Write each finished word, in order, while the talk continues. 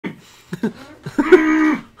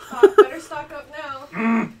Better stock up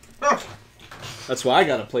now. That's why I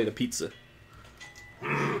got a plate of pizza.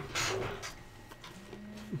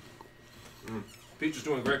 Pizza's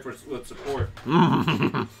doing great with support.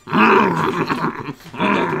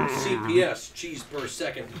 CPS, cheese per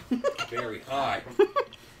second. Very high.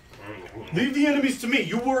 Leave the enemies to me.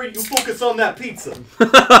 You worry, you focus on that pizza.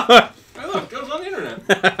 Hey, look, it goes on the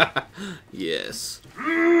internet. Yes.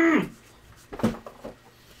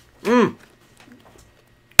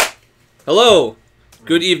 Hello.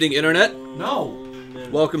 Good evening, Internet. No.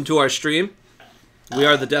 Welcome to our stream. We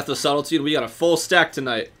are the Death of Subtlety, and we got a full stack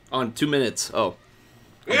tonight on 2 minutes. Oh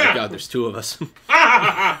my god, there's 2 of us.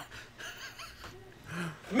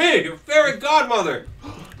 Me, your fairy godmother.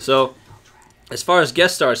 So, as far as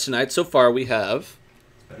guest stars tonight, so far we have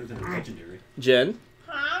Better than a legendary. Jen.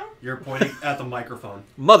 You're pointing at the microphone.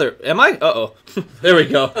 Mother, am I? Uh-oh. There we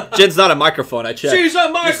go. Jen's not a microphone, I checked. She's a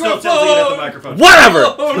You're microphone. still tilting it at the microphone. Whatever!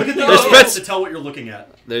 Look at the There's angles Spence. to tell what you're looking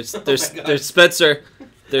at. There's Spencer, That's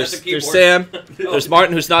a there's keyboard. Sam, there's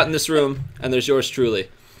Martin who's not in this room, and there's yours truly.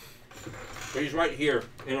 He's right here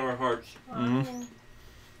in our hearts.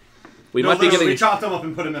 We No, might be literally, we getting chopped them up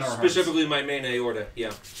and put them in our hearts. Specifically my main aorta.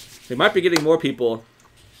 Yeah. we might be getting more people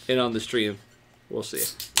in on the stream. We'll see.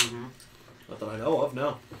 Not that I know of,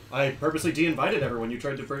 no. I purposely de-invited everyone you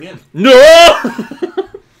tried to bring in. No!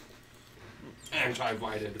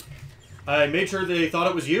 Anti-vited. I made sure they thought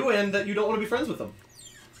it was you and that you don't want to be friends with them.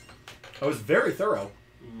 I was very thorough.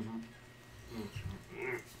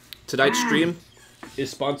 Tonight's stream is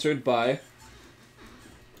sponsored by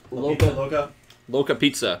Pizza Loca. Loca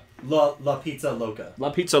Pizza. La Pizza Loca. La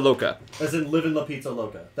Pizza Loca. As in live in La Pizza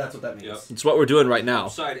Loca. That's what that means. Yep. It's what we're doing right now.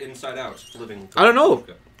 Outside, inside out, living. I don't know.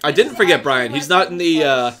 I didn't forget Brian. He's not in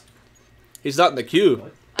the he's not in the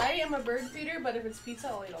queue. I am a bird feeder, but if it's pizza,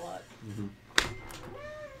 I'll eat a lot.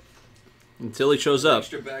 Until he shows up.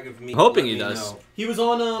 Extra bag of meat. Hoping let he me does. know. He was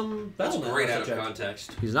on That's Battle.net great last out I of checked.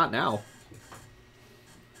 context. He's not now.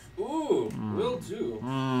 Ooh, will do.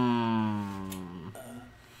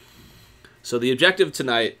 So the objective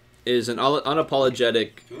tonight is an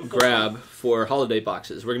unapologetic grab for holiday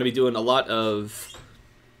boxes. We're going to be doing a lot of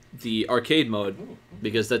the arcade mode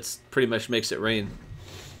because that's pretty much makes it rain.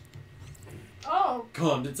 Oh,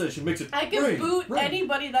 Condensation makes it I can rain, boot rain.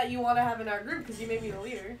 anybody that you want to have in our group because you made me the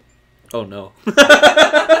leader. Oh no.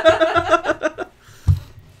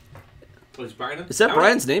 Was Brian? Is that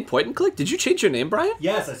Brian's name? Point and click? Did you change your name, Brian?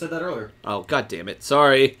 Yes, I said that earlier. Oh, god damn it.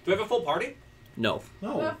 Sorry. Do we have a full party? No. We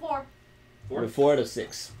No. have 4. We're 4 out of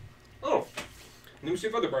 6. Oh. Let me see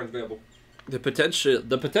if other Brian's available. The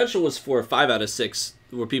potential was for 5 out of 6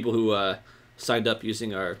 were people who signed up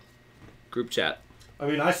using our group chat. I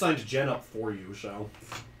mean, I signed Jen up for you, so.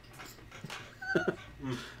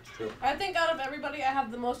 I think out of everybody, I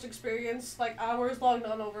have the most experience, like hours logged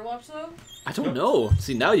on Overwatch, though. I don't know.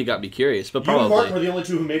 See, now you got me curious, but You and Mark were probably. the only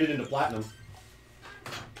 2 who made it into Platinum.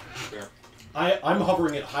 Fair. I'm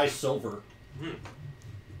hovering at high silver.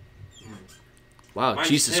 Wow, Mine's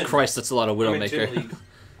Jesus 10. Christ, that's a lot of I'm in Tin Widowmaker. League.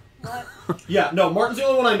 What? Yeah, no, Martin's the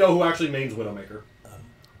only one I know who actually mains Widowmaker.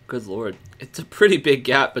 Good lord. It's a pretty big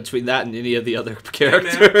gap between that and any of the other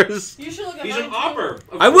characters. You should look at He's mine, an too. opper.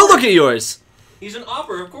 I will look at yours. He's an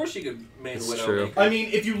opper. Of course he could main That's Widow. true. I mean,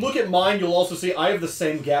 if you look at mine, you'll also see I have the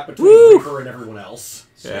same gap between Woo! Reaper and everyone else.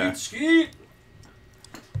 Yeah. Skeet.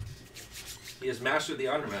 He has mastered the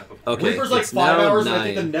honor map. Of course. Okay. Reaper's like it's 5 now hours, and I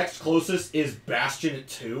think 9. the next closest is Bastion at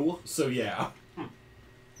 2, so yeah.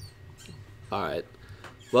 Alright.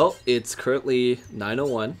 Well, it's currently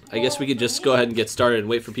 9:01. I guess we could just go ahead and get started and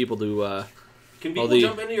wait for people to, Can all people the-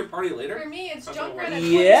 jump into your party For later? me, it's How's that Junkrat work? at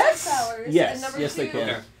 26 Yes. hours. Yes. And number Yes, 2 they can.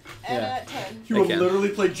 Okay. At 10. You I have can. literally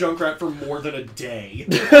played Junkrat for more than a day.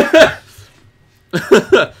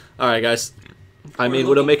 Alright, guys. I We're mean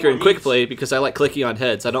looking Widowmaker for in quick meats. play because I like clicking on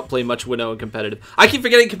heads. I don't play much Widow in competitive. I keep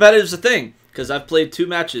forgetting competitive's a thing because I've played 2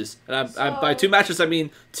 matches. And by 2 matches, I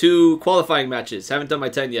mean 2 qualifying matches. Haven't done my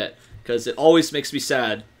 10 yet because it always makes me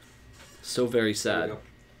sad. So very There we sad. go.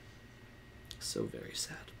 So very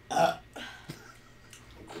sad.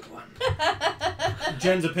 Good one.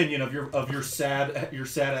 Jen's opinion of your sad ass.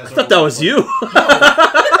 I thought that was you.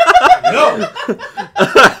 No.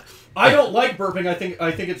 I don't like burping. I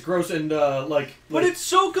think it's gross and like. But it's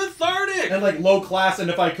so cathartic! and like low class. And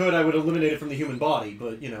if I could, I would eliminate it from the human body.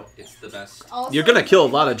 But you know. It's the best. Also, You're gonna kill a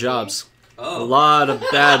lot of jobs. A Oh. lot of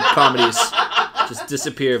bad comedies just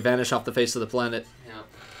disappear, vanish off the face of the planet. Yeah.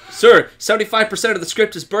 Sir, 75% of the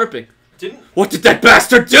script is burping. Didn't What did that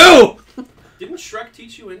bastard do? Shrek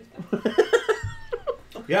teach you anything?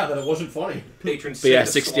 Yeah, that it wasn't funny. Patron But yeah, saint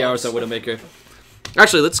of 60 hours on swamps. Widowmaker.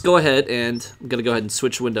 Actually, let's go ahead and I'm gonna go ahead and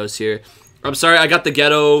switch windows here. I'm sorry, I got the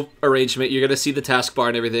ghetto arrangement. You're gonna see the taskbar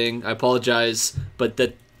and everything. I apologize, but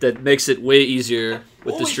that makes it way easier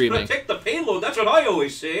with the streaming. Take the payload. That's what I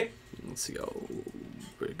always say. Let's go.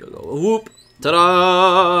 Where'd it go? Whoop!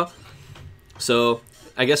 Ta-da! So,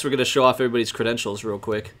 I guess we're gonna show off everybody's credentials real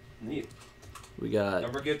quick. Neat. We got.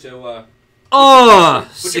 Don't forget to. Oh!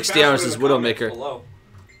 Put your 60 hours password is in the comments Widowmaker. below.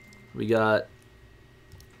 We got.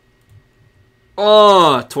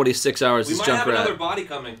 Oh! 26 hours We is might have another Junkrat. body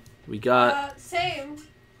coming. We got. Same.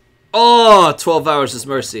 Oh! 12 hours is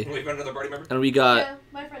Mercy. We've got another party member. And we got. Yeah,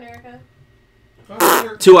 my friend Erica.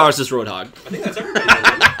 2 hours is Roadhog. I think that's everybody. Isn't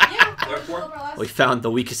it? Yeah, There are we'll four? fill up our last We found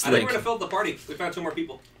the weakest I think link. we're gonna fill the party. We found 2 more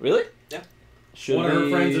people. Really? Yeah. Should One of her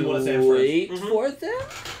we friends and one of Sam's friends. wait Mhm. for them?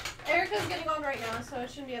 Erica's getting on right now, so it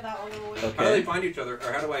shouldn't be that long of a wait. Okay. How do they find each other,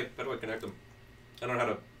 or how do I connect them? I don't know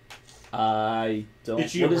how to. I don't. Did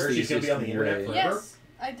she what is aware the she's gonna be on the easiest internet way? forever? Yes,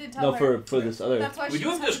 I did tell No, her. for this other. That's why We she do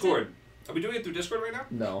was have Discord. Are we doing it through Discord right now?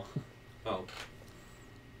 No, Oh,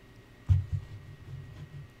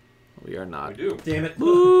 we are not. we do. Damn it.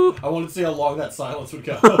 Woo. I wanted to see how long that silence would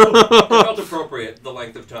go. It felt appropriate, the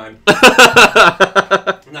length of time.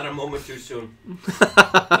 Not a moment too soon.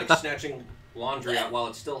 Like snatching laundry out while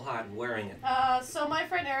it's still hot and wearing it. So my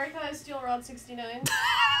friend Erica is Steel Rod 69.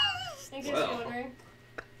 In case you're Well. wondering.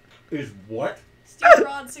 Is what? Steel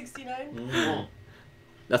Rod 69. Mm.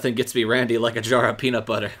 Nothing gets me randy like a jar of peanut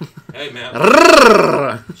butter. Hey man,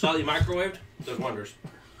 That saw you microwaved? Does wonders.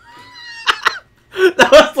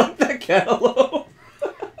 was like that cantaloupe.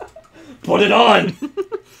 Put it on.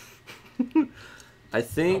 I I'm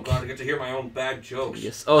think. glad I get to hear my own bad jokes.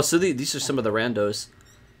 Yes. Oh, so these are some of the randos.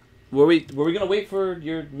 Were we gonna wait for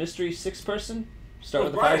your mystery 6 person? Start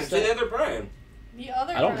with the Brian, fire say the stat? other Brian. The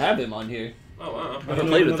other I don't friend. have him on here. Oh, wow. I haven't don't know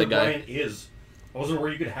played who with the another guy. Brian is. I wasn't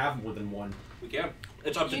aware you could have more than one. We can.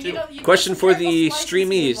 It's up to You 2. need a- you Question need for careful the slices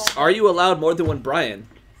streamies: involved. are you allowed more than one Brian?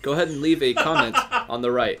 Go ahead and leave a comment on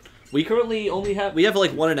the right. We currently only have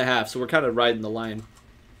like 1.5, so we're kind of riding the line.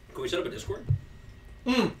 Can we set up a Discord?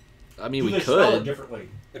 I mean, Do we they spell it could. differently?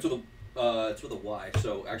 It's with a Y,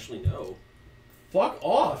 so actually no. Fuck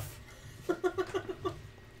off.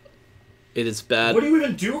 It is bad. What do you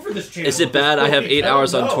even do for this channel? Is it bad? I have 8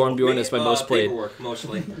 hours on Tornbjorn as my most played. Paperwork,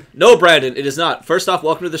 mostly. No, Brandon, it is not. First off,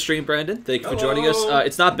 welcome to the stream, Brandon. Thank you for joining us. Hello.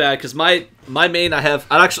 It's not bad because my main I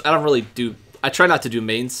don't really do. I try not to do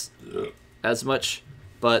mains as much,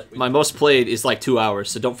 but my most played is like 2 hours,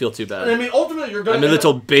 so don't feel too I bad. mean, ultimately, you're going I'm a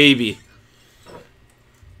little baby.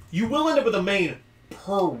 You will end up with a main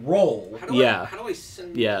per role. How do Yeah. How do I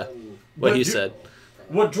send Yeah. them? What But he do- said.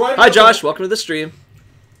 What drives Hi, Josh. Welcome to the stream.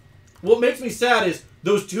 What makes me sad is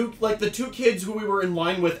those two, like the 2 kids who we were in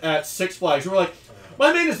line with at Six Flags, who were like,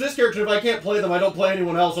 my main is this character, if I can't play them, I don't play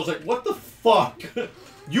anyone else. I was like, what the fuck?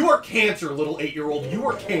 You are cancer, little 8-year-old. You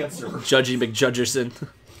are cancer. Judgy McJudgerson.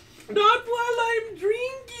 Not while I'm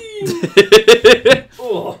drinking.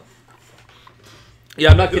 Oh,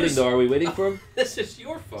 Yeah, I'm not Who's- kidding though. Are we waiting for him? this is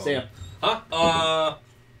your phone. Sam. Huh?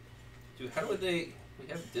 Dude, how do they? We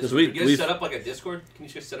have 'Cause Discord. we- Can you we've- guys set up like a Discord? Can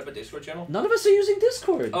you just set up a Discord channel? None of us are using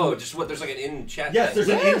Discord. Oh, just what? There's like an in-chat. Yes, thing. there's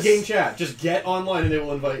an Yes. in-game chat. Just get online and they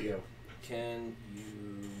will invite you. Can you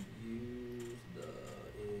use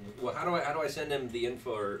the? Well, how do I send him the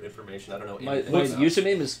info or information? I don't know. My anything my about.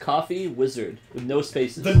 username is Coffee Wizard with no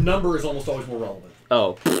spaces. The number is almost always more relevant.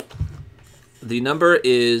 Oh. The number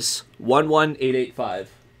is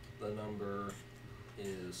 11885. The number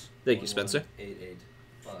is. Thank you, Spencer.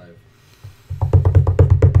 885.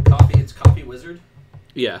 Coffee. It's Coffee Wizard.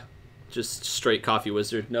 Yeah. Just straight Coffee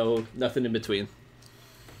Wizard. No, nothing in between.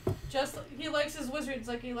 Just he likes his wizards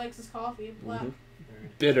like he likes his coffee. Black. Mhm.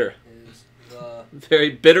 Bitter. Is the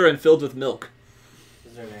Very bitter and filled with milk.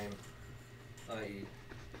 username? I.e.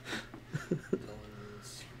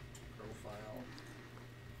 Dylan's profile.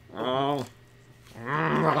 Oh.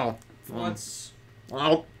 What's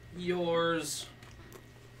Oh. yours?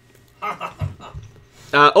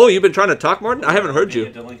 Oh, you've been trying to talk, Martin? I haven't heard you.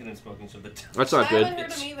 Delinquent and smoking some of the That's I not haven't good.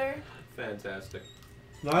 heard him either. Fantastic.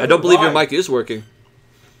 I don't believe your mic is working.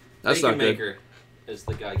 That's Bacon not good. Maker is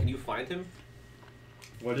the guy. Can you find him?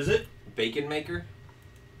 What is it? Bacon Maker?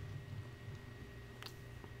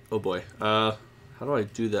 Oh boy. How do I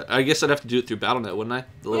do that? I guess I'd have to do it through Battle.net, wouldn't I?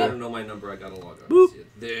 The I little... don't know my number. I gotta log on. Boop. To see it.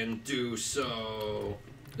 Then do so.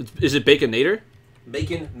 Is it Baconator?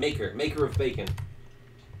 Bacon Maker. Maker of bacon.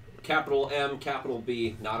 Capital M, capital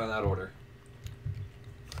B. Not in that order.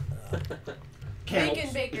 Camels.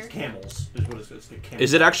 Bacon Baker. It's camels. Is what it's the camels.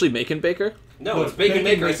 Is it actually Macon Baker? No, No, it's Bacon Bacon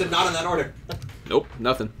Maker. I Maker. said not in that order. Nope,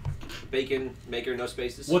 nothing. Bacon Maker, no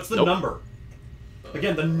spaces. What's the Nope. number?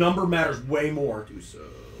 Again, the number matters way more. Do so.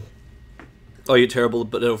 Oh, you're terrible at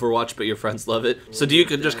Overwatch, but your friends love it. So do you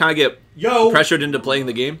just kind of get pressured into playing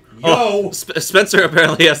the game? Yo! Oh, Spencer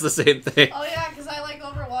apparently has the same thing. Oh yeah, because I like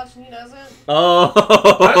Overwatch and he doesn't.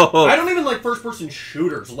 Oh. I don't even like first-person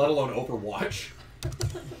shooters, let alone Overwatch.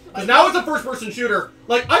 Because now it's a first-person shooter.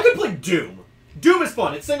 Like, I could play Doom. Doom is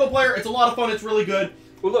fun. It's single-player. It's a lot of fun. It's really good.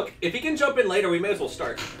 Well, look, if he can jump in later, we may as well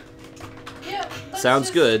start. Yeah.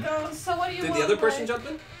 Sounds good. So what do you Did want the other to person play? jump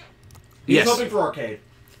in? He's Yes. hoping for arcade.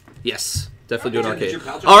 Yes. Definitely Okay. doing Did arcade. your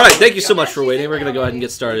pal jump All right, in? thank you so Yeah. much for waiting. We're going to go ahead and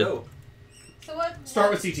get started. No. So what?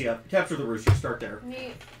 Start with CTF. Capture the rooster. Start there.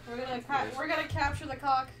 Neat. We're gonna capture the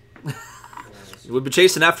cock. We've been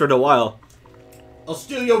chasing after it a while, I'll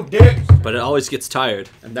steal your dick. but it always gets tired,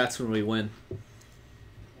 and that's when we win.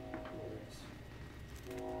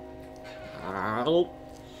 Ow.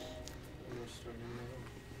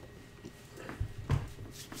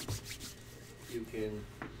 You can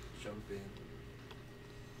jump in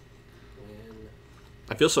when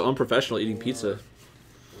I feel so unprofessional eating pizza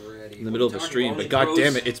ready. in the middle of a stream, Only but god pros-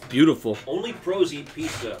 damn it, it's beautiful. Only pros eat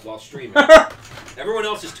pizza while streaming. Everyone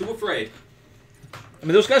else is too afraid. I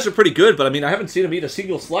mean, those guys are pretty good, but I mean, I haven't seen them eat a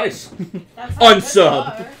single slice. That's how good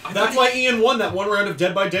Unsub. they are. That's why Ian won that one round of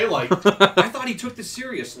Dead by Daylight. I thought he took this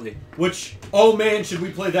seriously. Which, oh man, should we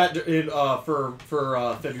play that in for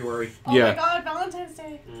February? Oh Yeah. my god, Valentine's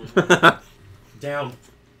Day. Down.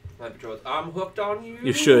 My betrothed, I'm hooked on you.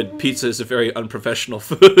 You should. Pizza is a very unprofessional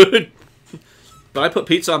food. But I put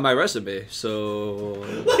pizza on my resume, so...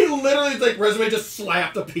 Like, literally, it's like resume just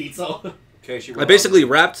slapped a pizza. I basically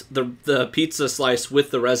wrapped the pizza slice with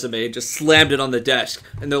the resume and just slammed it on the desk.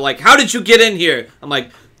 And they're like, how did you get in here? I'm like,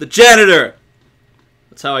 the janitor!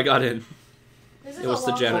 That's how I got in. This is It was a the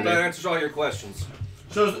long janitor. Well, that answers all your questions.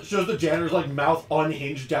 Shows the janitor's like mouth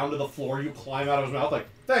unhinged down to the floor. You climb out of his mouth like,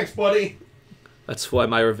 thanks, buddy. That's why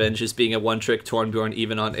my revenge is being a one-trick Torbjorn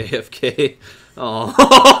even on AFK.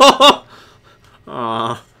 Aww.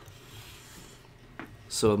 Aww.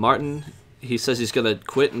 So Martin, he says he's gonna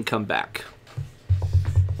quit and come back.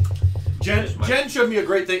 Jen showed me a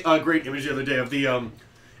great great image the other day of the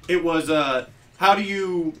it was how do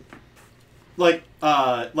you like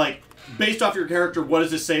based off your character, what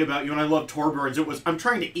does this say about you? And I love Torbjorn's. It was, I'm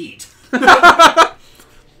trying to eat.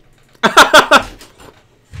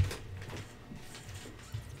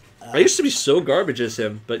 I used to be so garbage as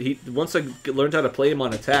him, but once I learned how to play him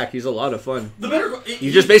on attack, he's a lot of fun. The better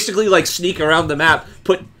You just basically like sneak around the map,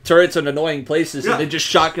 put turrets in annoying places, Yeah. and then just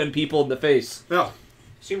shotgun people in the face. yeah.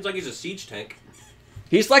 Seems like he's a siege tank.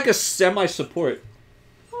 He's like a semi-support.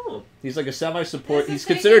 Oh. He's like a semi-support. This is He's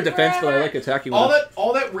considered taking defense, but I forever. like attacking with him.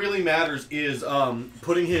 All that really matters is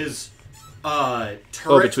putting his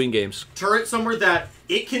turret Between games. turret somewhere that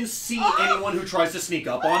it can see anyone who tries to sneak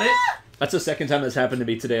up on it. That's the second time that's happened to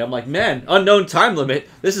me today. I'm like, man, unknown time limit.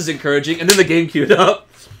 This is encouraging. And then the game queued up.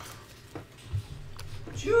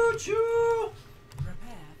 Choo choo. Prepare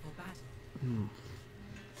for battle.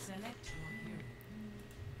 Select your hero.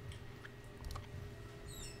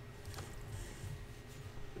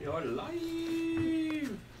 You're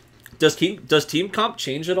live. Does team comp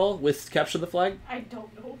change at all with Capture the Flag? I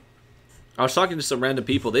don't know. I was talking to some random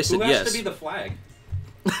people. They said Who has yes. to be the flag?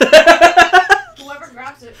 Whoever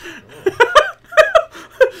grabs it.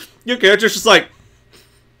 Your character's just like,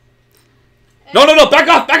 no, back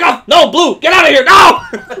off! No, Blue, get out of here! No!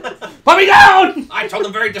 Put me down! I told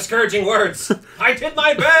them very discouraging words. I did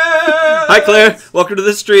my best. Hi, Claire. Welcome to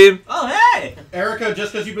the stream. Oh, hey. Erica,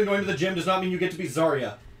 just because you've been going to the gym does not mean you get to be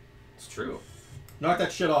Zarya. It's true. Knock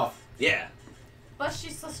that shit off. Yeah. But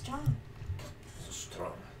she's so strong.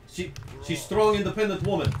 Strong. She's strong, independent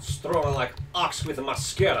woman. Strong like ox with a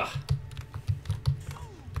mascara.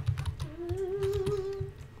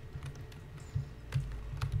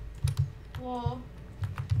 Well,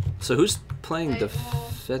 So who's playing Hey, well-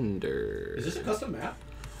 Defender? Is this a custom map?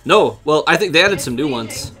 No. Well, I think they added it's some new Yijing-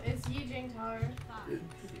 ones. It's Yijing Tower.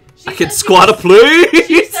 I can squat a plate.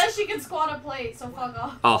 She says she can squat a plate, so fuck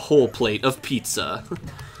off. A whole plate of pizza.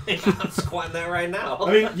 I'm squatting that right now.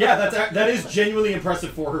 I mean, yeah, that is genuinely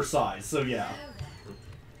impressive for her size. So yeah.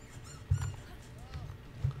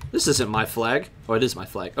 This isn't my flag. Oh, it is my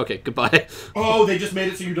flag. Okay, goodbye. Oh, they just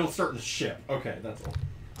made it so you don't start the ship. Okay, that's all.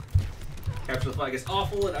 Capture the flag is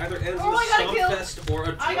awful. It either ends Oh, in a I got a stomp kill. fest or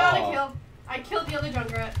a draw. I got a kill. I killed the other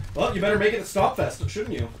Junkrat. Well, you better make it a stop fest,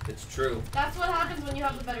 shouldn't you? It's true. That's what happens when you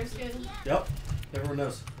have the better skin. Yep. Everyone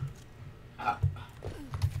knows. Enemy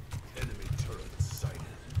turret sighted.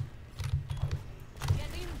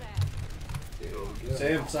 There we go.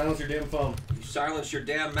 Sam, silence your damn phone. You silence your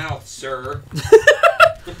damn mouth, sir.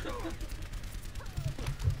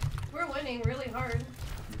 We're winning. training really hard.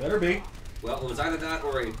 Better be. Well, it was either that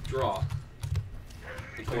or a draw.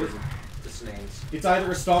 According to names. It's either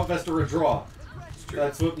a stomp fest or a draw. It's true.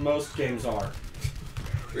 That's what most games are.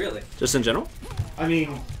 Really? Just in general? I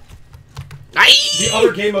mean, the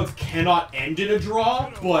other game modes cannot end in a draw,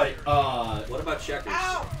 but, What about checkers?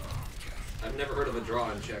 Ow! I've never heard of a draw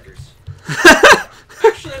in checkers.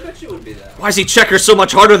 Actually, I bet you it would be that. Why is he checker so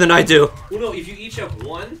much harder than I do? Well, no, if you each have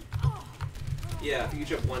one... Yeah, if you each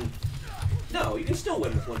have one... No, you can still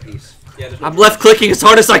win with one piece. Yeah, there's no I'm left clicking as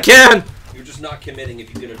hard as I can! You're just not committing if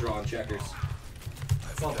you get a draw on checkers.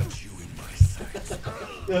 I've got you in my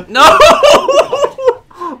sights. No!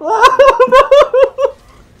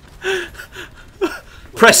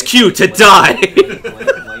 Press Q to die! Wait. I've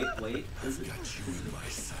got you in my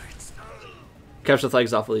sights. Capture the flag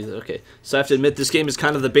is awful easy. Okay, so I have to admit, this game is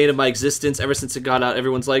kind of the bane of my existence. Ever since it got out,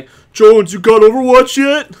 everyone's like, Jones, you got Overwatch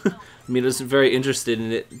yet? I mean, I wasn't very interested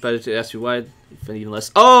in it, but to ask you why, even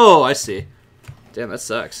less. Oh, I see. Damn, that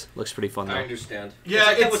sucks. Looks pretty fun, though. I understand. Yeah, it's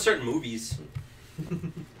like that it's- with certain movies.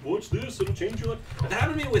 Watch this, it'll change your life. That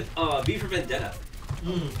happened to me with V for Vendetta.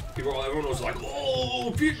 Everyone was like,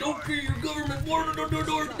 "Oh, don't fear your government!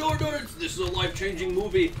 This is a life-changing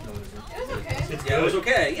movie." It was okay. Yeah, it was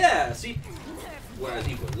okay. Yeah, see. Whereas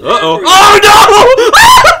Uh-oh. Oh,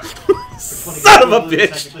 no! Son of a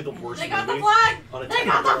bitch! They got the flag! They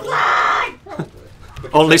got the flag!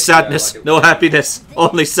 Only sadness, no happiness.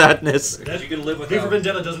 Only sadness. Because you can live V for without,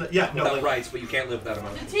 Vendetta doesn't. Yeah, no. without Like, rights, but you can't live without a The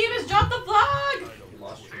money. team has dropped the flag! You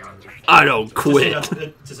lost your mind. I don't quit.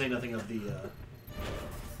 to say nothing of the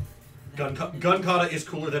gun kata is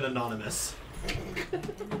cooler than anonymous.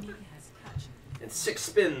 And 6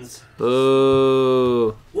 spins.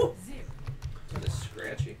 Boo. Whoop. That is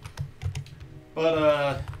scratchy.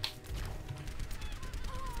 But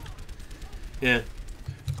yeah.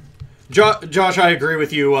 Josh, I agree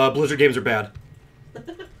with you. Blizzard games are bad.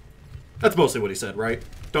 That's mostly what he said, right?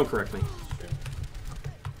 Don't correct me.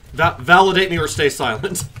 Validate me or stay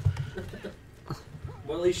silent.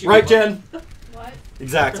 Well, at least you Right, give Jen? What?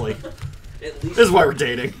 Exactly. At least, This is why we're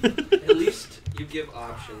dating. at least you give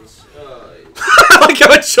options. I like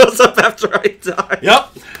how it shows up after I die. Yep.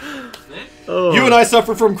 Oh. You and I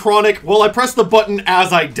suffer from chronic, well, I pressed the button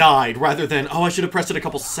as I died, rather than, oh, I should have pressed it a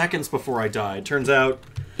couple seconds before I died. Turns out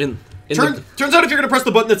turns out if you're going to press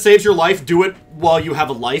the button that saves your life, do it while you have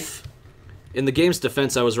a life. In the game's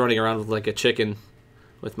defense, I was running around with like a chicken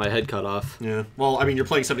with my head cut off. Yeah. Well, I mean, you're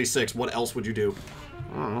playing 76. What else would you do?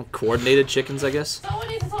 I don't know, coordinated chickens, I guess. Someone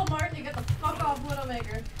needs to tell Martin to get the fuck off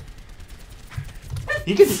Widowmaker.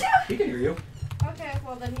 He can hear you. Okay,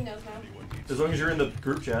 well then he knows now. As long as you're in the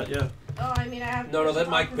group chat, yeah. Oh, I mean, I have... No, that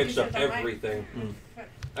mic some picks up research on mic. everything.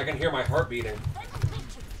 I can hear my heart beating.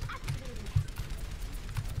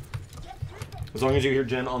 As long as you hear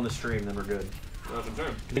Jen on the stream, then we're good.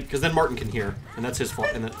 Because then Martin can hear, and that's his fault,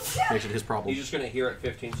 and that makes it his problem. He's just gonna hear it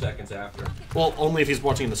 15 seconds after. Well, only if he's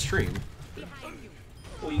watching the stream.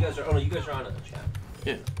 Well, you guys are. Oh no, you guys are on in the chat.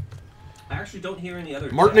 Yeah. I actually don't hear any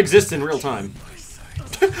other. Martin chat. exists in real time.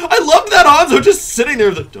 I loved that Anzo just sitting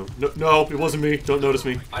there. No, it wasn't me. Don't notice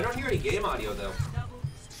me. I don't hear any game audio though,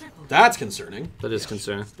 That's concerning. That is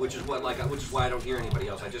concerning. which is why I don't hear anybody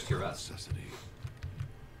else. I just hear us.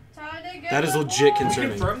 Time to get That is the legit ball. Can you concerning.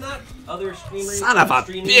 confirm that? Other streamers. Son of a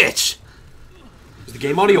streaming? bitch! Is the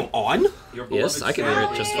game audio on? Your Yes, beloved I can hear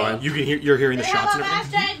it just streamers. fine. You can hear. You're hearing the They shots have and a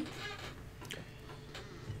everything. bastard!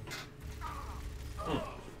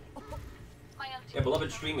 Yeah,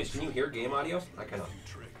 beloved streamers. Can you hear game audio? I cannot.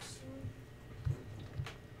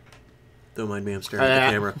 Don't mind me. I'm staring at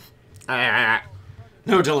the camera.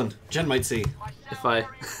 No, Dylan. Jen might see. If I...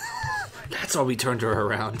 That's why we turned her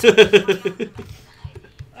around.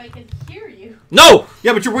 I can hear you. No!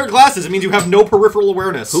 Yeah, but you wear glasses. It means you have no peripheral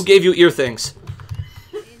awareness. Who gave you ear things?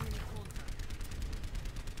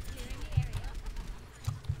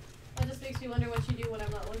 That just makes me wonder what you do when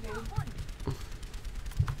I'm not looking.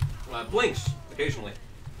 Blinks occasionally.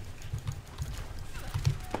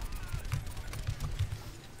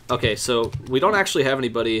 Okay, so we don't actually have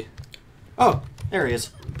anybody, Oh, there he is.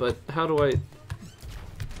 but how do I...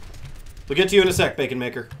 We'll get to you in a sec, Bacon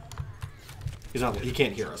Maker. He's not. He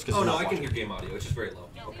can't hear us. 'Cause Oh he's no, not I can watching. hear game audio. It's just very low.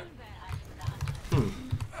 Okay.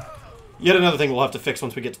 Yet another thing we'll have to fix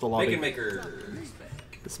once we get to the lobby. Bacon Maker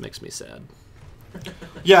This makes me sad.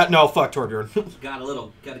 Yeah, no, fuck Torbjorn.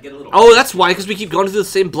 gotta get a little. Oh, that's why, because we keep going to the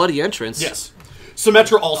same bloody entrance. Yes.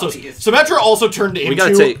 Symmetra also turned We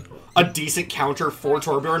gotta into take- a decent counter for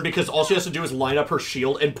Torbjorn because all she has to do is line up her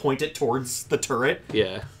shield and point it towards the turret.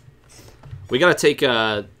 Yeah. We gotta take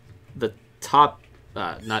the top,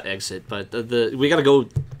 not exit, but we gotta go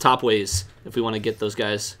top ways if we want to get those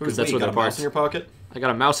guys, because Who's that's we? what Got they're a mouse parts. in your pocket? I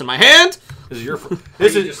got a mouse in my hand. This is your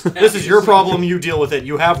this is your problem. You deal with it.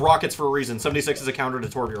 You have rockets for a reason. 76 is a counter to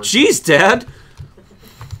Torbjorn. Jeez, Dad.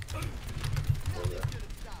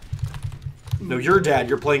 No, your dad.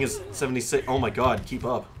 You're playing as 76. Oh my God, keep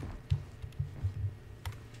up.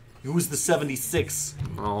 Who's the 76?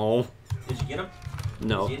 Oh. Did you get him?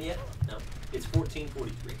 No. Is he in yet? No. It's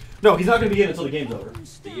 1443. No, he's not going to be in until the game's over.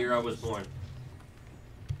 The year I was born.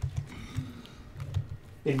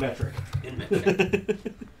 In metric. In metric.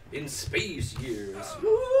 In space years.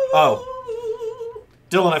 Oh.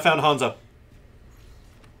 Dylan, I found Hanzo.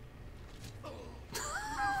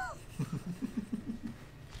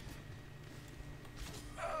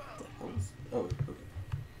 Oh, okay.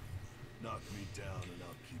 Knock me down and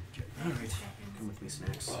I'll keep getting. Alright. Come with me,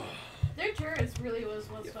 snacks. Their turrets really was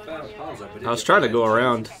what's You fucking found me Hanzo, up. but I was trying to go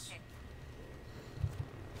around.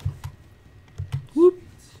 Whoop.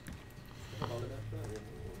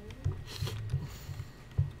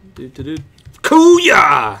 Do.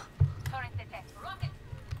 Kuya!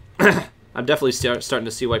 I'm definitely starting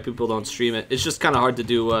to see why people don't stream it. It's just kind of hard to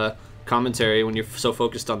do commentary when you're so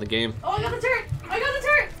focused on the game. Oh, I got the turret! I got the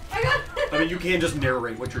turret! I got I mean, you can't just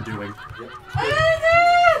narrate what you're doing. I got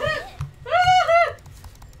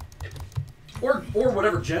the turret! Or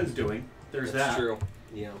whatever Jen's doing. There's That's that. true.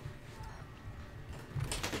 Yeah.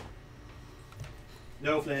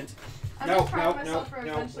 No, Flint. I'm No, just proud of no, myself for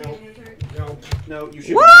no, eventually no. getting your turret. No, you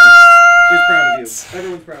should What? be proud. He's proud of you.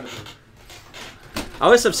 Everyone's proud of you. I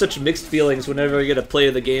always have such mixed feelings whenever I get to play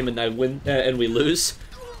the game and I win and we lose.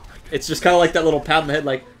 It's just kind of like that little pat on the head,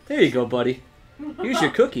 like, "There you go, buddy. Here's your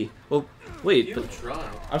cookie." Well, wait, You but try.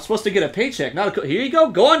 I'm supposed to get a paycheck, not a cookie. Here you go.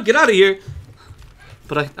 Go on, get out of here.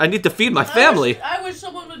 But I need to feed my family. I wish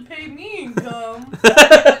someone would pay me income.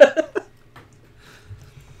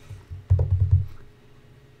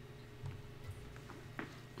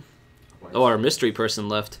 Oh, our mystery person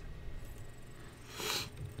left.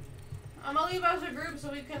 I'm gonna leave as a group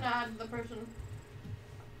so we can add the person.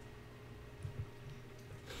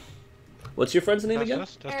 What's your friend's name again?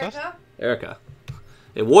 Test. Erica? Erica.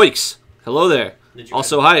 Hey, Woix. Hello there. Did you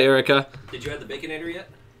Also, hi, Erica. Did you add the Baconator yet?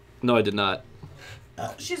 No, I did not.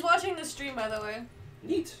 She's watching the stream, by the way.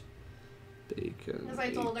 Neat. Bacon. Because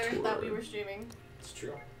I told her that we were streaming. It's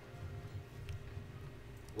true.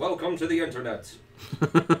 Welcome to the internet.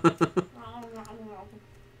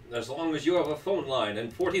 As long as you have a phone line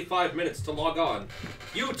and 45 minutes to log on,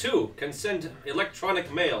 you too can send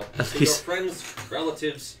electronic mail to your friends,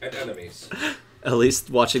 relatives, and enemies. At least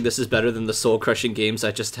watching this is better than the soul-crushing games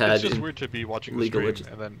I just had. It's just in weird to be watching the League of stream Legends.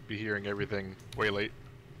 and then be hearing everything way late.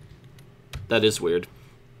 That is weird.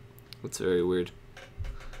 That's very weird.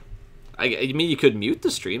 I mean, you could mute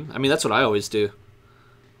the stream. I mean, that's what I always do.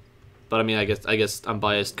 But I mean, I guess I'm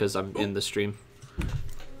biased because I'm in the stream.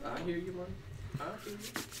 I hear you, man. I hear you.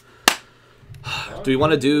 Do we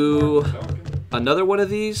want to do another one of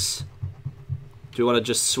these? Do we want to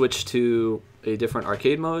just switch to a different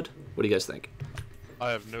arcade mode? What do you guys think?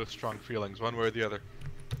 I have no strong feelings, one way or the other.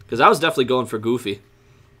 Because I was definitely going for Goofy.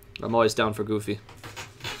 I'm always down for Goofy.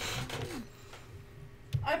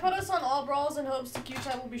 I put us on all brawls in hopes the queue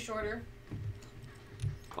time will be shorter.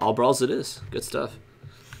 All brawls it is. Good stuff.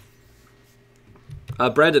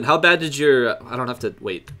 Brandon, how bad did your... I don't have to...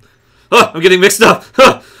 Wait. Oh, I'm getting mixed up.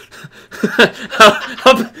 Because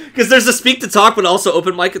there's a speak to talk, but also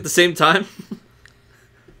open mic at the same time.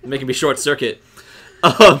 Making me short circuit.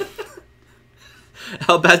 How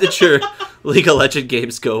bad did your League of Legends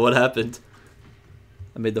games go? What happened?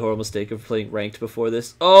 I made the horrible mistake of playing ranked before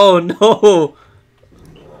this. Oh, no!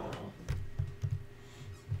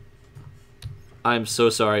 I'm so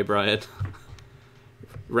sorry, Brian.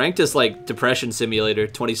 Ranked is like Depression Simulator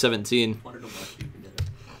 2017.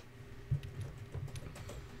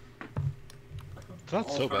 It's not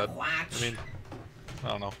so bad. I mean, I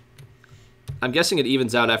don't know. I'm guessing it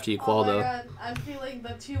evens out after you qual, Oh my though. god, I'm feeling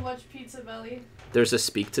the too much pizza belly. There's a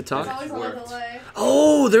speak to There's talk? always a worked. delay.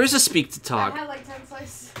 Oh, there is a speak to I talk. had like 10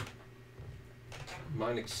 slices.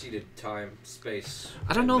 Mine exceeded time, space.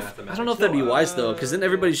 I don't know if that'd be wise though, because then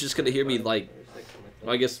everybody's just gonna hear me like.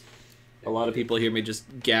 Well, I guess a lot of people hear me just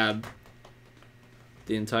gab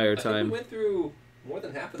the entire I think we time. went through more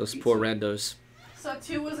than half of Those the poor pizza. randos. So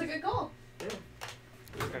 2 was a good call.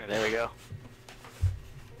 There we go.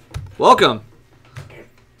 Welcome.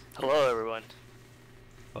 Hello, everyone.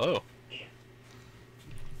 Oh.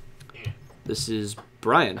 This is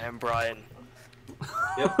Brian. I am Brian,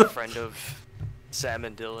 Yep. friend of Sam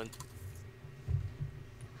and Dylan.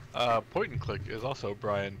 Point and Click is also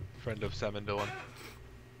Brian, friend of Sam and Dylan.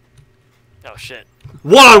 Oh shit.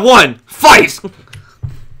 1-on-1 fight.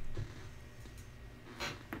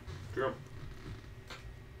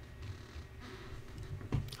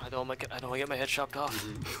 don't want to get my head chopped off.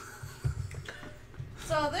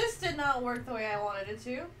 So this did not work the way I wanted it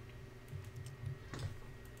to.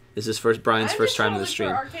 Is this Brian's I'm first just time in trying the to look stream?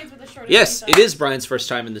 for arcades with the shortest Yes, lead it is Brian's first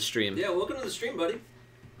time in the stream. Yeah, welcome to the stream, buddy.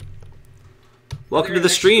 Welcome I to think the our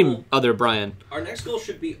stream, next goal- other Brian. Our next goal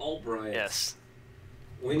should be all Bryans. Yes.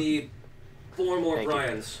 We need 4 more Thank you.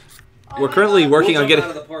 Bryans. Oh We're my currently God. working We'll on jump getting, out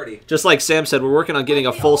of the party. just like Sam said, we're working on getting a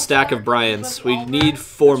Like the full all stack of Brian- Bryans. like We all need Brian?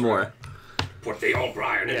 4 That's more. right. Put the all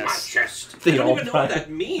Brian in my Yes. chest. The I don't all even know what Brian.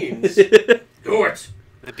 that means. Do it.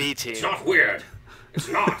 The B team. It's not weird. It's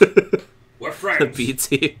not. We're friends. The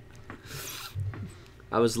BT.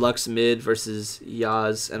 I was Lux mid versus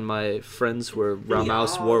Yaz, and my friends were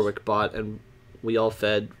Ramos, Yaz. Warwick bot, and we all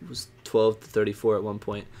fed. It was 12 to 34 at one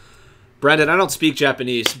point. Brandon, I don't speak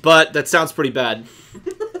Japanese, but that sounds pretty bad.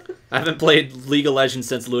 I haven't played League of Legends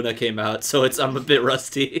since Luna came out, so I'm a bit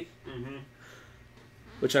rusty. Mm-hmm.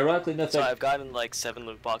 Which ironically enough, So I've gotten like 7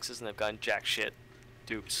 loot boxes and I've gotten jack shit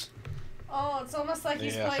dupes. Oh, it's almost like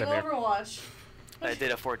he's Yeah, playing same here. Overwatch. I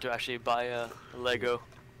did afford to actually buy a Lego.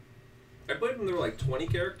 I played when there were like 20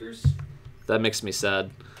 characters. that makes me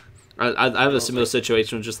sad. I have a similar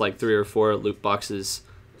situation with just like 3 or 4 loot boxes.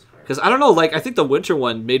 Because I don't know, like I think the winter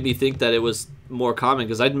one made me think that it was more common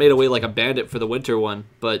because I'd made away like a bandit for the winter one,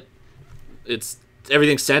 but it's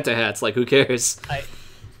everything's Santa hats. Like who cares?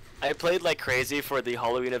 I played like crazy for the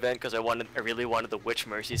Halloween event because I really wanted the Witch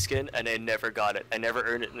Mercy skin, and I never got it. I never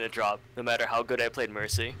earned it in a drop, no matter how good I played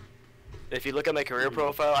Mercy. If you look at my career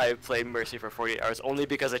profile, I played Mercy for 48 hours only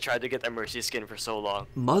because I tried to get that Mercy skin for so long.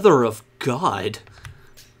 Mother of God.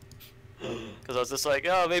 Because I was just like,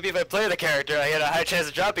 oh, maybe if I play the character, I get a high chance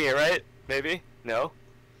of dropping it, right? Maybe? No?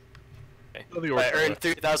 Okay. Well, the I orc earned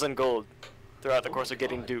color. 3,000 gold throughout the course of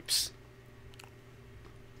getting dupes.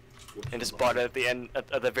 And just bought it at the end,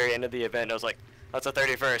 at the very end of the event. I was like, that's the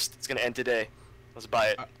 31st. It's gonna end today. Let's buy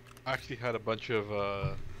it. I actually had a bunch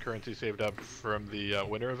of currency saved up from the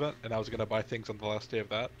winter event, and I was gonna buy things on the last day of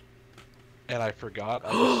that, and I forgot.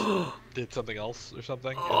 I just did something else or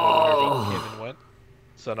something, and the winter event came and went.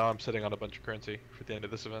 So now I'm sitting on a bunch of currency for the end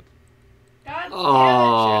of this event. God damn it.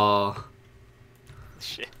 Oh.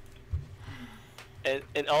 Shit. And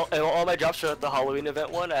all my drops for the Halloween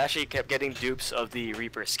event one, I actually kept getting dupes of the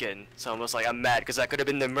Reaper skin. So I'm just like, I'm mad because that could have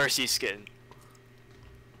been the Mercy skin.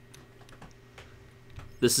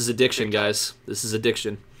 This is addiction, guys. This is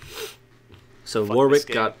addiction. So Fuck Warwick this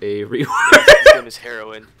game. got a rework. This game is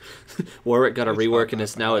heroin. Warwick got a It's rework not and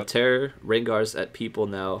is that now a bad. terror. Rengar's at people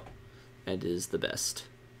now, and is the best.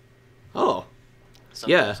 Oh.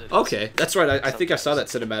 Yeah, Sometimes it is. okay. That's right. I think I saw that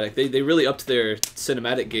cinematic. They really upped their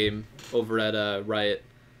cinematic game over at Riot.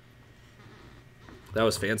 That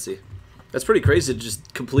was fancy. That's pretty crazy to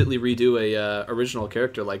just completely redo a original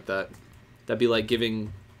character like that. That'd be like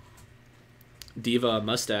giving Diva a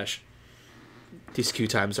mustache. These queue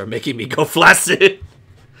times are making me go flaccid.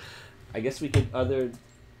 I guess we could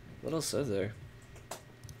what else is there?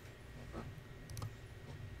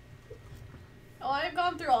 Oh, I've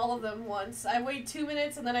gone through all of them once. I waited 2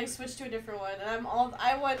 minutes and then I switched to a different one, and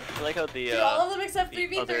I went I like how the through all of them except the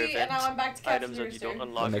 3v3, other and now I'm back to Captain items that you Rooster. don't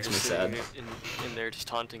unlock That makes are me just sad. sitting in there just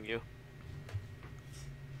taunting you.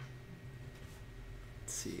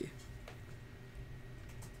 Let's see.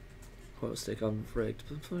 What was take on rigged?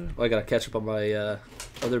 Oh, I gotta catch up on my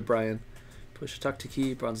other Brian. Push talk to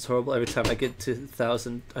key. Bronze is horrible. Every time I get to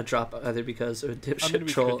 1,000, I drop either because of a I mean, dipshit we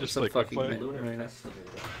troll could or just, some like, fucking replay. man Lunar right now. Festival.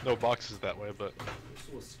 No boxes that way, but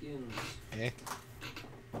Skins. eh.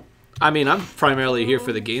 I mean, I'm primarily here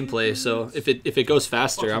for the gameplay, so if it goes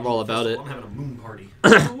faster, I'm all about it. I'm having a moon party.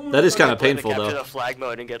 That is kind of Play the painful, capture though. the flag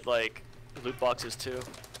mode and get like loot boxes too.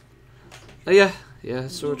 Oh, yeah,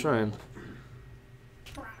 so we're trying.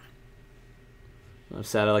 I'm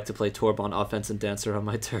sad. I like to play Torb on offense and Dancer on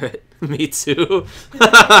my turret. Me too.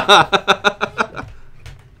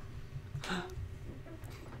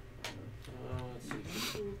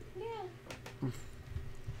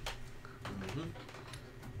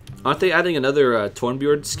 Aren't they adding another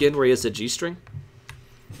Tornbjord skin where he has a G-string?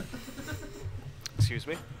 Excuse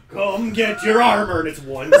me. Come get your armor, and it's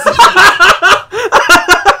one.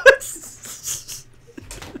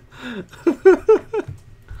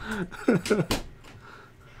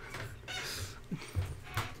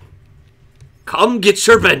 Come get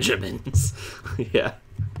your Benjamins. Yeah.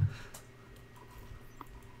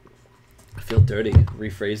 I feel dirty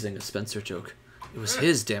rephrasing a Spencer joke. It was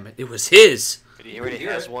his, damn it. It was his. But he already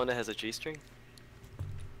has one that has a G-string.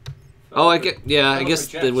 Oh, I get. Yeah, I Look guess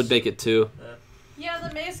for they would Jets. make it too. Yeah,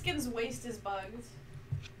 the Mayskin's waist is bugged.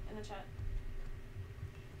 In the chat.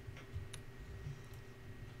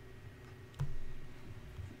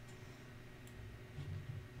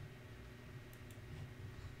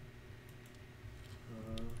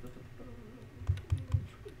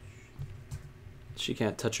 She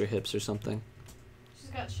can't touch her hips or something.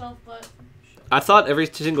 She's got shelf butt. I thought every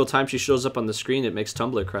single time she shows up on the screen, it makes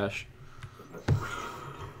Tumblr crash. But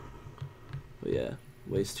yeah,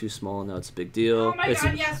 waist too small. Now it's a big deal. Oh my It's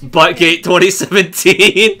God, yes, we Buttgate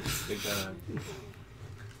 2017. Big time.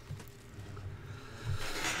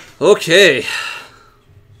 Okay.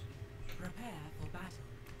 Prepare for battle.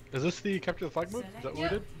 Is this the capture the flag move? Is that what we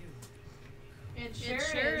did? It It sure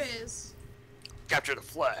sure is. is. Capture the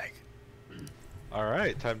flag.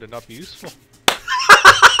 Alright, time to not be useful.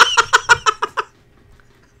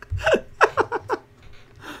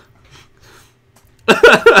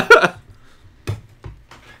 I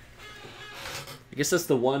guess that's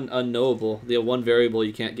the one unknowable, the one variable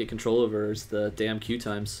you can't get control over is the damn queue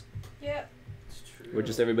times. Yep. Where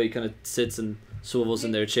just everybody kind of sits and swivels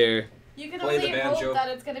in their chair. You can Play the only banjo. hope that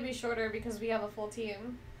it's gonna be shorter because we have a full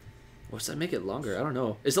team. What's that make it longer? I don't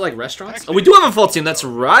know. Is it like restaurants? Oh, we do have a full team. That's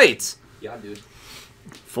right. Yeah, dude.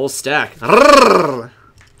 Full stack. So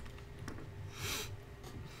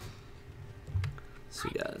we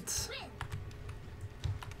got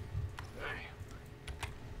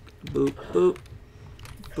boop boop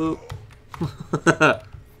boop.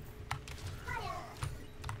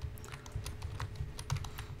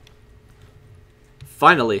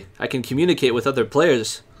 Finally, I can communicate with other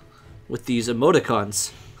players with these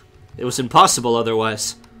emoticons. It was impossible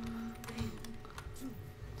otherwise.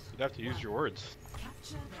 You'd have to use your words.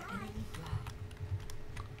 Capture the enemy flag.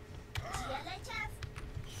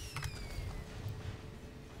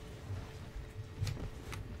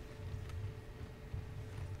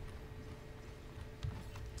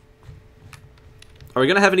 Are we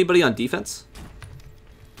gonna have anybody on defense?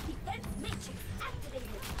 The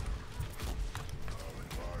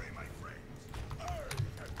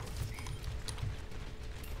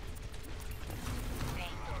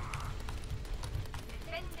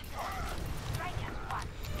enemy has taken the flag.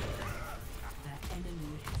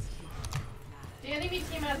 The enemy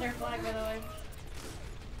team has their flag, by the way.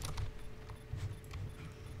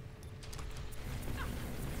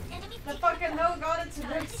 The fucking hoe got it to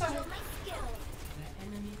their side. The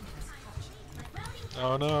enemy has captured.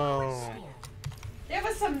 Oh no. Give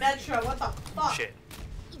us some Metro, what the fuck? Shit.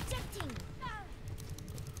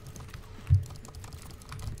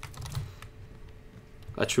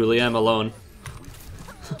 I truly am alone.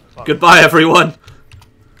 Goodbye, everyone.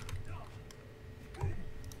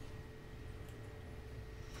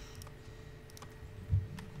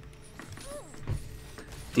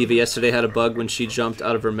 Diva yesterday had a bug when she jumped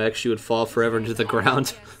out of her mech. She would fall forever into the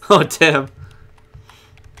ground. Oh, damn.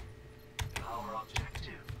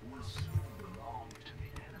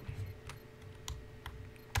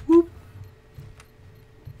 Whoop.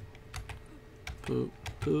 Poop,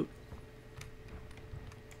 poop.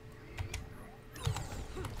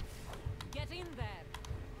 Get in there.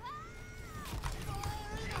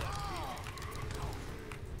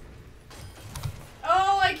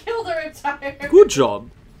 Oh, I killed her entire. Good job.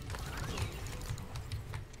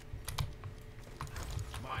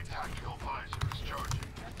 My tactical visor is charging.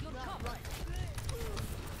 Good cover.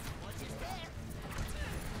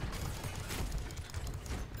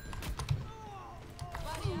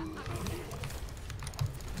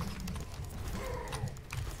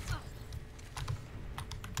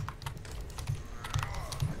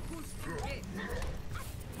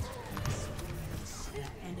 The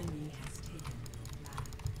enemy has taken the flag.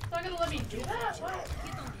 It's not gonna let me do that? What?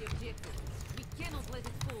 Get on the objective. We cannot let it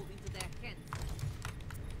fall into their hands.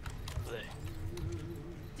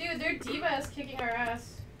 Dude, their diva is kicking our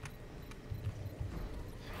ass.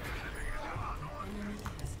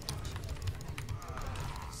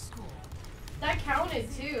 That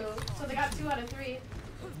counted too, so they got 2 out of 3.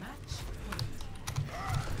 Match point.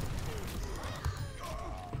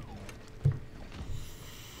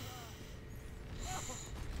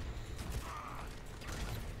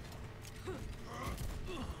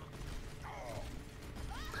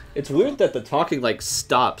 It's weird that the talking like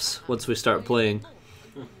stops once we start playing.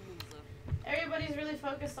 Everybody's really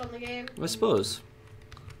focused on the game. I suppose.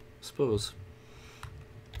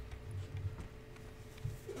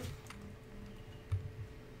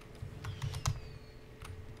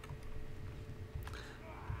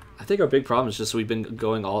 I think our big problem is just we've been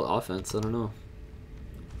going all offense. I don't know.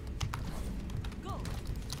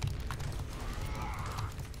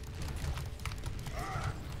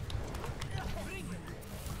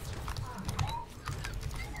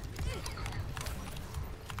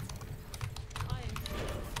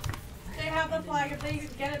 They have the flag. If they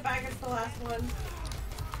get it back, it's the last one.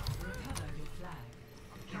 Recover your flag.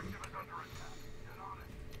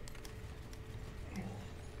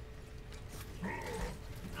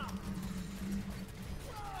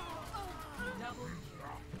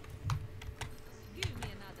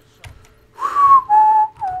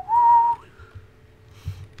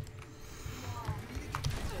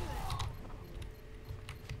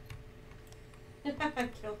 I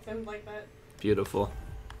killed him like that. Beautiful.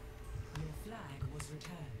 Your flag was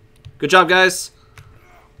returned. Good job, guys.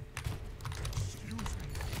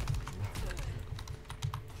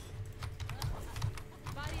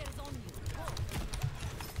 Barriers on you.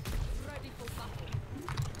 Ready for battle.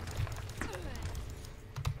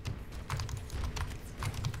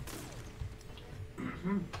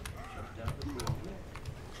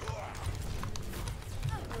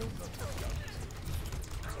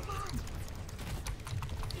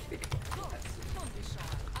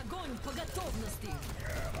 Огонь по готовности.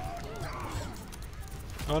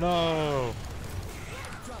 Oh no!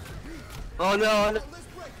 Oh no!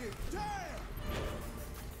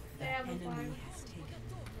 Damn, I'm fine.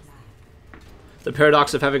 The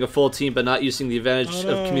paradox of having a full team but not using the advantage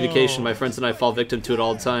of communication. My friends and I fall victim to it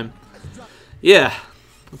all the time. Yeah,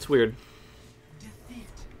 that's weird.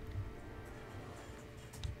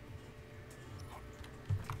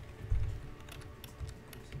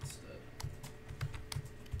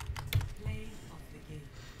 Play of the game.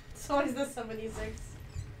 So is this 76?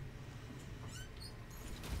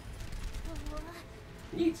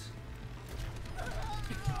 Neat.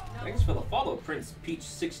 Thanks for the follow, Prince Peach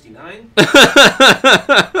 69.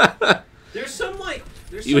 There's some like.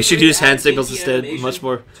 We should use hand signals instead. Much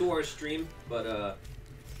more. To our stream, but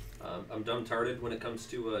I'm dumbtarded when it comes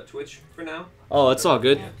to Twitch for now. Oh, it's all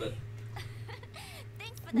good. Yeah, but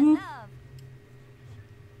Thanks for the love.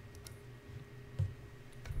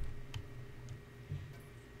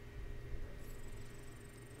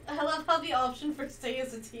 I love how the option for stay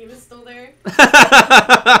as a team is still there. You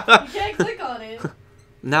can't click on it.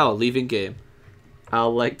 Now, leaving game.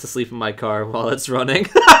 I'll like to sleep in my car while it's running.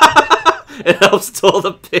 It helps dull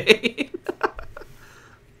the pain.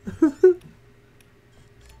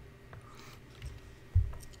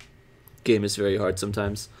 Game is very hard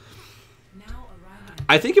sometimes.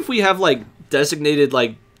 I think if we have like designated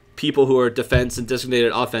like people who are defense and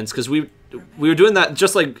designated offense, because we were doing that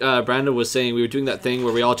just like Brandon was saying, we were doing that thing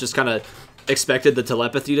where we all just kind of expected the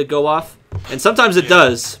telepathy to go off, and sometimes it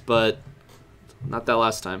does, but not that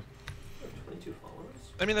last time. 22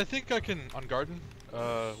 followers. I mean, I think I can on Garden.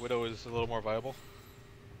 Widow is a little more viable.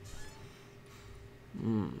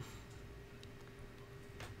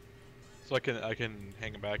 So I can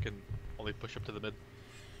hang back and only push up to the mid.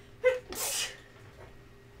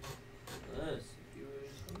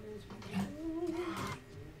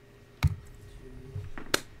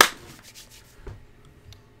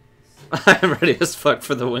 I'm ready as fuck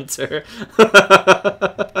for the winter.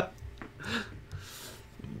 That's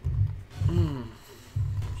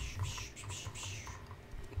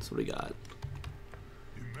what we got.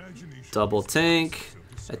 Double tank,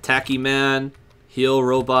 attacky man, heal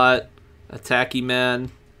robot, attacky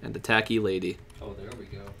man, and attacky lady. Oh, there we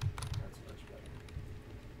go. That's much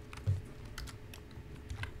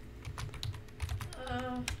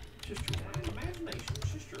better. Just your wild imagination.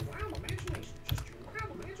 Just your wild imagination. Just your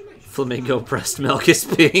wild imagination. Flamingo breast milk is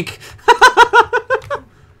pink.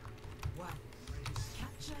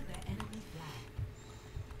 Capture the enemy flag.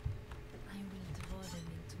 I will draw them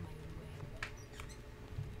into my web.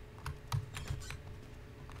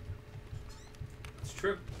 It's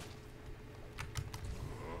true.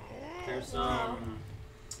 There's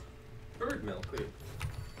bird milk. Wait,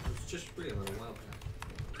 it's just free a little while back.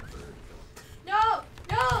 Bird milk. No!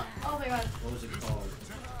 No! Oh my god. What was it called?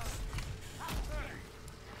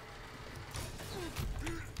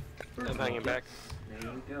 I'm hanging back.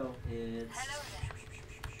 There we go. It's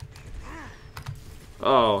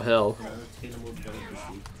Oh hell. unattainable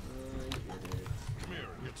delicacy. I get it. Come here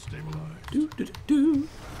and get stabilized. Do do do do.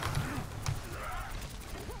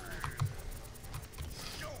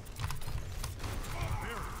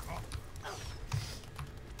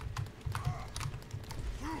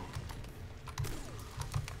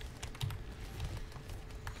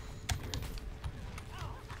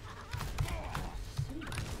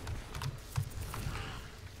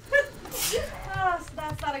 Oh, so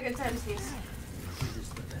that's not a good time to sneeze.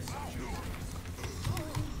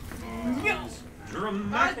 God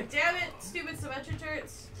Dramatic. damn it, stupid symmetry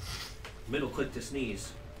turrets. Middle click to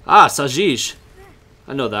sneeze. Ah, Sajish.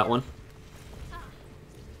 I know that one.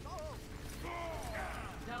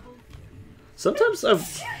 Sometimes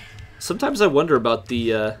I wonder about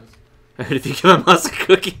the if you give a mouse a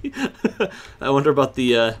cookie. I wonder about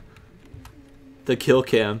the kill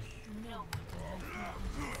cam.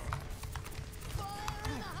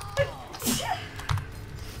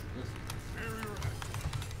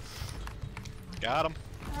 Got him.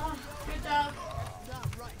 Oh, good job.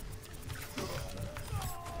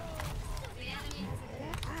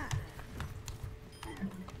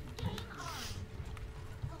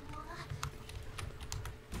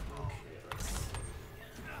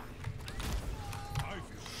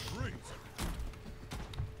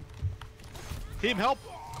 Team, help!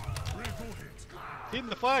 Team,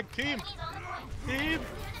 the flag! Team! Team!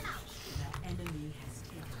 The enemy has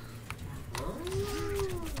taken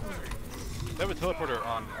They have a teleporter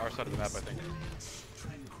on our side of the map, I think.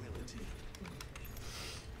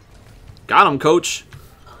 Got him, coach.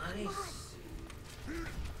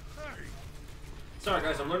 Sorry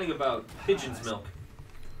guys, I'm learning about pigeon's milk.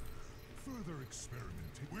 Further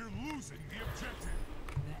experimenting. We're losing the objective.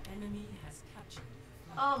 the enemy has captured.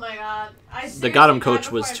 Oh my god. The got him seriously coach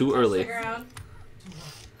died was before I too touched early. the ground.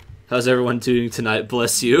 How's everyone doing tonight?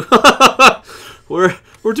 Bless you. we're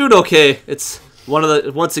doing okay. It's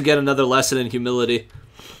once again another lesson in humility.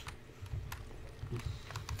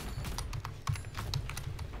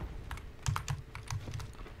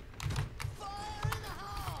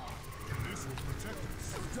 This will protect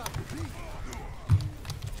us.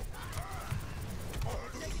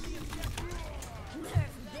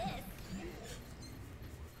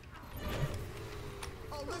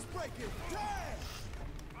 Oh, let's break it.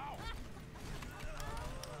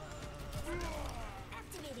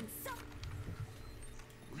 Activating some.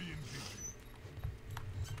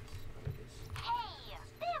 Hey,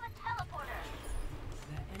 they have a teleporter.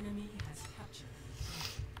 The enemy has captured.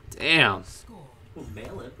 Damn. Score. Oh,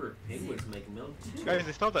 male emperor penguins make milk too. Guys,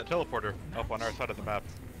 they still have that teleporter up on our side of the map.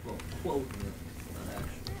 Well, quote, not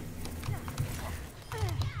actually.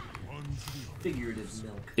 Figurative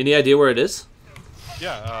milk. Any idea where it is?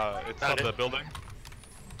 Yeah, it's on Found the it. building.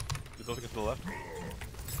 The building to the left.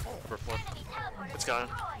 First floor. It's gone.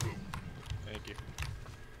 Thank you.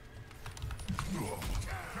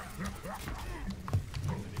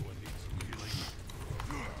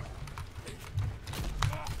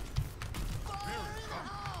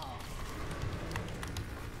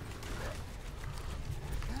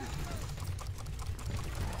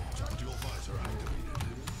 Dual visor activated.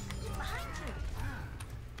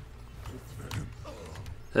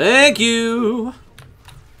 Thank you.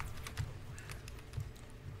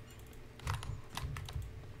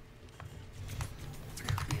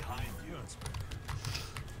 Behind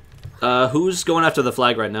you. Who's going after the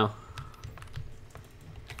flag right now?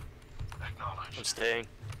 I'm staying.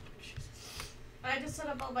 I just set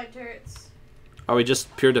up all my turrets. Are we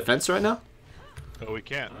just pure defense right now? No, we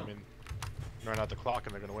can't. I mean, run out the clock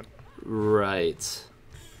and they're gonna win. Right.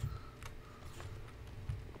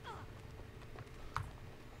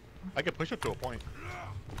 I could push it to a point.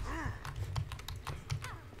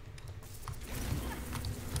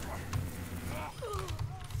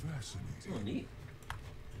 Fascinating. Oh, neat.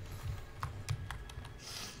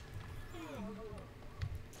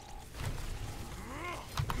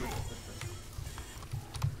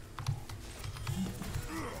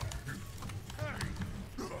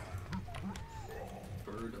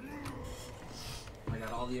 Bird. I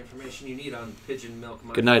got all the information you need on pigeon milk.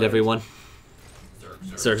 my Good night, friend. everyone.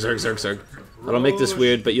 Zerg, zerg, zerg, zerg. I don't make this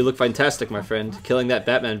weird, but you look fantastic, my friend. Killing that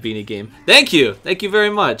Batman beanie game. Thank you! Thank you very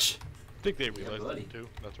much. I think they realized buddy. that too.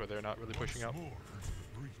 That's why they're not really pushing out. More into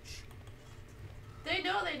the breach. They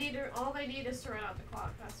know they need to, all they need is to run out the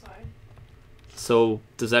clock, that's why. So,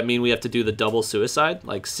 does that mean we have to do the double suicide?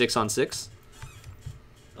 Like 6 on 6?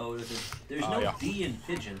 Oh, there's no yeah. D in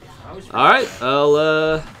pigeon. I always forget Alright, that.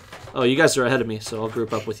 I'll, Oh, you guys are ahead of me, so I'll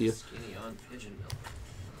group up with you. Skinny on pigeon milk.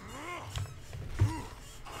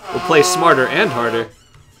 We'll play smarter and harder.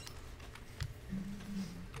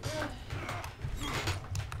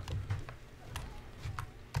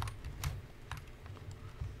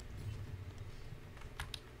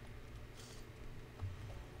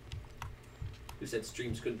 Who said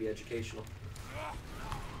streams couldn't be educational?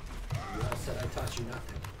 You all said I taught you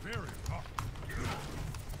nothing. Very hot.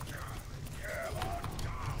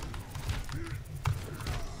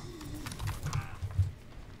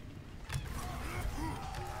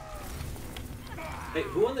 Hey,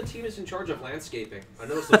 who on the team is in charge of landscaping? I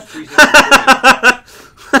noticed those trees need to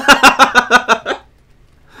be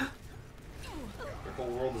Your whole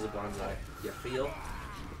world is a bonsai. You feel?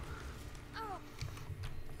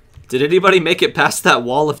 Did anybody make it past that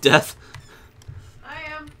wall of death? I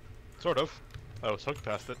am. Sort of. I was hooked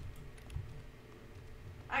past it.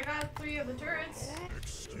 I got 3 of the turrets.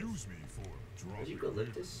 Excuse me for Did you dropping. go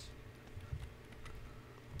lift this?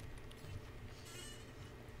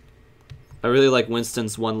 I really like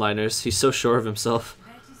Winston's one-liners. He's so sure of himself.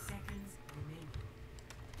 30 seconds remaining.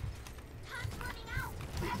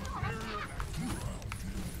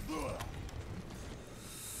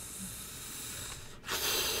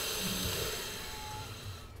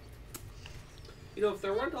 You know, if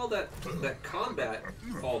there weren't all that combat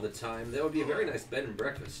all the time, that would be a very nice bed and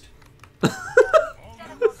breakfast.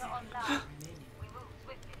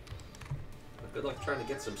 Good luck trying to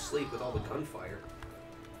get some sleep with all the gunfire.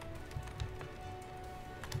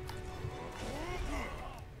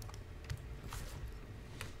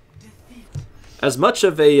 As much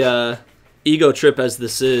of a ego trip as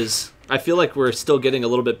this is, I feel like we're still getting a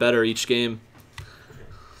little bit better each game.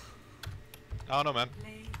 I don't know, man.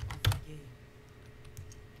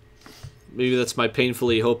 Maybe that's my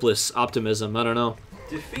painfully hopeless optimism. I don't know.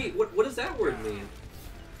 Defeat? What does that word mean?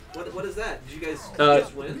 What is that? Did you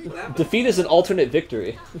guys win? What happened? Defeat is an alternate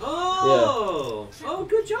victory. Oh! Yeah. Oh,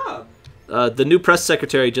 good job. The new press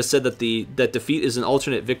secretary just said that that defeat is an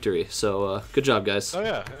alternate victory. So good job, guys. Oh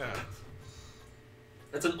yeah.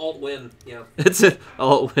 That's an alt win. Yeah. It's an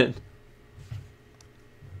alt win.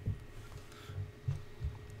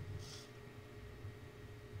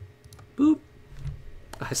 Boop.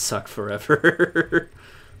 I suck forever.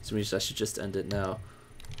 So means I should just end it now.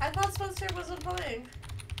 I thought Spencer wasn't playing.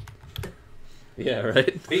 Yeah,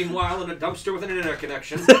 right? Meanwhile, in a dumpster with an internet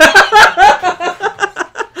connection.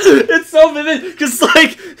 It's so vivid, because,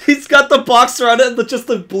 like, he's got the box around it and just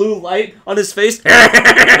the blue light on his face.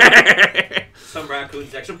 Some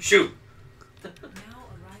raccoons next to him. Shoot!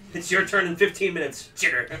 It's your turn in 15 minutes.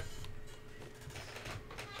 Jitter.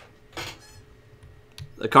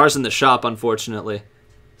 The car's in the shop, unfortunately.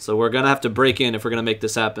 So we're going to have to break in if we're going to make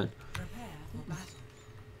this happen.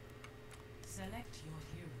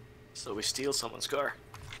 So we steal someone's car.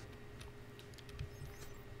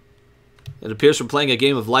 It appears we're playing a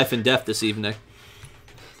game of life and death this evening.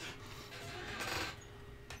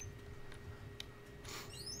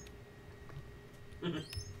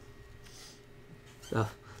 Oh,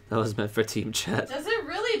 that was meant for team chat. Does it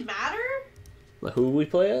really matter? Who we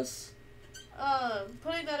play as?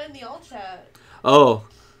 Putting that in the alt chat. Oh,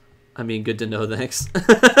 I mean, good to know, thanks.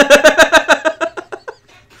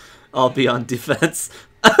 I'll be on defense.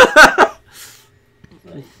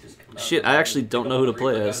 Shit, I actually don't know who to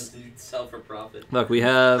play as. Sell for profit. Look, we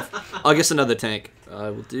have... I'll guess another tank. I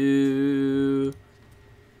will do...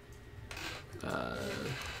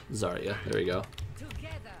 Zarya. There we go.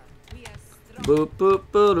 Boop, boop,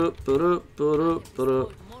 boop, boop, boop,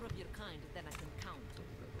 boop.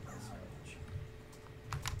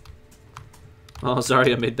 Oh,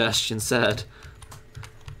 Zarya made Bastion sad.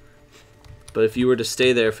 But if you were to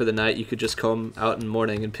stay there for the night, you could just come out in the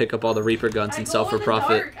morning and pick up all the Reaper guns and sell for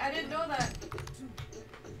profit. Dark. I didn't know that.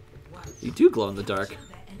 You do glow in the dark.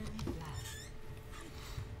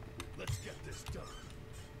 Let's get this done.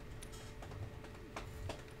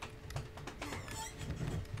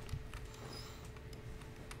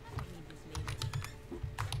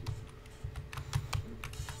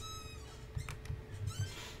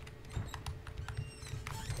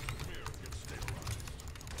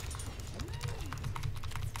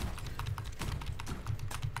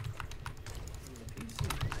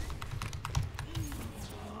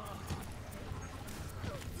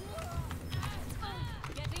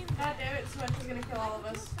 God damn it, Switch is gonna kill all of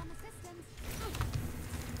us.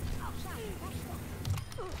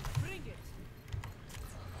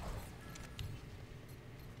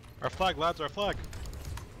 Our flag, lads, our flag.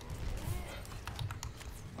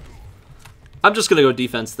 I'm just gonna go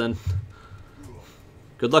defense then.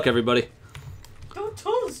 Good luck, everybody. Don't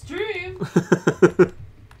tell the stream.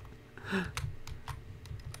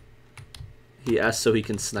 He asked so he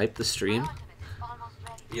can snipe the stream.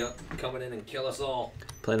 Yep, coming in and kill us all.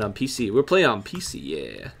 Playing on PC. We're playing on PC,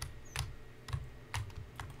 yeah.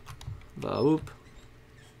 Boop.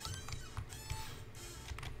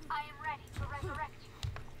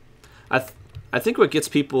 I think what gets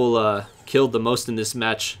people killed the most in this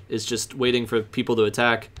match is just waiting for people to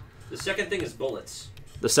attack. The second thing is bullets.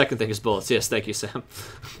 The second thing is bullets. Yes, thank you, Sam.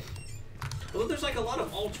 Well, there's like a lot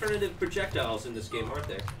of alternative projectiles in this game, aren't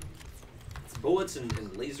there? It's bullets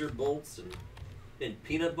and laser bolts and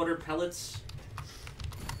peanut butter pellets.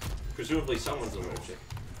 Presumably someone's allergic.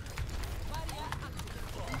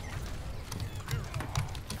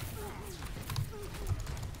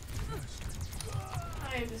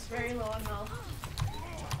 I am just very low on health.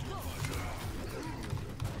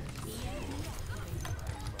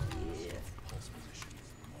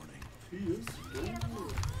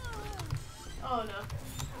 Oh no.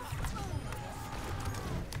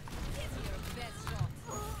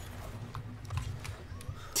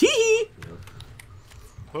 Tee.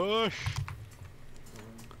 Push.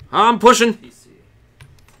 I'm pushing.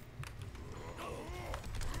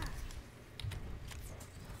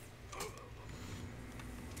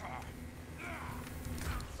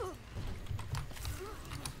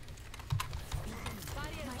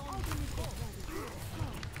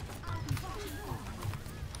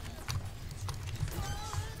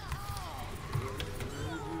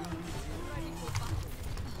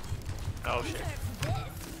 Oh shit.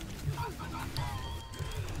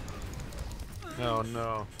 Oh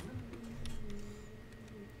no.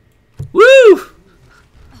 Woo!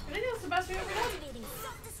 I think that's the best we've ever done.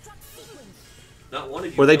 Not one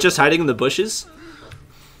of you. Were they killed- just hiding in the bushes?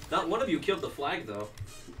 Not one of you killed the flag though.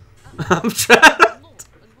 I'm trapped.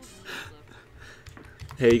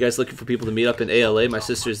 Hey, you guys looking for people to meet up in ALA? My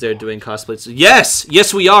sister's there doing cosplays. Yes!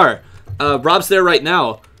 Yes, we are! Rob's there right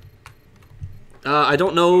now. I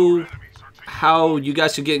don't know how you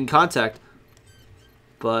guys should get in contact,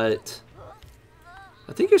 but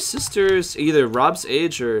I think your sister's either Rob's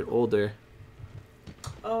age or older.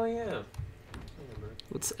 Oh yeah.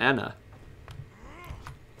 What's Anna?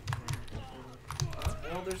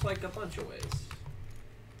 Well, there's like a bunch of ways.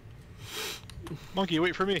 Monkey,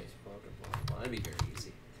 wait for me. Well, that'd be very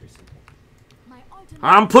easy. Very simple.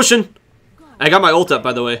 I'm pushing! I got my ult up,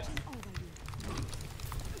 by the way.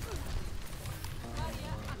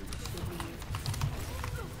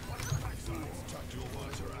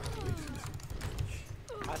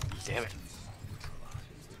 God damn it.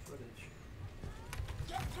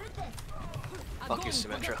 Fuck you,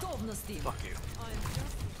 Symmetra. Fuck you.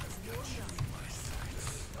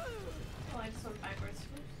 Oh, I just went backwards.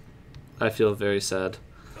 I feel very sad.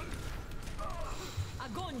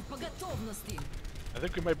 I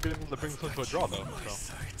think we might be able to bring this one to a draw though.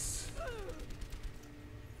 So.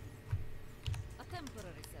 A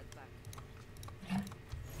temporary setback. I'm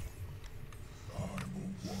a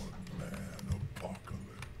one-man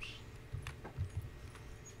apocalypse.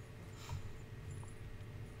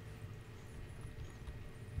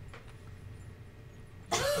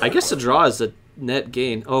 I guess a draw is a net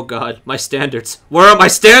gain. Oh god, my standards. Where are my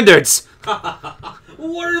standards?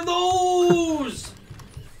 What are those?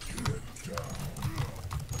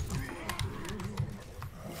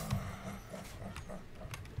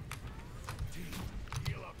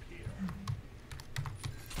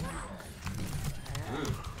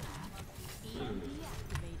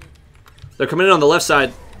 They're coming in on the left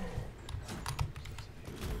side.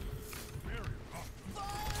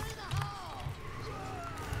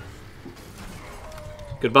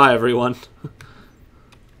 Goodbye, everyone.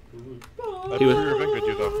 He was good,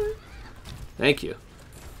 you though. Thank you.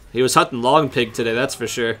 He was hunting long pig today, that's for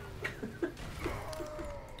sure.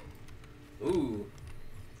 Ooh.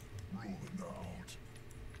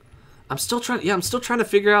 I'm still trying. Yeah, I'm still trying to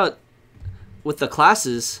figure out with the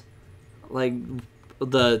classes, like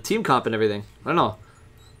the team comp and everything. I don't know.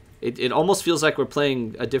 It almost feels like we're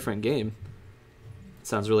playing a different game. It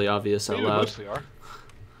sounds really obvious out We loud. mostly are.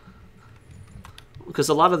 Because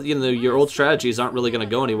a lot of your old strategies aren't really going to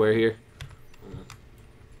go anywhere here.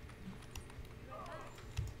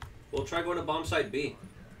 We'll try going to bomb site B.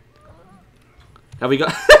 Have we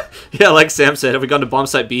got? Yeah, like Sam said, have we gone to bomb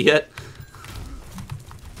site B yet?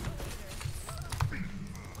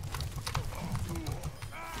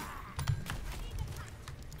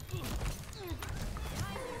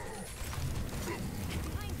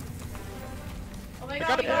 Oh my got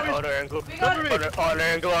god, it, we got it. Honor and glory. We got it. Honor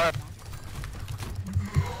and glory.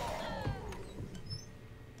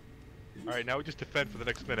 Alright, now we just defend for the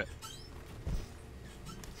next minute.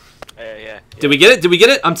 Yeah. Did we get it? Did we get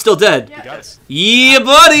it? I'm still dead. Yeah. Got it. Yeah,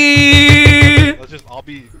 buddy! Let's just all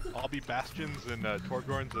be bastions and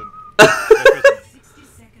Torgorns and. 60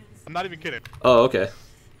 seconds. I'm not even kidding. Oh, okay.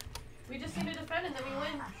 We just need to defend and then we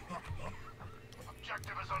win.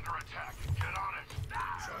 Objective is under attack. Get on it.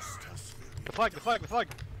 Justice. The flag.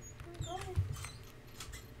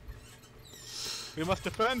 We must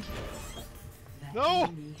defend. The No!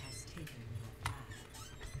 enemy has taken your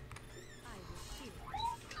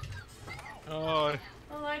flag. Oh,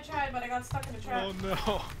 Oh, I tried, but I got stuck in a trap. oh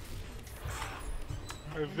no.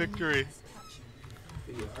 Our victory.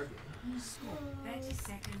 30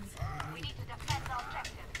 seconds. We need to defend the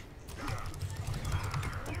objective.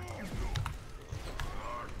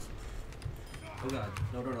 Oh god.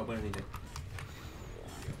 No, but anything.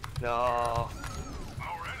 No. Our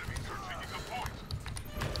enemies are taking a point.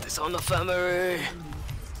 It's on the family. We're losing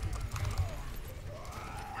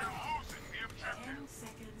the objective. 10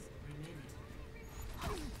 seconds remaining.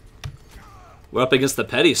 We're up against the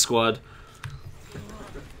Petty Squad.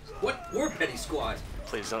 What? We're petty squad.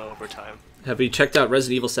 Please don't overtime. Have you checked out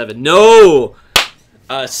Resident Evil 7? No!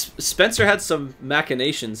 Spencer had some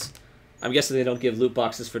machinations. I'm guessing they don't give loot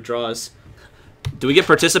boxes for draws. Do we get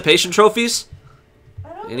participation trophies? I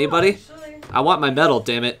don't know, Anybody? actually. I want my medal,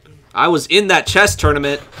 damn it. I was in that chess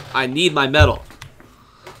tournament. I need my medal.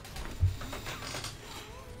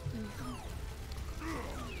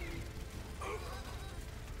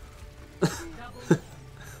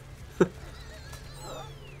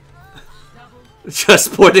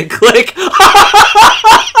 Just point and click.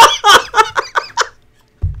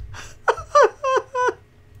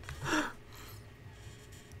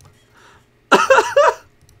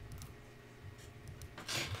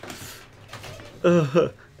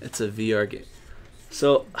 It's a VR game.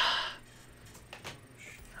 So, I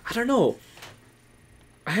don't know.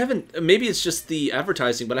 I haven't, maybe it's just the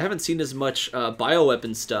advertising, but I haven't seen as much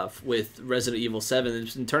bioweapon stuff with Resident Evil 7.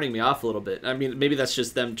 It's been turning me off a little bit. I mean, maybe that's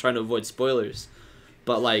just them trying to avoid spoilers.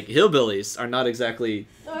 But, like, hillbillies are not exactly...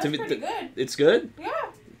 No, that's pretty good. It's good? Yeah.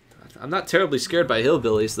 I'm not terribly scared by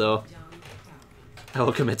hillbillies, though. I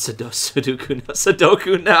will commit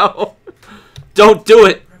Sudoku now. Don't do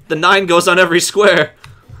it! The 9 goes on every square.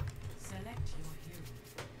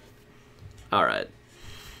 Alright.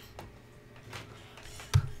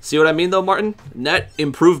 See what I mean, though, Martin? Net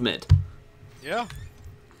improvement. Yeah.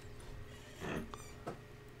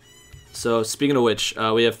 So, speaking of which,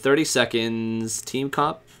 we have 30 seconds. Team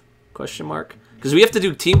comp? Question mark? Because we have to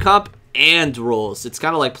do team comp and rolls. It's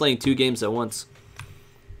kind of like playing 2 games at once.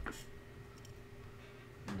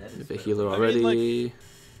 We have a healer already.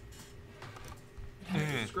 I mean,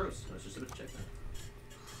 It's gross. I was just gonna check that.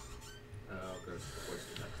 Oh, gross. Voice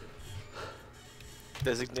detected.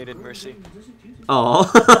 Designated mercy. Oh.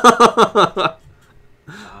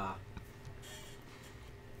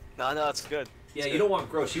 No, it's good. Yeah, you don't want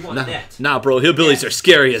gross. You want net. Nah, bro. Hillbillies are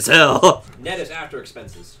scary as hell. Net is after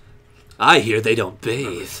expenses. I hear they don't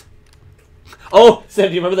bathe. Oh, Sam,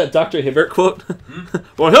 do you remember that Dr. Hibbert quote?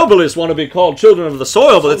 Well, hillbillies want to be called children of the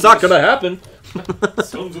soil, but it's not going to happen.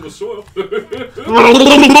 Sons of the soil.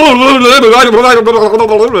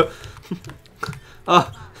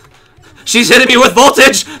 She's hitting me with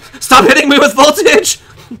voltage! Stop hitting me with voltage!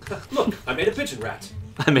 Look, I made a pigeon rat.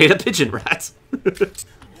 I made a pigeon rat.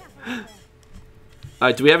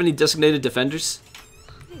 Alright, do we have any designated defenders?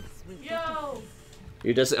 Yo!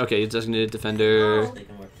 You okay, you designated defender. Oh,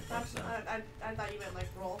 I thought you meant like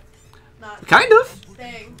roll. Not Kind of.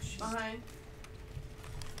 staying behind.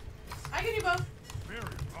 I can do both.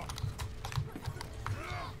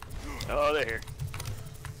 Oh, they're here.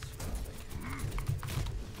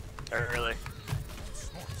 Early.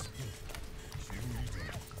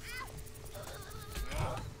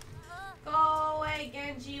 Go away,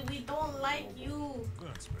 Genji. We don't like you.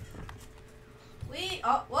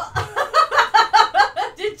 Oh, what?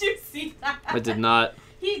 Did you see that? I did not.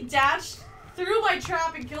 He dashed through my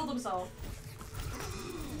trap and killed himself.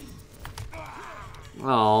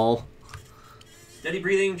 Oh. Steady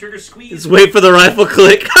breathing, trigger squeeze. Just wait for the rifle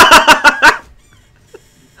click.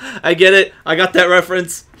 I get it. I got that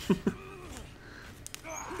reference.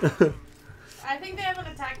 I think they have an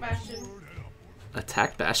attack bastion.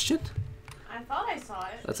 Attack bastion? I thought I saw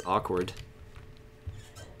it. That's awkward.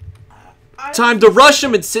 Time to rush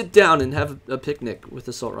him and sit down and have a picnic with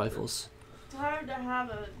assault rifles. Time to have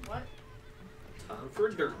a what? Time for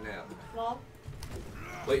a dirt nap. Well.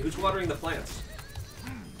 Wait, who's watering the plants?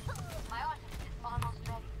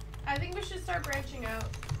 I think we should start branching out.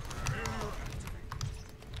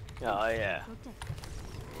 Oh yeah.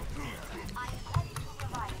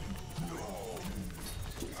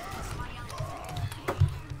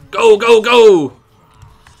 Go, go, go!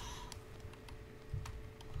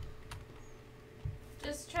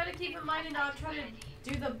 Just try to keep in mind and not try to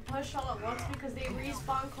do the push all at once because they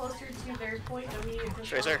respawn closer to their point than we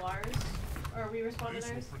respawn to ours. Or we respawn to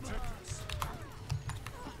theirs.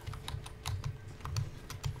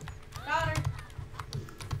 Got her.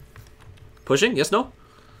 Pushing? Yes, no?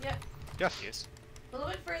 Yep. Yes. A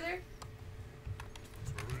little bit further.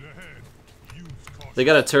 They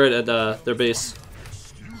got a turret at their base.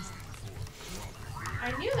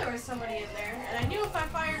 I knew there was somebody in there, and I knew if I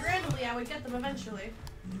fired randomly, I would get them eventually.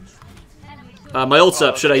 My ult's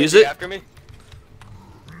up. Should I use it? After me?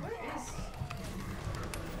 Where is?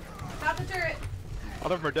 Got the turret.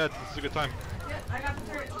 All of them are dead. This is a good time. Yep, I got the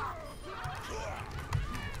turret.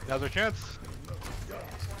 Now's our chance.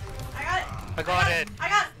 I got it. I got it. I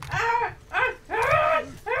got it.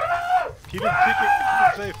 Keep it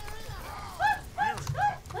safe.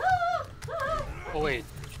 Oh wait.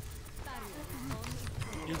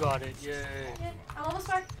 You got it. Yay. Yeah, I'm almost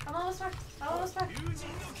back. I'm almost back. I'm almost back.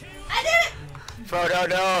 I did it! Frodo,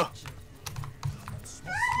 no.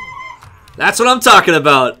 That's what I'm talking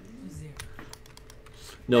about.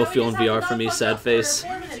 No Now we fuel in just have VR to for me, not fuck sad up for face.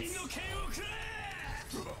 4 minutes.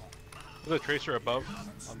 There's a tracer above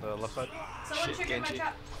on the left side. Someone Shit, triggered my Genji.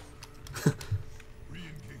 trap.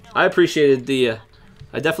 I appreciated the,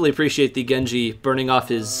 I definitely appreciate the Genji burning off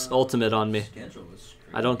his ultimate on me.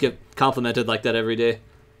 I don't get complimented like that every day.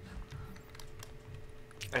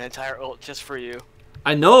 An entire ult just for you.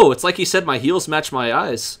 I know. It's like he said my heels match my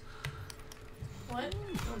eyes. What?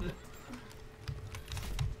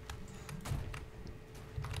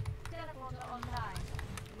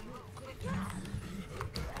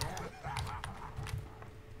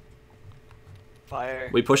 Fire.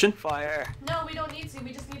 We pushing? Fire. No, we don't need to.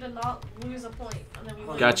 We just need to not lose a point. And then we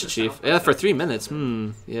win. Gotcha, Chief. Yeah, for 3 minutes.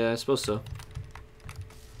 Yeah, I suppose so.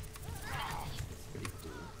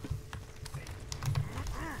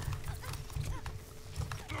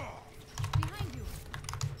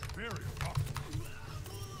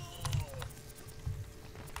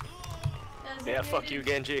 Yeah, fuck you,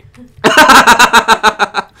 Genji.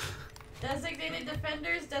 Designated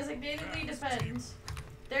defenders designatedly defend.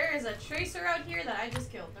 There is a tracer out here that I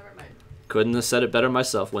just killed. Never mind. Couldn't have said it better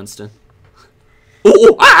myself, Winston.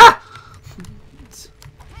 Oh! Ah!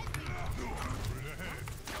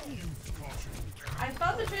 I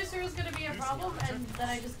thought the tracer was gonna be a problem, and then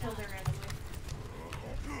I just killed her randomly.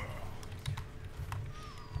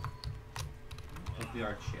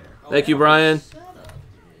 VR chair. Thank you, Brian.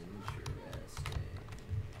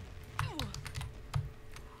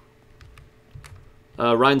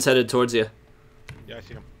 Ryan's headed towards you. Yeah, I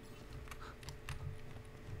see him.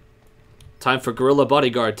 Time for Gorilla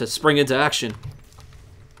Bodyguard to spring into action.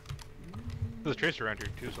 There's a tracer around here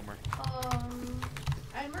too somewhere.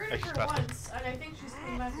 I murdered her once, and I think she's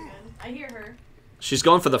coming back again. I hear her. She's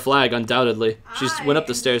going for the flag, undoubtedly. She's went up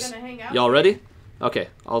the stairs. Y'all ready? Okay,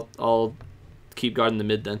 I'll keep guarding the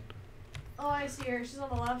mid then. Oh, I see her. She's on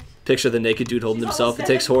the left. Picture the naked dude holding She's himself. It almost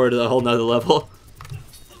takes dead. horror to a whole nother level.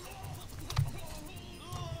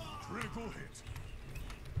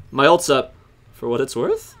 My ult's up, for what it's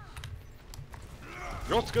worth.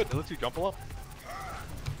 Your ult's good. It lets you jump a lot.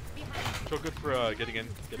 So good for getting in,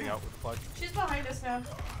 getting out with the flag. She's behind us now.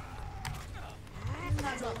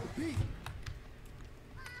 Not low.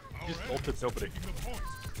 Just ulted nobody.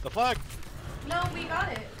 The flag! No, we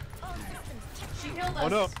got it. She killed us Oh,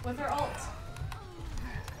 no. with her ult.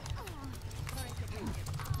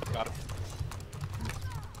 Got it.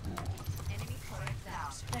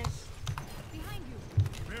 Nice.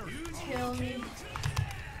 Kill me.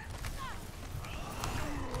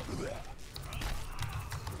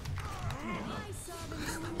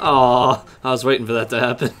 Aw, I was waiting for that to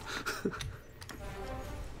happen.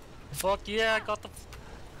 Fuck yeah, I got the.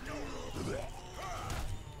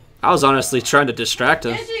 I was honestly trying to distract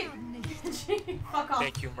him. Genji! Fuck off.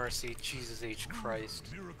 Thank you, Mercy. Jesus H. Christ.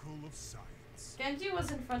 Genji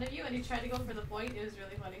was in front of you and he tried to go for the point. It was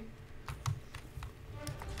really funny.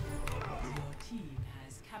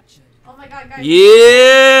 Oh my god, guys.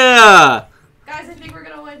 Yeah! Guys, I think we're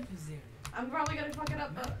gonna win. I'm probably gonna fuck it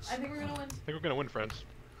up, but I think we're gonna win. I think we're gonna win, friends.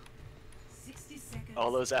 60 seconds.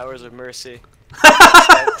 All those hours of mercy.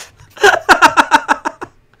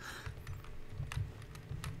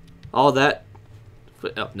 All that.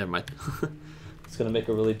 But, oh, never mind. It's gonna make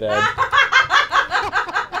her really bad.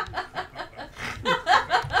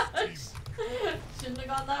 Shouldn't have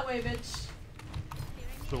gone that way, bitch.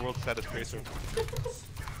 The world's saddest tracer.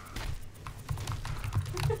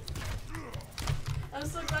 I'm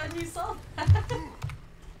so glad you saw that.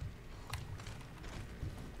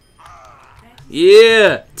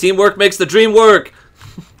 Yeah! Teamwork makes the dream work!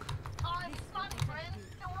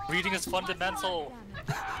 Reading is fundamental.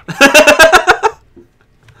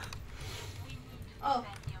 Oh.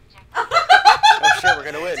 Oh shit, we're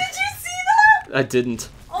gonna win. Did you see that? I didn't.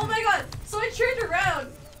 Oh my god. So I turned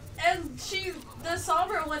around and the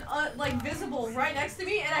Sombra went like visible right next to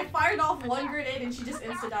me and I fired off one grenade and she just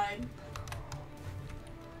insta-died.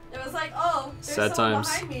 It was like, oh, there's Sad someone times.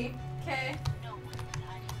 behind me. Okay.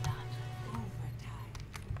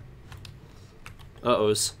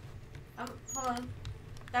 Uh-ohs. Hold on.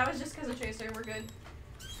 That was just because of Tracer. We're good.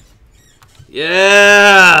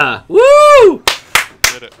 Yeah! Woo!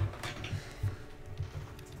 Did it.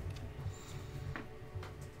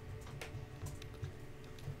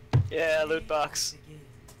 Yeah, loot box.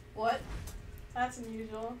 What? That's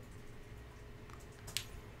unusual.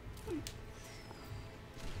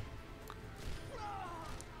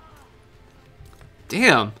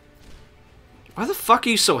 Damn. Why the fuck are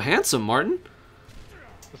you so handsome, Martin?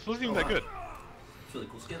 This wasn't even that good. It's really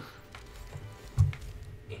cool skin.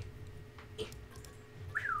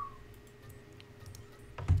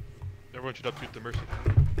 Everyone should upbeat the mercy.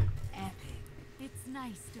 Epic. It's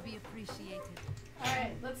nice to be appreciated.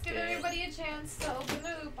 Alright, let's give everybody a chance to open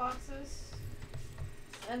the loot boxes.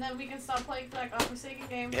 And then we can stop playing for that godforsaken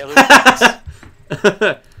game. Yeah, loot box.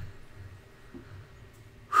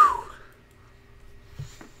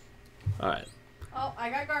 Alright. Oh, I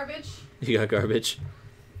got garbage. You got garbage.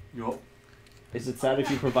 Yup. Is it sad if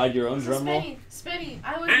you provide your own So drum roll? Spinny,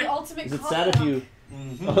 I was the ultimate Is it cock sad if block. you...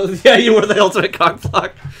 Oh, yeah, you were the ultimate cock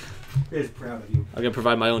block. Is proud of you. I'm gonna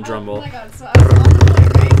provide my own drum Oh roll. my god, so I was on the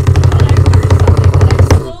point, right? And I threw something, and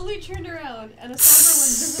I slowly turned around, and a soldier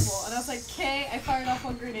went visible, and I was like, okay, I fired off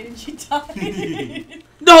one grenade, and she died.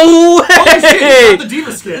 No way! Oh, shit, you got the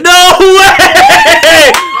Diva skin. No way!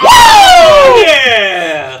 Woo!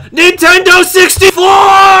 Yeah! Nintendo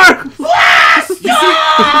 64!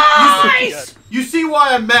 You see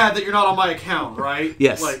why I'm mad that you're not on my account, right?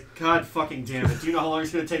 Yes. Like, god fucking damn it. Do you know how long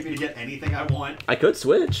it's gonna take me to get anything I want? I could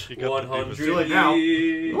switch. You got the 100 Too late now.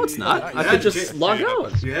 No, it's not. You I had could your just chance. log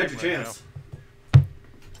out. You had your chance.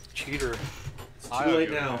 Cheater. It's too late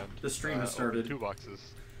now. The stream has started. 2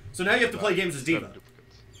 boxes. So now you have to play games as 7 Diva.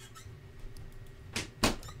 duplicates.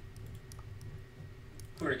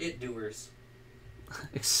 We're it doers.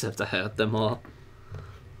 Except I had them all.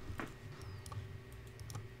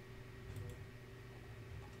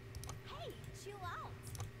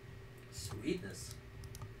 Sweetness.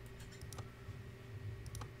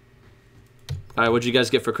 Alright, what'd you guys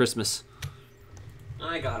get for Christmas?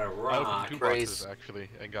 I got a I rock. opened 2 Praise. boxes actually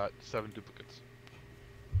and got 7 duplicates.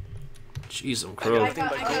 Jeez, I'm I crow.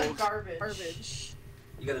 got garbage.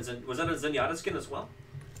 You got a was that a Zenyatta skin as well?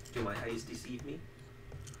 Do my eyes deceive me?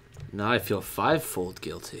 Now I feel 5-fold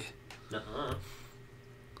guilty. Nuh-uh.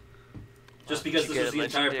 Just because Did this you was get the a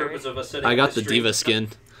entire legendary? purpose of us setting I up got this the stream. Diva skin.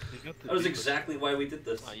 That was exactly why we did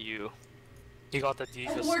this. Not you. He got the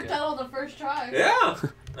Diva It worked skin. out on the first try. Yeah!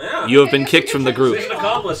 Yeah! You have been kicked from the group. Mission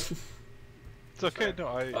accomplished. It's okay, no,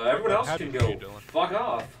 Everyone I'm else happy can for go. you, Dylan. Fuck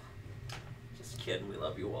off. Just kidding, we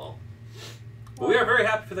love you all. But we are very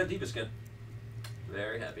happy for that Diva skin.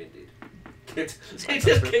 Very happy indeed. Kicked. They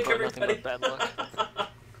just kick Nothing but everybody. bad luck.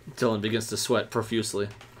 Dylan begins to sweat profusely.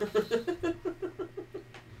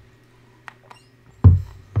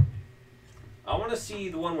 I want to see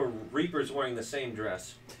the one where Reaper's wearing the same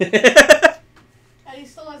dress. And he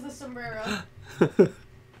still has the sombrero.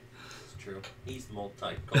 It's true. He's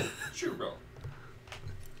multicultural.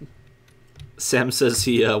 Sam says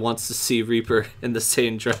he wants to see Reaper in the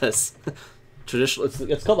same dress. Traditional.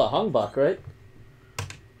 It's called a hanbok, right?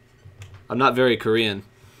 I'm not very Korean.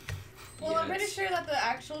 Well, I'm pretty sure that the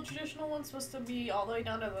actual traditional one's supposed to be all the way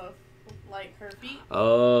down to the, like, her feet.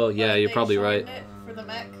 Oh, yeah, But you're they probably right. shortened it for the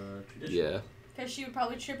mech. Yeah. Because she would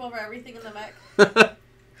probably trip over everything in the mech.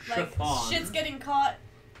 Like, Chiffon. shit's getting caught.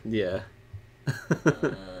 Yeah. No,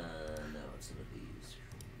 it's some of these.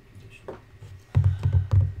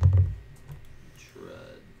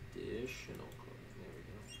 Traditional clothing. There we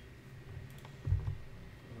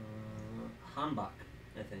go. Hanbok,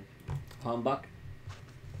 I think. Hanbok?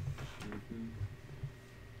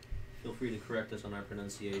 Feel free to correct us on our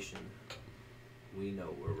pronunciation. We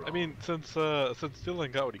know we're wrong. I mean, since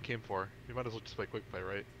Dylan got what he came for, you might as well just play quick play,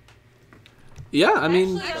 right? Yeah, I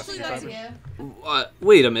mean... Actually, that's, yeah.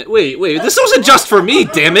 Wait a minute. Wait. This wasn't just for me,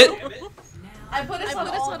 damn it! I put us on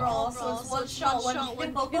all brawl, so it's one shot, one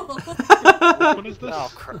kill. What is this?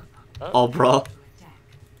 Oh, crap. All brawl.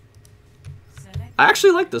 I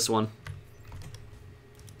actually like this one.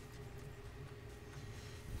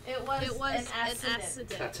 It was an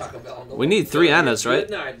accident. Taco Bell. We need 3 Annas, right?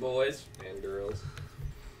 Good night, boys and girls.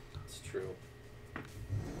 It's true.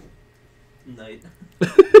 Night.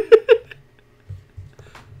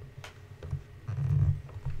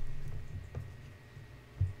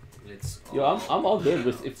 Yo, I'm all good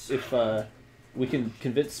with if we can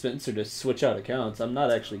convince Spencer to switch out accounts. I'm not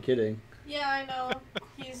actually kidding. Yeah, I know.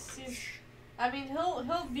 He's. I mean,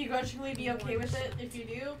 he'll begrudgingly be okay with it if you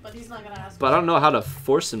do, but he's not gonna ask. But I don't know how to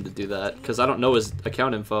force him to do that because I don't know his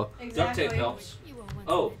account info. Exactly. Duct tape helps.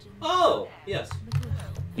 Oh, yes.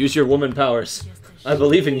 Use your woman powers. I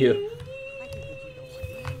believe in you.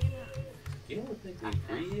 You don't think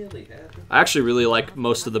we really have? I actually really like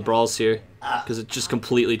most of the brawls here because it just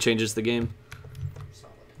completely changes the game.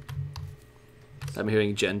 I'm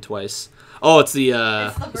hearing Jenn twice. Oh, it's the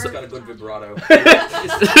It's got a good vibrato.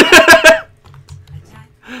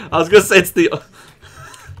 I was gonna say it's the.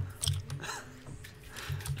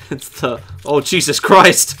 It's the. Oh, Jesus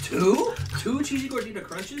Christ! Two cheesy gordita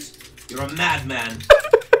crunches? You're a madman.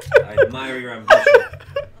 I admire your ambition.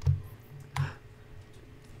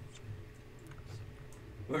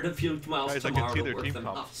 Where the few miles Guys, I tomorrow can see will their work team them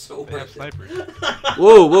comps. off so They have worth it. snipers.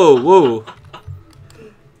 Whoa!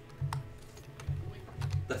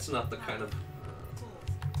 That's not the kind of...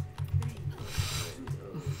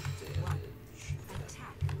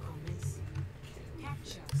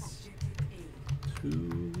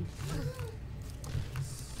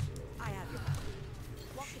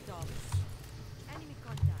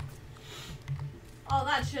 Oh,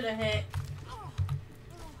 that should have hit.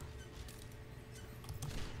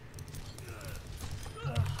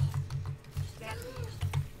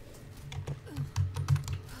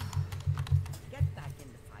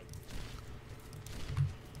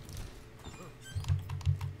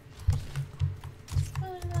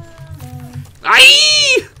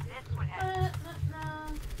 Aye!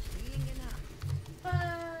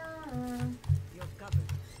 You're covered.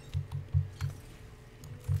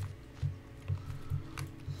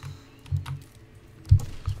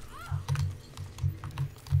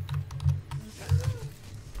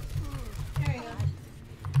 There you go.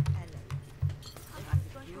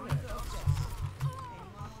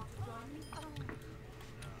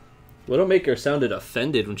 Widowmaker sounded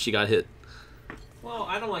offended when she got hit. Well,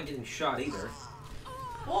 I don't like getting shot either.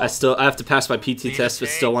 I have to pass my PT test, but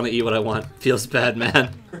still want to eat what I want. Feels bad,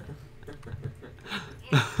 man.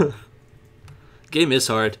 Game is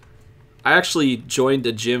hard. I actually joined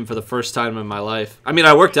a gym for the first time in my life. I mean,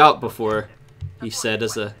 I worked out before, he said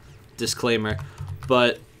as a disclaimer,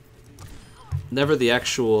 but never the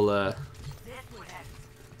actual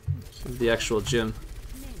gym.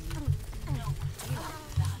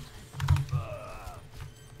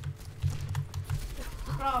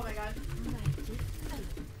 Oh my god.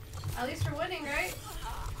 At least we're winning, right?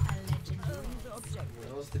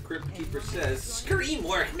 Well, as the Crypt Keeper says, scream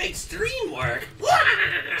work makes dream work.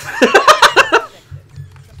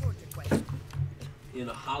 In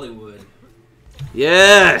Hollywood.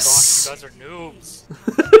 Yes! Gosh, you guys are noobs.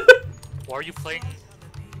 Why are you playing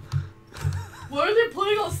Why are they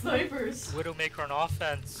playing all snipers? Widowmaker on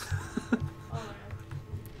offense? Oh my god.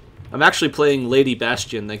 I'm actually playing Lady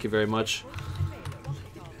Bastion, thank you very much.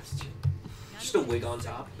 Just a wig on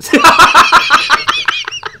top.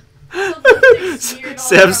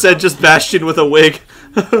 Sam said just Bastion with a wig.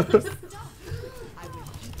 Some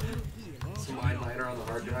eyeliner on the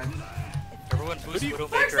hard drive. Everyone boost Work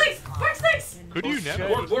Widowmaker. snakes! Work snakes! Who do you shit.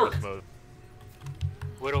 now? Work.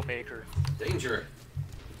 Widowmaker. Danger.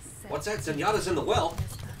 What's that? Zenyatta's in the well.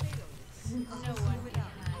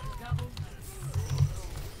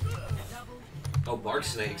 Oh, bark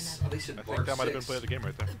snakes. Oh, they said I bark think that might have been six. play of the game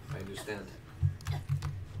right there. I understand.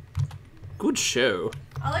 Good show.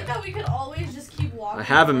 I like that we could always just keep walking. I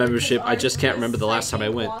have a forward, membership, 'cause I just can't remember the last time I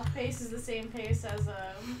went. Walk pace is the same pace as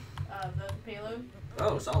the payload.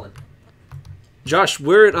 Oh, solid. Josh,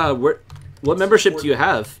 what membership do you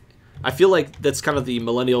have? I feel like that's kind of the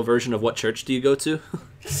millennial version of what church do you go to?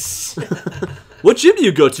 What gym do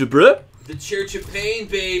you go to, bruh? The Church of Pain,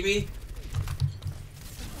 baby.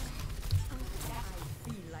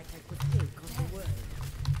 Feel like I could take on the world.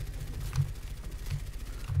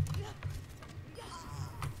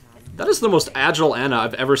 That is the most agile Anna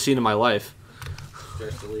I've ever seen in my life.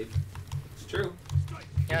 Starts to leave. It's true.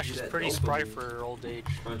 Yeah, she's pretty spry for her old age.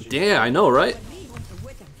 Yeah, I know, right?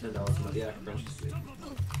 $10 a month. Yeah, Crunch is good.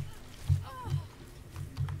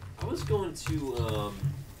 I was going to,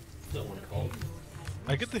 don't want to call it.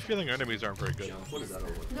 I get the feeling our enemies aren't very good. Jump. What is that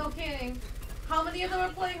over? No kidding. How many of them are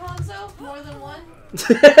playing Hanzo? More than one?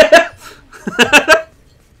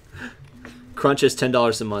 Crunch is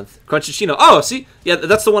 $10 a month. Crunch is Chino. Oh, see? Yeah,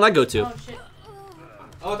 that's the one I go to. Oh shit.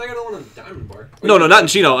 Oh, I think I got the one in Diamond Bar. No, not in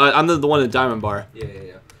Chino. I'm the one in Diamond Bar.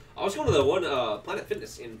 Yeah. I was going to the one, Planet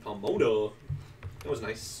Fitness in Pomona. That was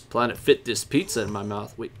nice. Planet Fit this pizza in my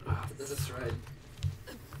mouth. Wait. That's right.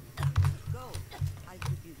 Go. I'll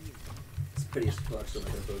give you here. It's pretty as fuck, so I'm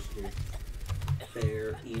going to post it here.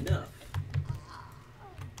 Fair enough.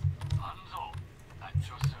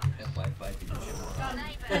 F5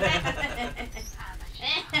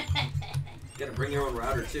 Gotta bring your own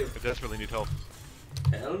router too. I desperately need help.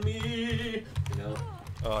 Tell me. You know.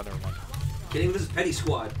 Oh, never mind. Kidding, this is Petty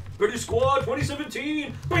Squad. Petty Squad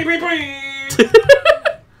 2017! Bing, bing, bing!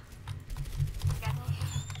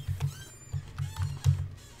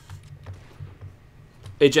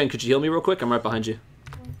 Hey, Jen, could you heal me real quick? I'm right behind you.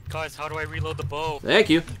 Guys, how do I reload the bow? Thank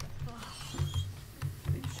you. Are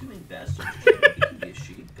you shooting bastards? He could be a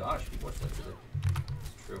sheep. Gosh, he was sensitive.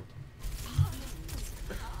 It's true.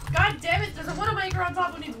 God damn it, there's a Widowmaker on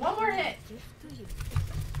top who needs one more hit.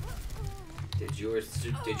 Did you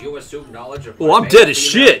assume knowledge of Oh, I'm my dead as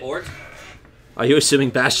female shit. port? Are you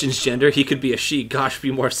assuming Bastion's gender? He could be a she. Gosh,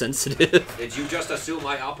 be more sensitive. Did you just assume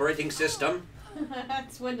my operating system?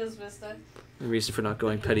 That's Windows Vista. The reason for not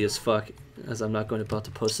going petty as fuck, as I'm not going about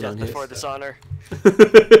to post it on Death here. before dishonor.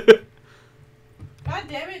 God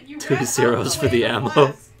damn it, you 2 ran zeros out for the way too ammo.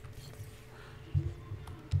 fast.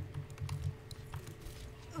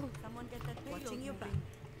 Someone get that watching your back.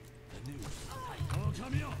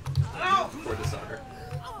 Ow! For dishonor.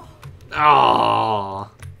 Aww.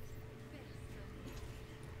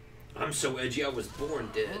 I'm so edgy, I was born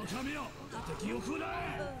dead.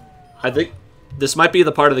 I think this might be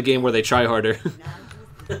the part of the game where they try harder.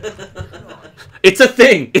 It's a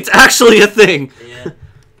thing. It's actually a thing. Yeah.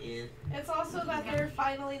 It's also that they're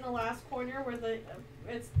finally in the last corner where they're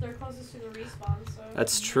closest to the respawn, so.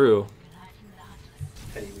 That's true.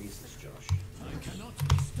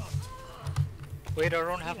 Wait, I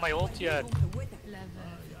don't have my ult yet.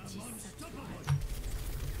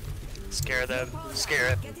 Scare them. Scare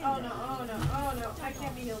it. Oh no, oh no, oh no. I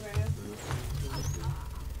can't be healed right now.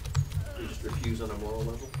 You just refuse on a moral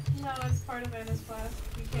level? No, it's part of Anna's class.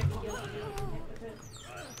 You can't be healed with it.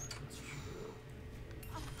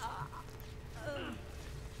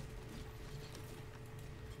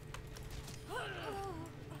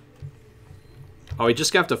 Oh, we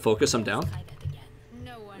just have to focus him down?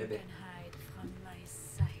 No one Maybe. can hide from my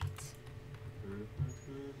sight.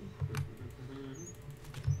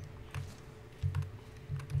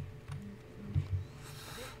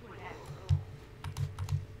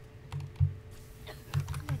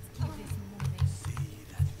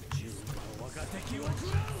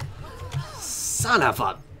 Son of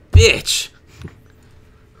a bitch!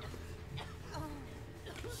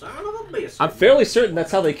 Son of a biscuit. I'm fairly certain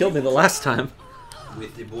that's how they killed me the last time.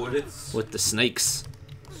 With the bullets. With the snakes.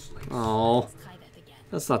 Oh,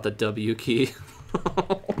 that's not the W key.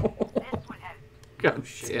 God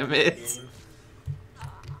damn it.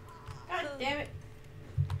 God damn it.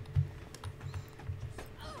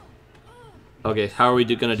 Okay, how are we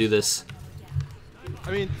gonna do this?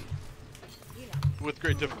 I mean, with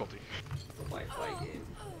great difficulty. The Wi-Fi game.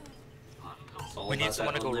 It's all We need about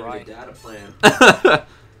someone that to go unlimited right. data plan.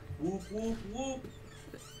 Whoop, whoop, whoop.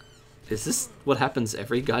 Is this what happens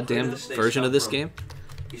every goddamn Where do the snakes version come of this from? game?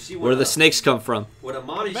 You see Where do the snakes come from? When a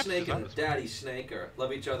mommy snake and a Mexico. daddy snake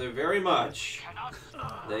love each other very much,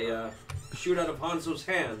 they shoot out of Hanzo's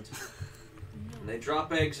hand, and they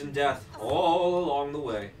drop eggs in death all along the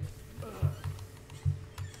way.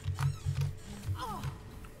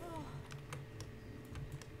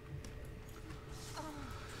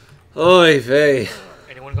 Oy vey.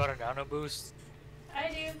 Anyone got a nano boost? I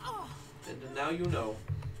do. And now you know.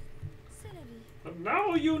 And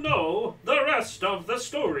now you know the rest of the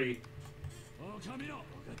story. And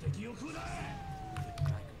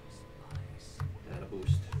a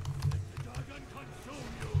boost.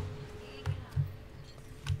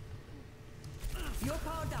 You're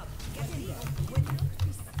powered up. Get in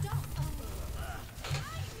there.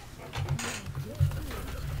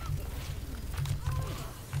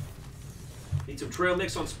 Need some trail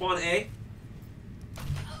mix on spawn A.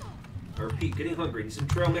 I repeat, getting hungry. Need some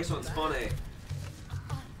trail mix on spawn A.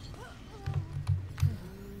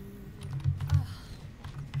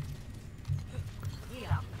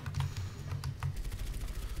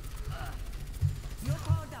 You're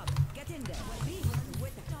powered up. Get in there. Be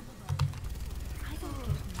with it. I don't get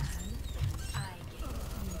mad. I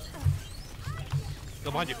get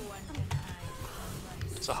Go behind you. no one can hide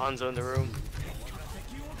from my So Hanzo in the room.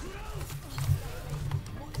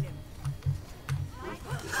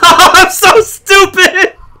 I'm so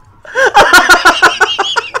stupid!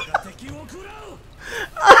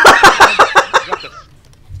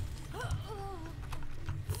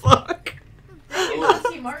 Fuck. They did not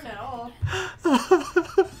see Martin at all.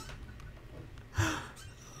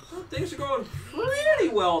 Well, things are going pretty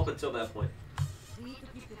well up until that point.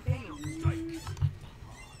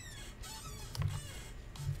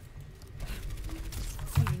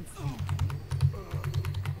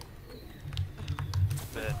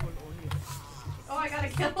 Oh, I gotta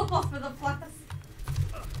kill him off of the flask.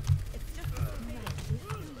 It's just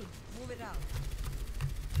move it out.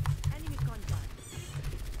 Enemy contact.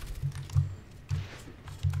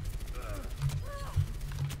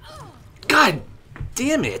 God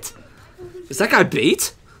damn it. Is that guy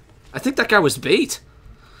bait? I think that guy was bait.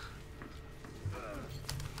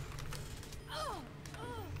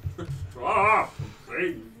 Ah,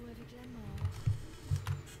 Brayden.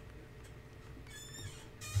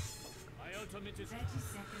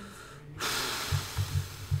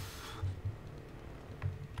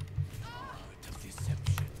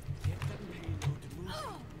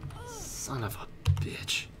 Son of a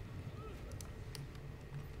bitch.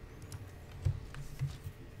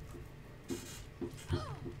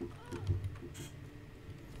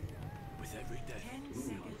 With every day. 10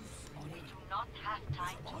 seconds. We do not have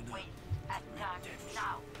time to waste. Attack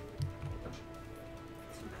now.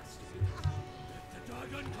 Let the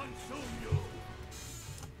dragon consume you.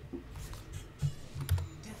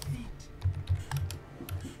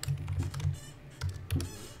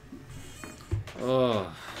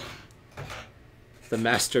 Oh. The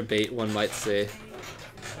master bait, one might say.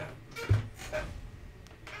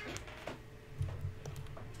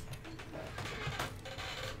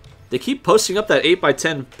 They keep posting up that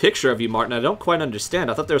 8x10 picture of you, Martin. I don't quite understand.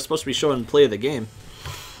 I thought they were supposed to be showing play of the game.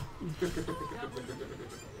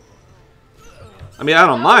 I mean, I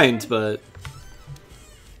don't mind, but...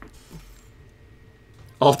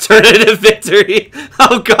 Alternative victory!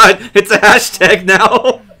 Oh god, it's a hashtag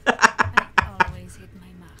now. I always hit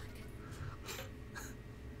my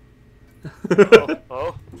mark.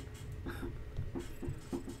 Oh.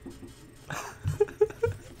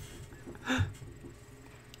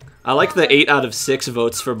 I like the 8 out of 6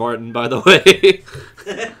 votes for Martin, by the way.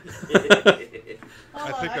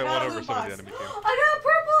 I think I won over some of the enemy team. I got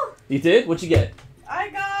purple! You did? What'd you get? I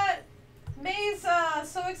got May's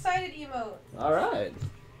so excited emote. Alright.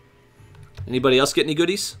 Anybody else get any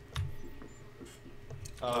goodies?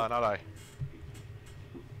 Not I.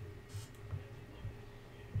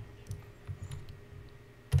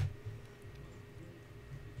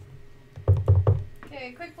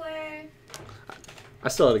 Okay, quick play. I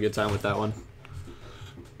still had a good time with that one.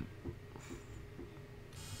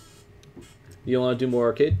 You want to do more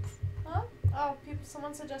arcade? Huh? Oh,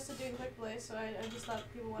 someone suggested doing quick play, so I just thought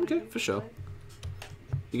people wanted to do For quick sure. play.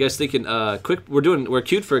 You guys thinking we're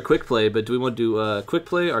queued for a quick play, but do we want to do quick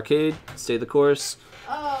play, arcade, stay the course?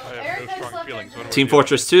 Oh, I have Erica no just strong left feelings. our What group. do Team we do?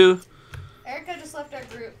 Fortress 2? Erica just left our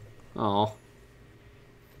group. Oh,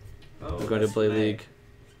 Oh, we're going to that's play May. League.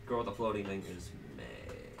 Girl with the floating thing is May.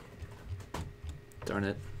 Darn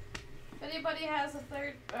it. If anybody has a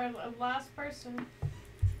third or a last person,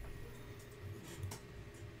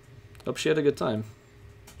 Hope she had a good time.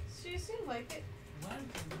 she seemed like it.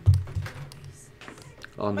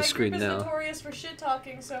 On the My screen group is now. notorious for shit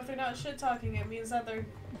talking, so if they're not shit talking, it means that they're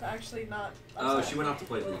actually not. Oh, upset. she went off to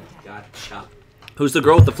play League. Gotcha. Who's the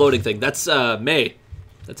girl with the floating thing? That's May.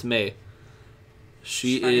 That's May.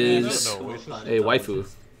 She Chinese is No, no, a waifu.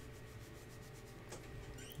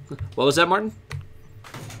 What was that, Martin?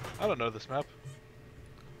 I don't know this map.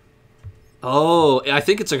 Oh, I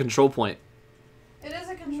think it's a control point. It is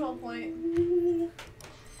a control point.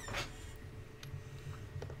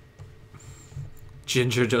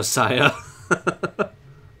 Ginger Josiah.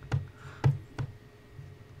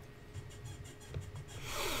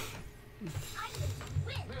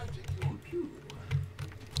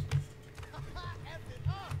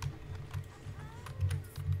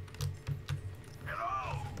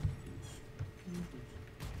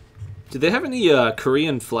 Do they have any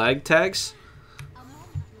Korean flag tags?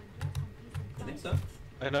 I think so.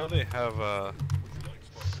 I know they have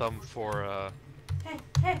some for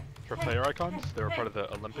player icons. They were part of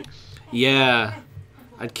the Olympics. Yeah.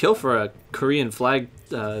 I'd kill for a Korean flag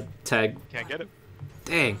tag. Can't get it.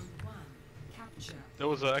 Dang. There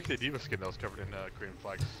was actually a Diva skin that was covered in Korean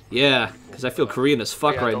flags. Yeah, because I feel Korean as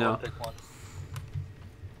fuck Yeah, right the now. Olympic one.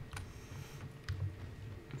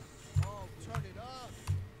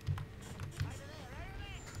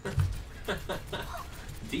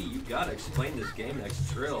 D, you gotta explain this game next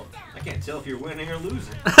drill. I can't tell if you're winning or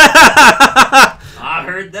losing. I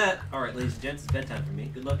heard that. Alright, ladies and gents, it's bedtime for me.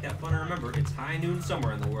 Good luck, have fun, and remember, it's high noon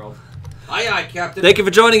somewhere in the world. Aye, aye, Captain. Thank you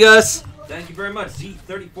for joining us. Thank you very much,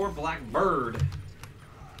 Z34 Blackbird.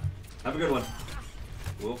 Have a good one.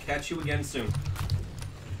 We'll catch you again soon.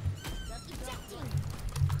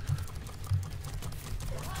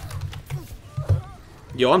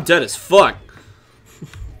 Yo, I'm dead as fuck.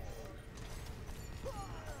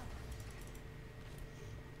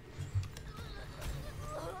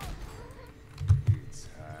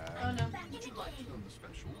 Oh no.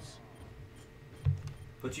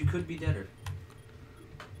 But you could be deader.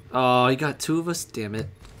 Oh, you got 2 of us? Damn it.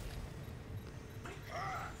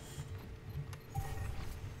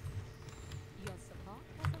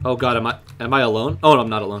 Oh god, am I alone? Oh, no, I'm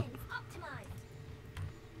not alone.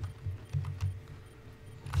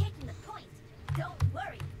 Taking the point. Don't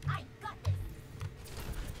worry, I got this.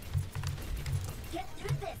 Get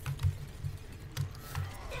through this.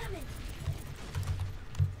 Damn it.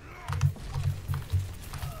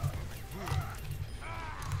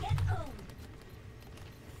 Get owned.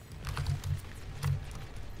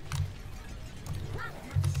 I'm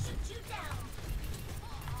gonna shoot you down.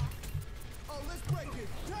 Oh, let's break it.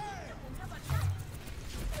 Damn!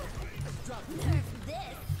 Nerf this.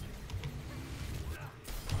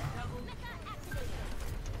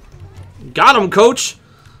 Got him, coach.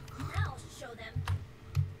 I'll show them.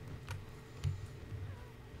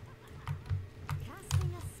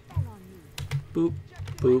 Casting a spell on you. Boop,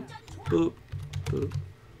 boop, boop, boop.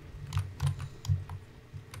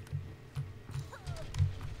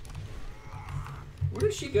 Where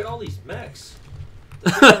did she get all these mechs?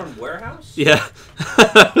 From warehouse? Yeah.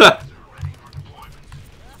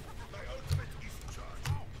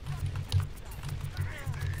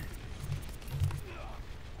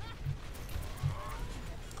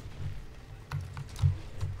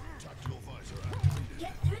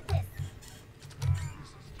 Get through this.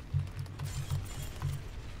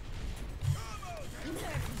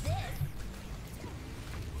 Nerf this.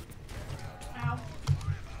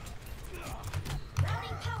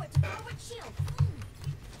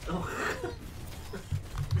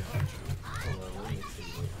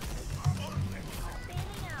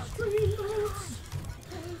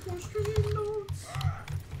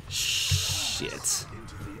 Shit.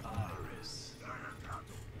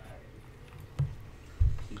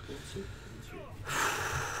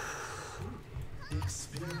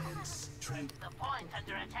 The point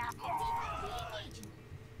under attack.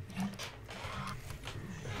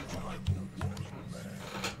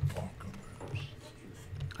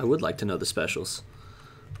 I would like to know the specials.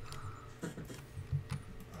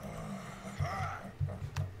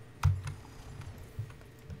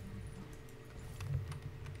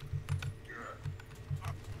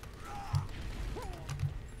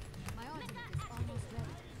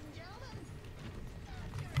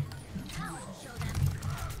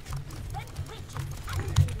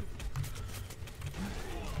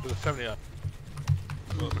 There's a 70 on.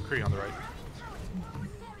 Well, McCree on the right.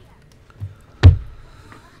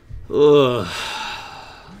 Ugh.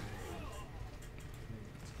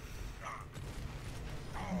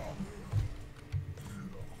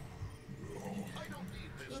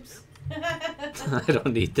 I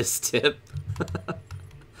don't need this tip.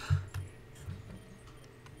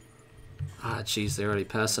 Ah, jeez, they're already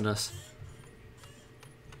passing us.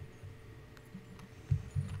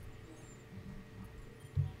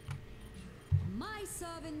 My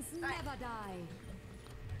servants never die.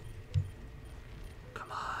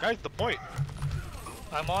 Guys, the point.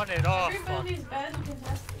 I'm on it. Oh, fuck. Everybody's bad and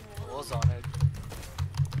contested. I was on it.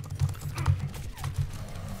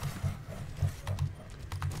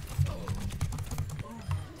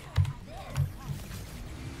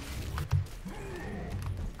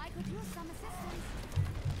 I could use some assistance.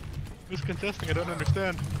 Who's contesting? I don't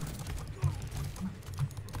understand.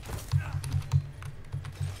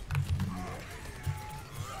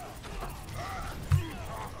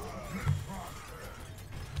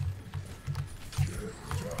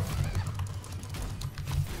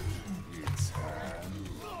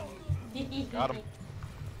 Got him.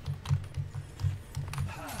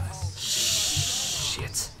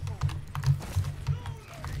 Shit.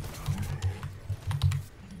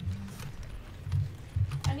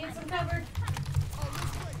 I need some cover.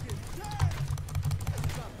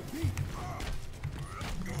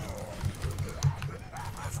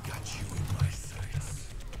 I've got you in my sights.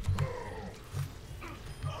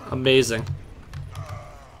 Amazing.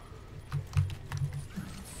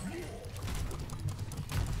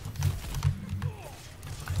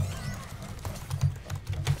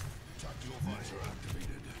 Tactical visor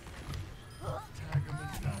activated.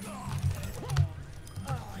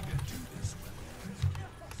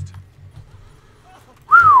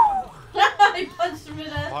 I punched him in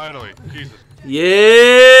the head. Finally, Jesus. Yeah.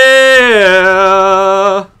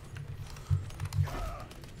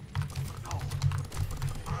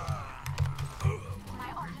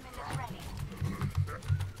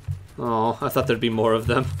 Oh, I thought there'd be more of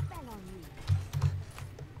them.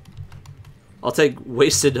 I'll take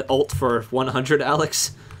wasted ult for 100,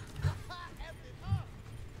 Alex.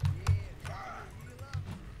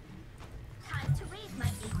 Time to raise my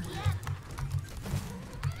APM.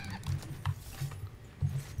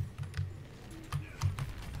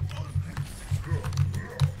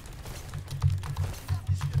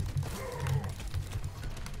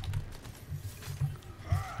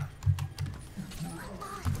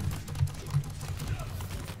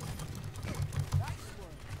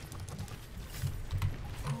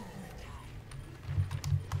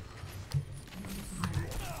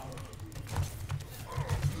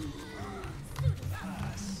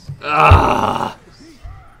 Ah.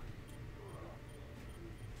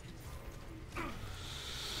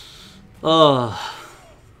 Oh.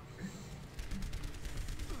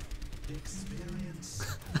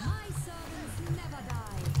 My servants never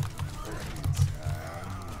die.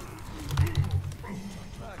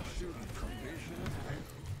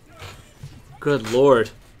 Good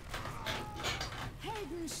lord.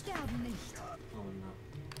 Helden sterben nicht.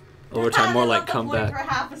 Overtime more like I left the point comeback. for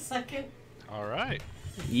half a second. All right.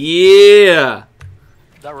 Yeah.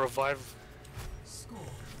 That revive.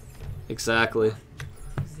 Exactly.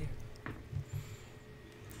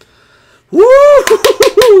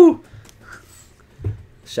 Woo!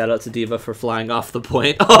 Shout out to Diva for flying off the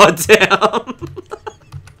point. Oh damn.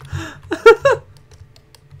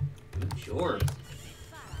 Sure.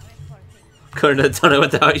 Couldn't have done it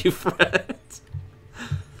without you, Fred.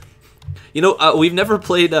 You know, we've never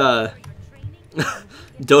played Dota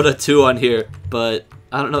 2 on here, but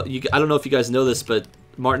I don't know. I don't know if you guys know this, but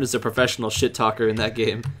Martin is a professional shit talker in that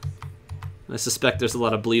game. I suspect there's a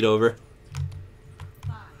lot of bleed over.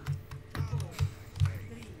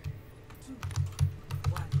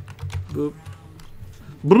 Boop.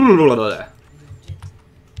 Blah.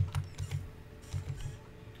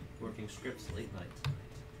 Working scripts late night tonight.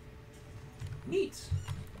 Neat.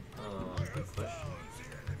 Good question.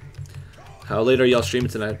 How late are y'all streaming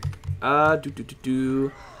tonight? I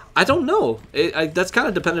don't know. That's kind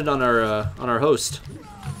of dependent on our host.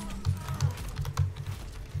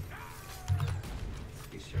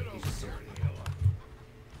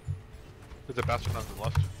 There's a bastard on the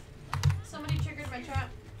left. Somebody triggered my trap.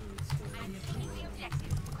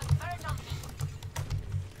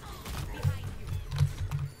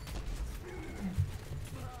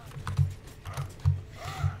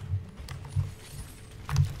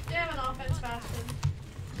 They have an offense bastion.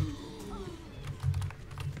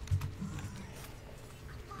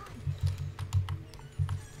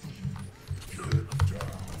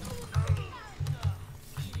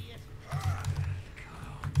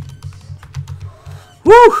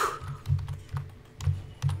 Woo!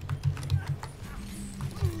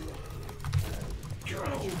 Get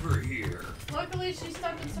over here. Luckily, she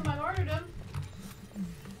stepped into my martyrdom.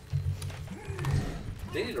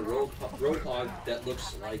 They need a roadhog that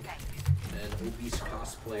looks like an obese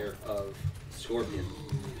cosplayer of Scorpion.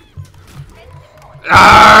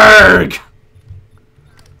 Arrgh!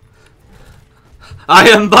 I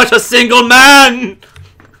am but a single man!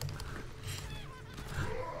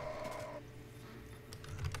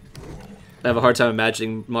 I have a hard time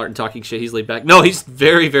imagining Martin talking shit. He's laid back. No, he's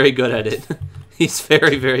very, very good at it. He's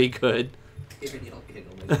very, very good.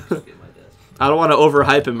 I don't want to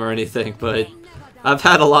overhype him or anything, but I've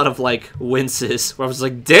had a lot of, like, winces where I was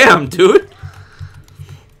like, damn, dude!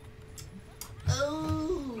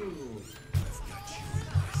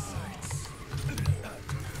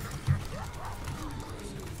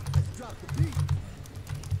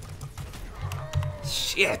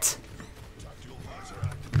 Shit!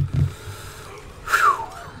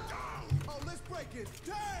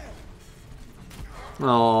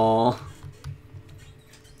 Aww.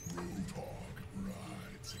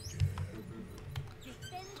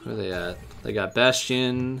 Where are they at? They got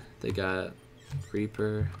Bastion. They got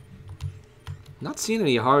Reaper. Not seeing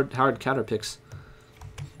any hard counter picks.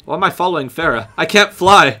 Why am I following Farah? I can't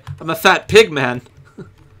fly. I'm a fat pig man.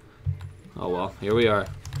 Oh well, here we are.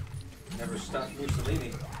 Never stopped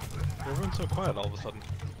Mussolini. Everyone's so quiet all of a sudden.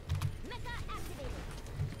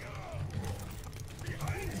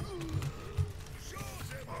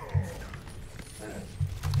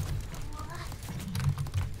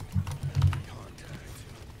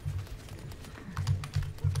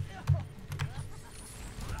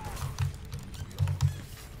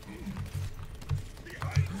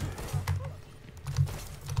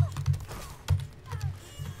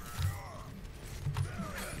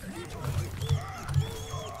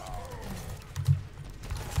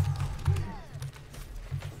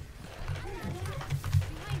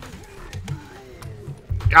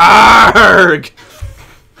 Arrgh!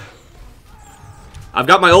 I've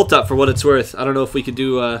got my ult up for what it's worth. I don't know if we could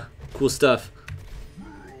do cool stuff.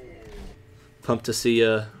 Pumped to see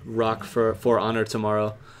Rock for Honor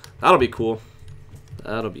tomorrow. That'll be cool.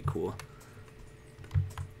 That'll be cool.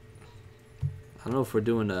 I don't know if we're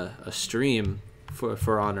doing a stream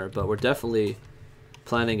for Honor, but we're definitely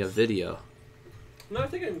planning a video. No, I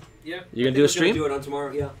think yeah. You gonna do a stream? Do it on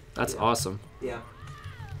tomorrow, yeah. That's awesome. Yeah.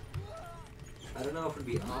 I don't know if it'd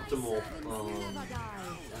be optimal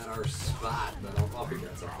at our spot, but I'll figure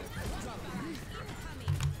out something.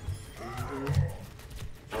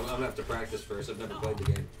 I'm gonna have to practice first. I've never played the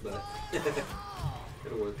game, but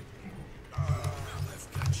it'll work. I've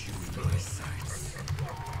got you in my sights.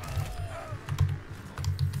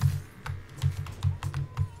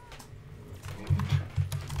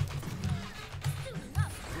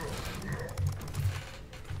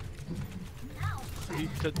 Need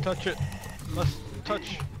to touch it. Must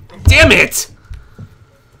touch. Damn it!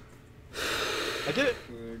 I did it.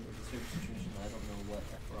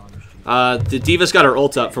 The Diva's got her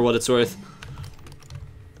ult up for what it's worth.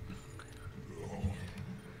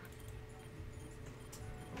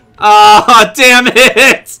 Ah, damn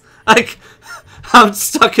it! I'm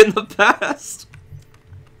stuck in the past.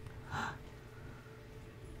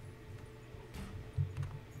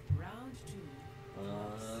 Round 2.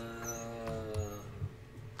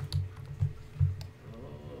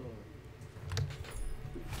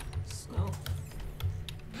 No.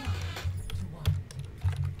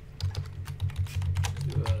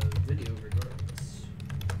 Do a video regardless.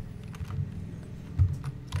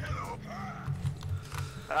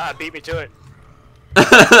 Ah, beat me to it.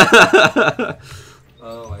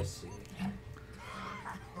 Oh, I see.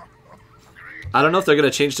 I don't know if they're gonna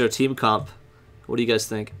change their team comp. What do you guys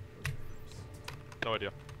think? No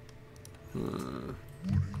idea.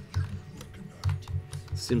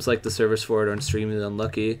 Seems like the servers for it are extremely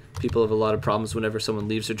unlucky. People have a lot of problems whenever someone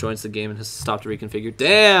leaves or joins the game and has stopped to reconfigure.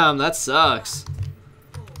 Damn, that sucks.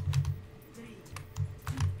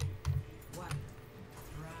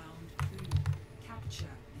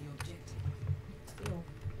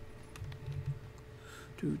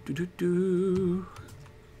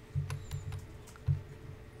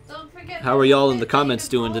 Don't forget. How are y'all in the comments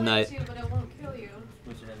doing tonight? Too, but it won't kill you.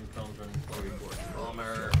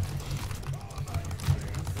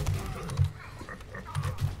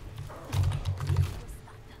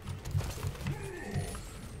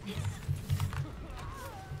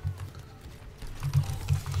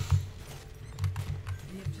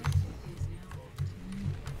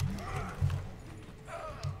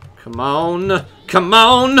 Come on! Come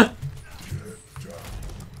on!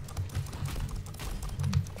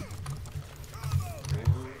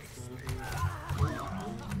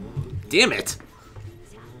 Damn it!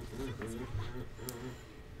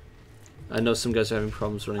 I know some guys are having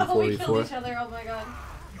problems running Oh, we 4v4. killed each other. Oh my god.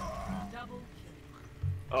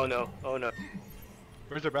 Oh no, oh no.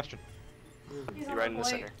 Where's their Bastion? He's He's on right the in the point.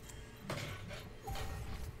 center. Oh,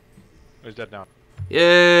 he's dead now.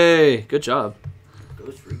 Yay! Good job.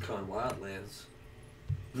 Ghost Recon Wildlands.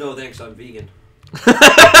 No thanks, I'm vegan.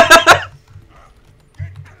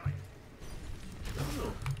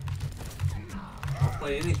 I'll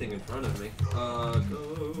play anything in front of me.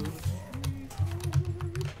 Ghost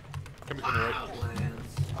Coming from the right.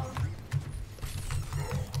 Wildlands.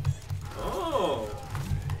 Oh!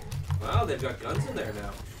 Wow, they've got guns in there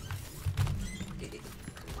now.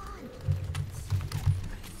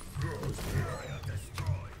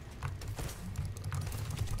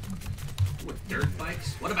 With dirt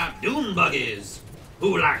bikes? What about dune buggies?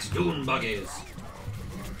 Who likes dune buggies?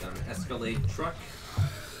 Got an Escalade truck.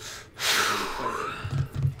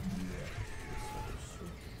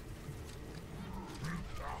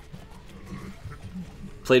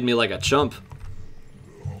 Played me like a chump.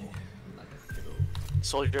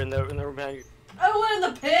 Soldier in the behind you. I went in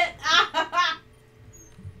the pit.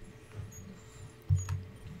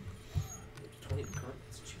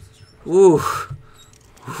 Ooh.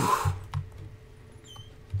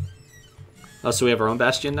 Oh, so we have our own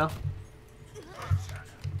Bastion now? Did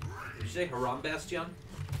you say Haram Bastion?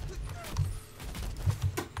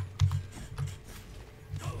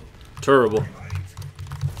 Terrible.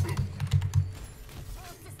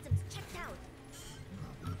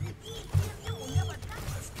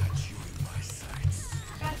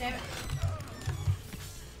 God damn it.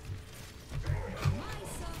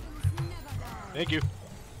 Thank you.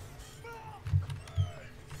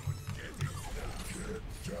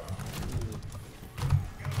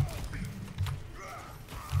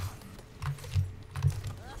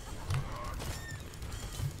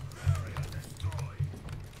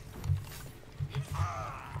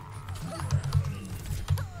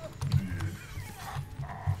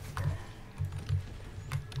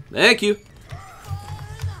 Thank you.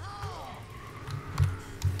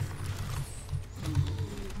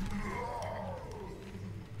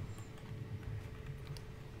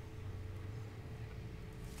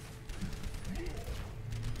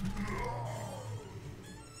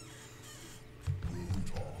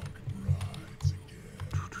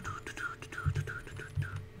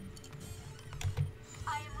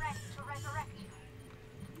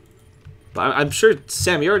 But I'm sure,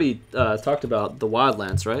 Sam, you already talked about the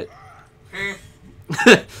Wildlands, right?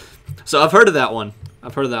 So I've heard of that one. I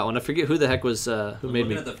forget who the heck was who made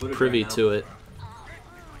me privy to it.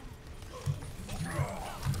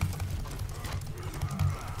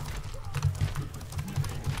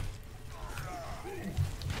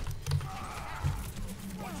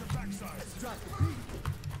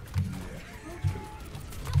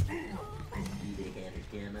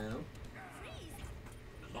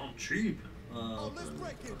 I'm cheap. Let's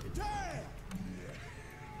break it. Damn!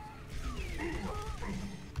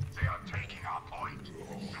 They are taking our point.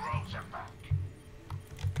 Throw them back.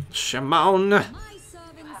 Shimon.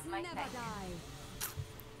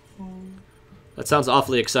 That sounds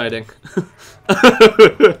awfully exciting.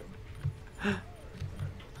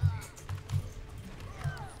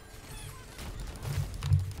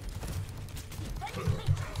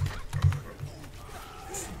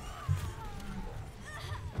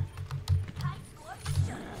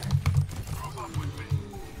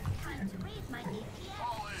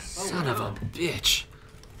 Son of a bitch.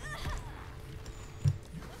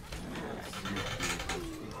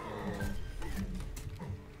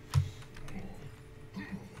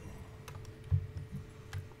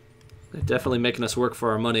 They're definitely making us work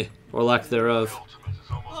for our money, or lack thereof.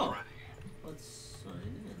 Oh, let's sign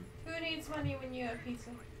in. Who needs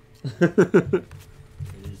It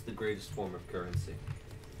is the greatest form of currency.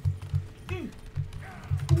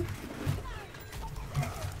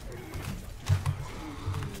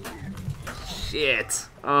 Shit.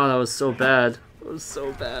 Oh, that was so bad. That was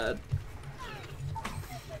so bad.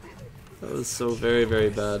 That was so very, very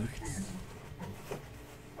bad.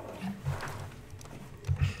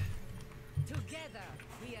 Together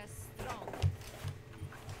we are strong.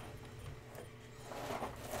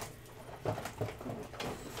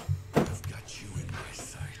 I've got you in my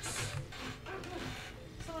sights.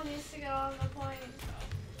 Someone needs to get on the point.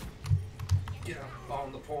 Get up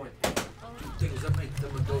on the point. Things that make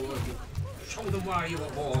them adore you. Show them why you were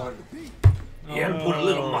born. Yeah, and put a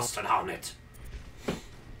little mustard on it.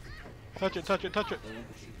 Touch it, touch it, touch it.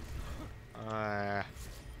 I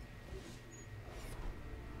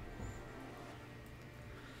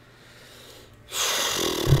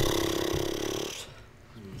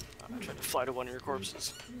tried to fly to one of your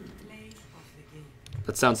corpses.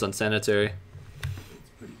 That sounds unsanitary.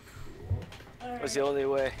 That was the only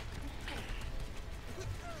way.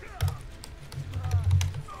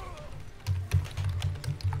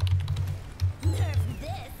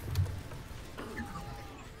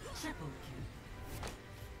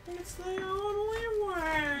 It's the only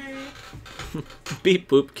way. Beep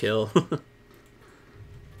boop kill.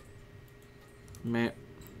 Man.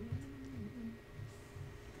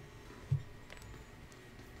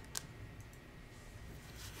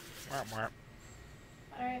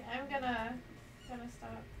 Alright, I'm gonna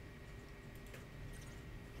stop.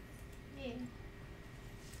 Yeah.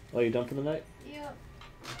 Oh, you done for the night? Yep.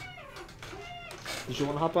 Did you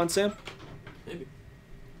want to hop on, Sam? Maybe.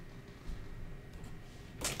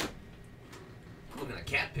 I'm looking at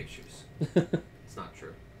cat pictures. It's not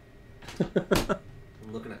true.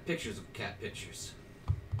 I'm looking at pictures of cat pictures.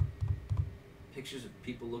 Pictures of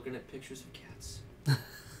people looking at pictures of cats. I'm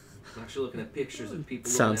actually looking at pictures of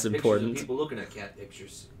people Sounds looking at important. pictures of people looking at cat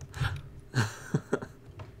pictures.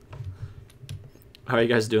 How are you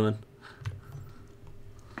guys doing?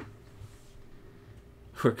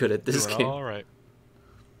 We're good at this Doing game. all right.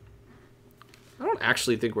 I don't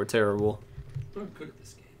actually think we're terrible. We're good at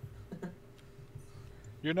this game.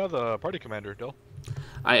 You're now the party commander, Dill.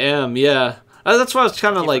 I am, yeah. That's why I was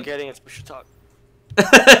kind of Keep like... forgetting it's push to talk.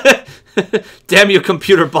 Damn you,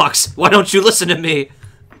 computer box! Why don't you listen to me?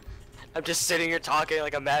 I'm just sitting here talking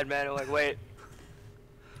like a madman. I'm like, wait.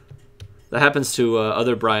 That happens to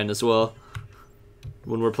other Bryan as well.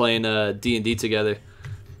 When we're playing D&D together.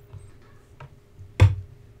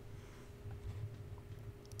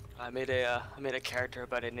 I made a character,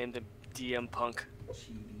 but I named him DM Punk.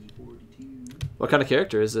 What kind of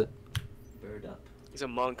character is it? Bird up. He's a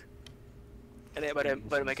monk. And the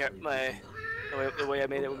way I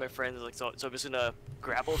made it with my friends is like, so I'm just gonna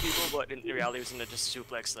grapple people, but in reality, I was gonna just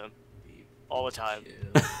suplex them all the time.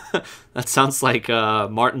 That sounds like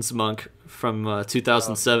Martin's monk from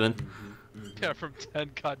 2007. Yeah, from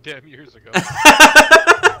 10 goddamn years ago.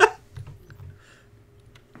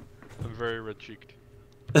 I'm very red-cheeked.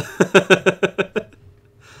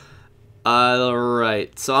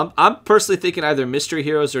 Alright, so I'm personally thinking either Mystery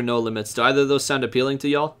Heroes or No Limits. Do either of those sound appealing to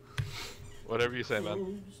y'all? Whatever you say,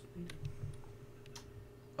 man.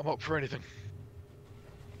 I'm up for anything.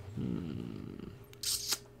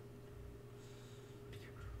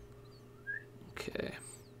 Okay.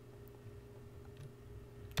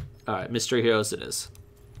 Alright, Mystery Heroes it is.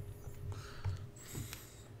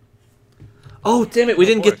 Oh, damn it, we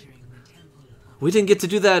didn't get to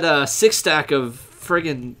do that 6-stack of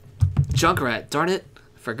friggin' Junkrat. Darn it.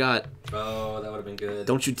 Forgot. Oh, that would have been good.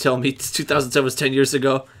 Don't you tell me 2007 was 10 years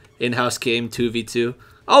ago. In-house game 2v2.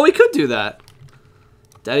 Oh, we could do that.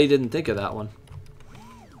 Daddy didn't think of that one.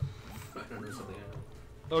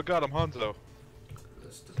 Oh god, I'm Hanzo.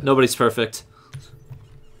 Nobody's perfect.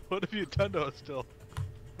 What have you done to us still?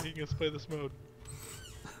 You can play this mode.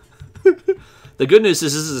 The good news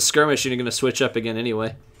is this is a skirmish and you're going to switch up again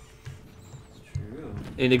anyway. True.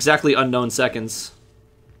 In exactly unknown seconds.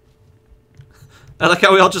 I like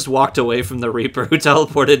how we all just walked away from the Reaper who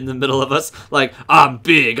teleported in the middle of us. Like, I'm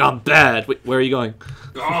big, I'm bad. Wait, where are you going?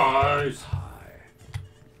 Guys!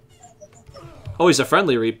 Oh, he's a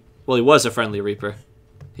friendly Reaper. Well, he was a friendly Reaper.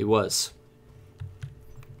 He was.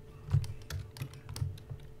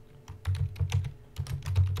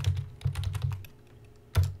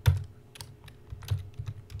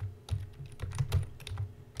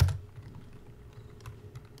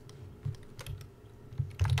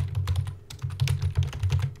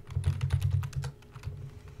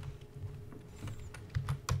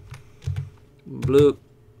 Bloop,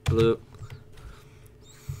 bloop.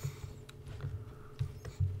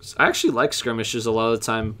 I actually like skirmishes a lot of the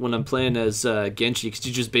time when I'm playing as Genji, because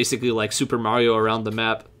you just basically like Super Mario around the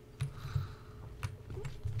map.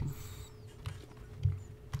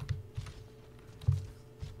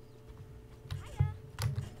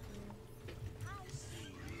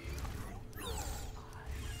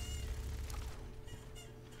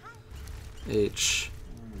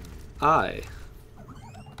 H-I.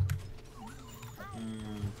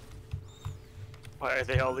 Why are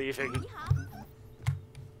they all leaving?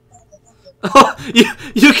 Oh,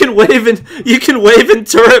 you can wave in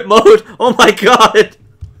turret mode. Oh my god.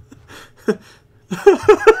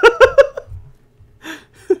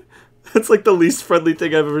 That's like the least friendly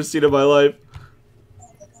thing I've ever seen in my life.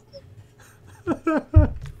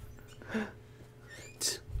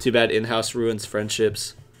 Too bad in-house ruins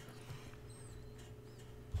friendships.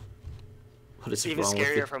 What is even wrong scarier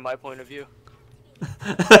with you? from my point of view.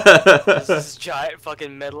 There's this giant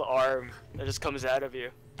fucking metal arm that just comes out of you.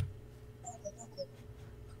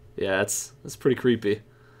 Yeah, that's pretty creepy.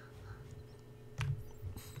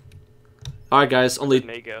 All right, guys. Only.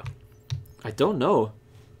 Where did May go? I don't know.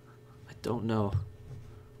 I don't know.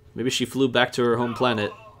 Maybe she flew back to her home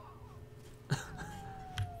planet.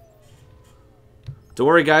 Don't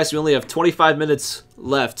worry, guys. We only have 25 minutes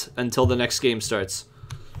left until the next game starts.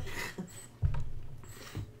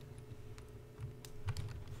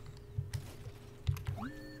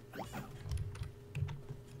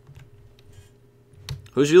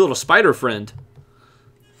 Who's your little spider friend?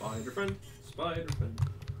 Spider friend, spider friend.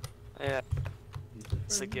 Yeah.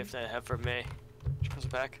 It's the gift I have for May. She comes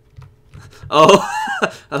back. Oh,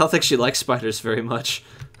 I don't think she likes spiders very much.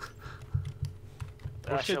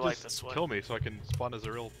 Or I should feel like just this one. kill me so I can spawn as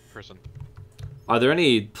a real person. Are there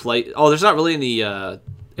any Oh, there's not really any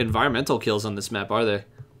environmental kills on this map, are there?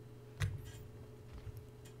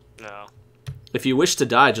 No. If you wish to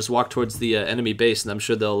die, just walk towards the enemy base, and I'm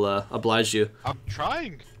sure they'll oblige you. I'm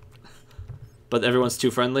trying. But everyone's too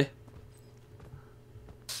friendly.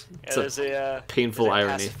 Yeah, It's there's a painful there's a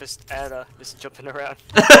irony. pacifist Anna just jumping around.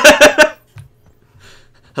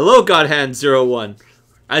 Hello, Godhand01.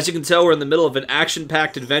 As you can tell, we're in the middle of an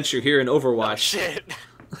action-packed adventure here in Overwatch.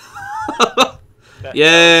 Oh, shit.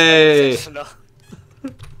 Yay!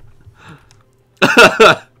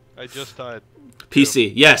 I just died.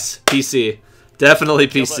 PC, yes, PC. Definitely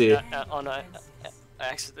PC.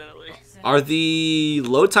 Accidentally. Are the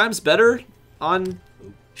load times better on...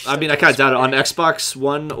 I mean, I kind of doubt it. On Xbox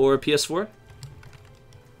One or PS4?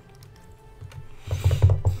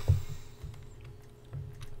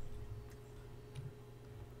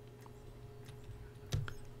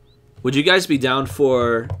 Would you guys be down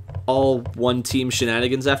for all one-team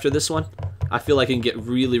shenanigans after this one? I feel like it can get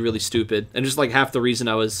really, really stupid. And just like half the reason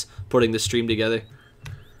I was putting the stream together.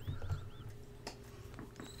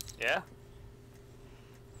 Yeah.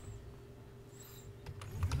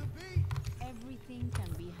 Everything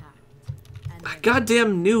can be hacked. I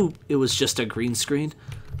goddamn knew it was just a green screen.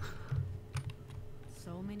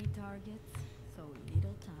 So many targets, so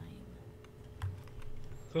little time.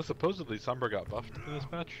 So supposedly Sombra got buffed in this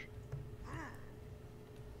match.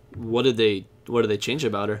 What did they change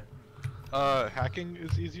about her? Hacking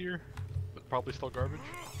is easier, but probably still garbage.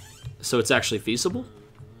 So it's actually feasible?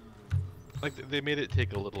 Like, they made it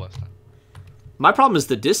take a little less time. My problem is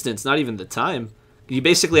the distance, not even the time. You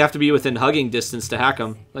basically have to be within hugging distance to hack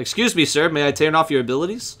them. Like, excuse me, sir, may I turn off your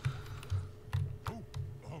abilities?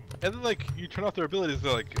 And then, like, you turn off their abilities,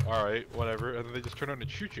 they're like, alright, whatever, and then they just turn on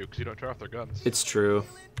and shoot you because you don't turn off their guns. It's true.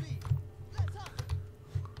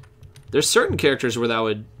 There's certain characters where that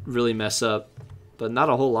would really mess up, but not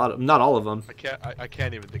a whole lot. Not all of them. I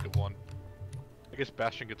can't even think of one. I guess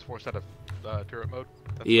Bastion gets forced out of turret mode.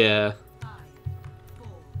 That's Yeah.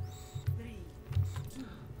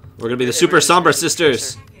 We're gonna be the Super Sombra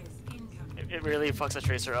Sisters. It really fucks a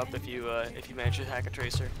tracer up if you manage to hack a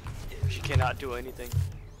tracer. She cannot do anything.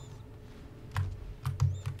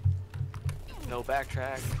 No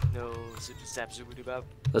backtrack, no zap zoobity bop.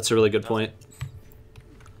 That's a really good point.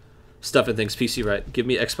 Stuffing things PC right. Give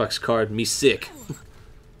me Xbox card. Me sick.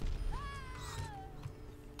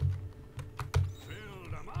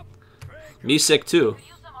 Me sick too.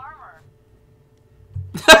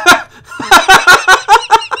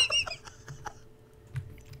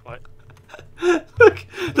 What? Look,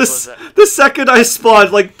 the second I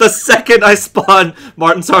spawned, like the second I spawned,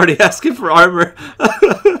 Martin's already asking for armor.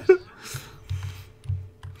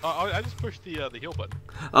 I just pushed the heal button.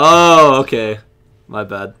 Oh, okay. My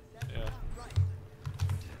bad. Yeah.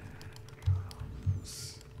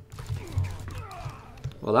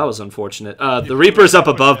 Well, that was unfortunate. The Reaper's up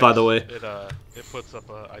above, by the way. It it puts up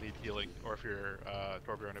I need healing, or if you're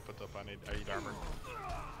Torbjorn, it puts up I need armor.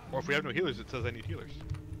 Or if we have no healers, it says I need healers.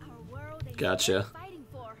 Gotcha.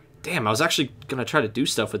 Damn, I was actually gonna try to do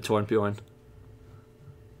stuff with Torbjorn.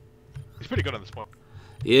 He's pretty good on this point.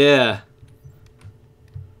 Yeah.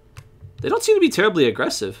 They don't seem to be terribly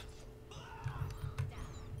aggressive.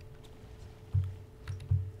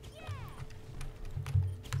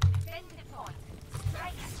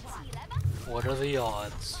 What are the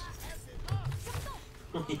odds?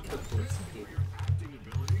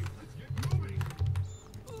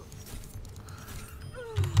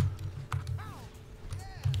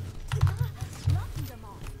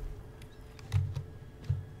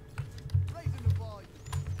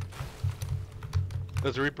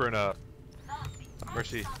 There's a Reaper and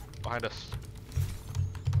Mercy behind us.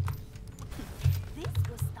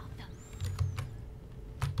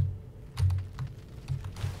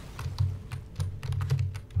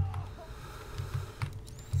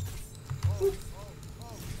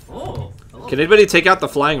 Oh, hello. Can anybody take out the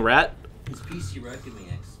flying rat? His PC reckoning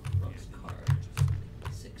Xbox card.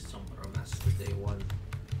 6 somewhere Master Day 1.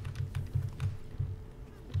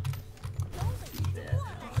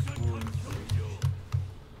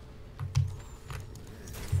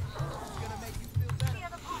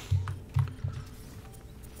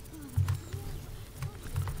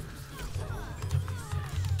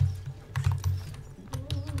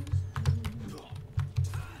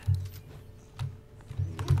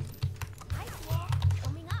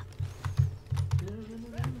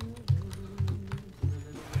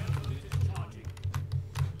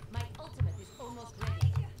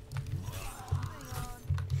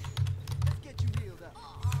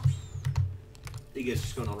 You guys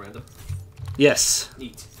just going all random? Yes.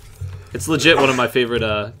 Neat. It's legit one of my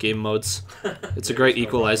favorite game modes. It's a great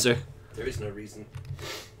equalizer. There is no reason.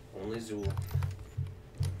 Only Zool.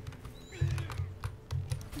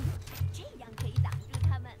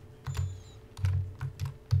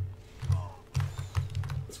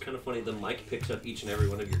 It's kind of funny, the mic picks up each and every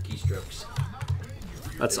one of your keystrokes.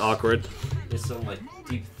 That's awkward. There's some like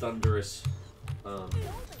deep thunderous thumpy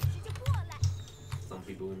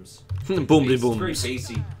booms. Boomly It's very booms.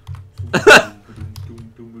 bassy.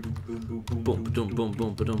 Boom, boom, boom,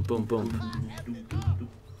 boom, boom, boom, boom.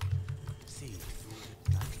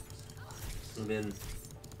 And then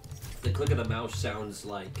the click of the mouse sounds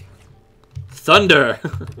like Thunder!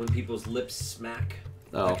 when people's lips smack.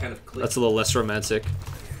 Oh, That kind of click. that's a little less romantic.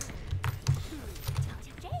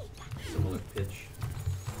 Similar pitch.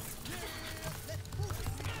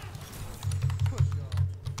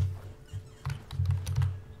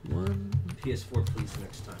 PS4 please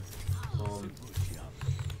next time.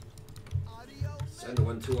 Send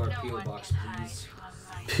one to our PO box please.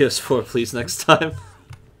 PS4 please next time.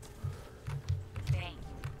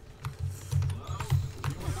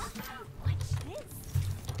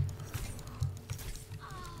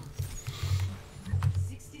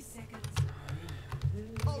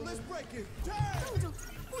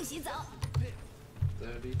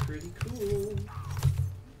 That'd be pretty cool.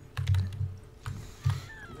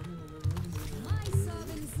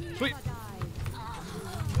 Sweet.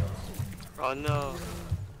 Oh no.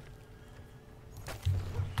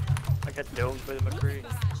 I got domed by the McCree.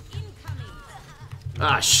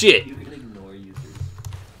 Ah, shit! You can ignore users.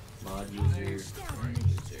 Mod user. User.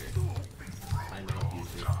 Timeout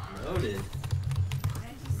user. Noted.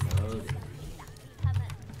 Noted.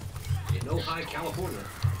 In Ojai, California.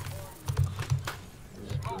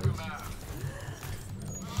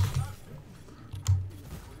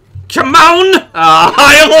 Come on! Ah,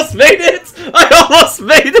 I almost made it! I almost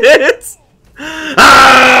made it!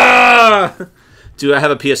 Ah! Do I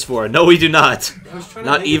have a PS4? No, we do not.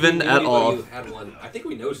 Not even at all. Who had one. I think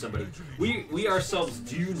we know somebody. We ourselves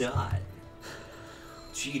do not.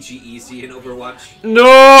 GG easy in Overwatch. No!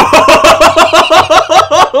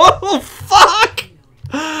 Fuck!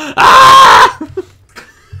 Ah!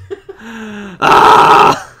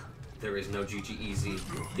 Ah! There is no GG easy.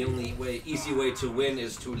 The only easy way to win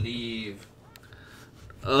is to leave.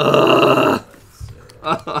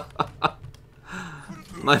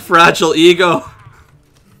 My fragile ego.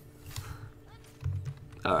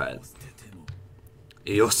 Alright.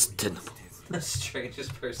 The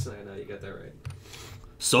strangest person I know, you got that right.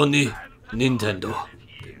 Sony, Nintendo.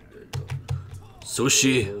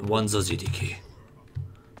 Sushi, Wanzazidiki.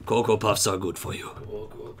 Cocoa Puffs are good for you.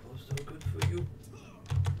 Cocoa Puffs are good for you.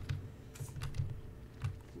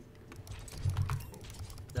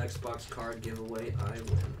 The Xbox card giveaway, I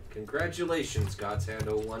win. Congratulations, God's Hand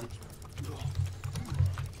 01.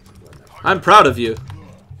 I'm proud of you.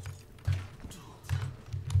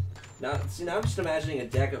 Now, see, now I'm just imagining a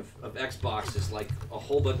deck of Xboxes, like a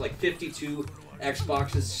whole bunch, like 52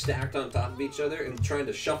 Xboxes stacked on top of each other, and trying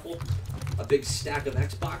to shuffle a big stack of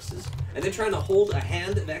Xboxes, and then trying to hold a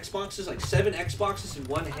hand of Xboxes, like 7 Xboxes in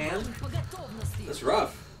one hand. That's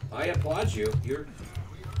rough. I applaud you. You're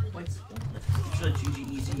Like, if you try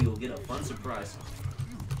GG easy, you'll get a fun surprise.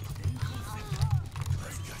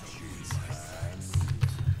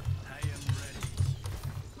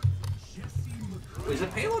 Wait, is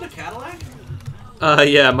it Payload a Cadillac?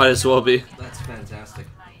 Yeah, might as well be. That's fantastic.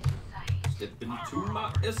 Step into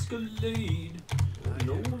my Escalade.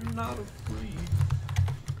 No, I'm not afraid.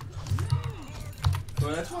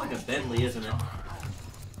 Well, that's more like a Bentley, isn't it?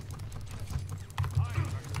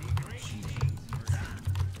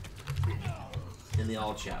 In the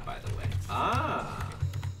all chat, by the way. Ah.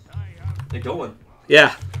 They're going.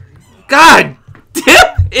 Yeah. God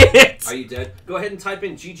damn it! Are you dead? Go ahead and type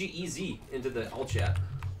in GGEZ into the all chat.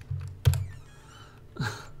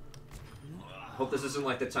 Hope this isn't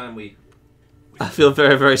like the time we... I feel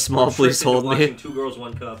very, very small. Please hold me. 2 girls,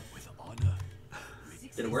 1 cup.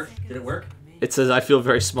 Did it work? Did it work? It says, I feel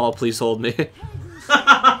very small. Please hold me.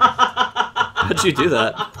 How'd you do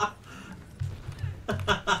that?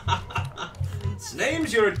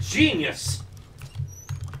 Snames, you're a genius!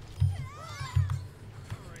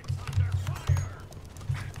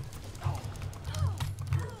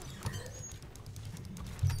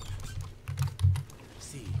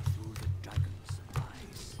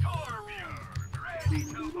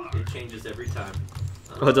 It changes every time.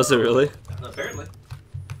 Oh, does it really? Apparently.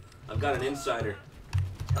 I've got an insider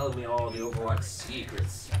telling me all the Overwatch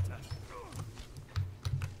secrets.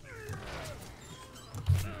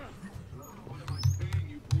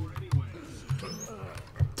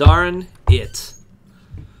 Darn it.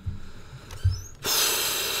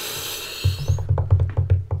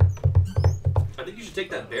 I think you should take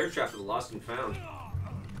that bear trap to the Lost and Found.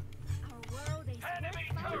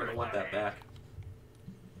 You're gonna want that back.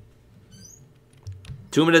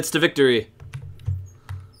 2 minutes to victory.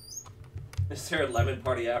 Is there a lemon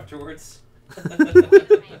party afterwards?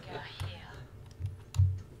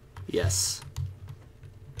 Yes.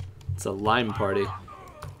 It's a lime party.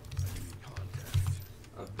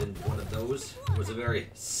 I've been one of those. It was a very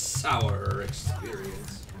sour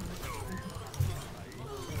experience.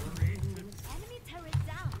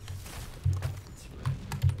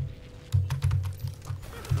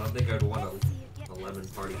 I don't think I'd want a lemon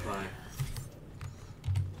party pie.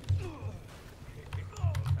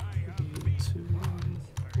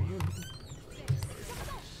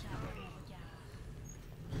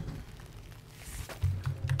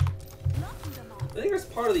 I think it's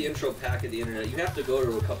part of the intro pack of the internet. You have to go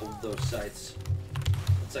to a couple of those sites.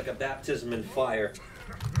 It's like a baptism in fire.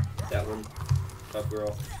 That one. Tough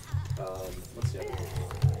Girl. What's the other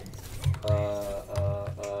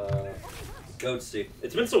one? Goatsy.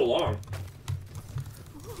 It's been so long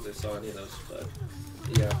since I saw any of those, but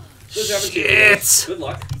yeah. Shit! Good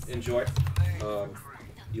luck. Enjoy.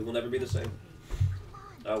 You will never be the same.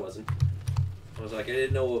 I wasn't. I was like, I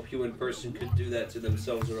didn't know a human person could do that to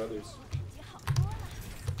themselves or others.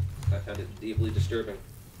 I found it deeply disturbing.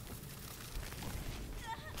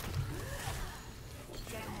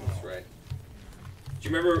 That's right. Do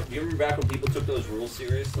you remember back when people took those rules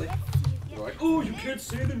seriously? They were like, oh, you can't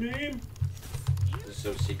say the name. It's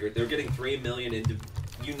so secret. They're getting 3 million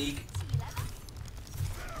unique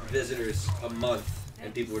visitors a month,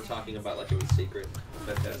 and people were talking about like it was secret.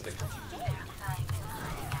 Fantastic.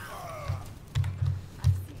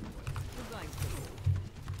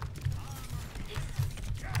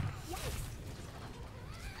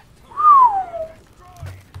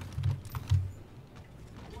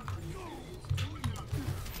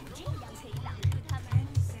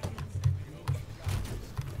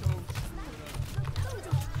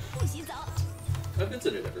 I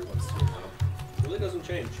visit it every once in a while. It really doesn't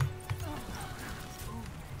change.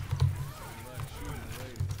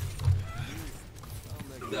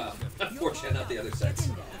 No, unfortunately, not the other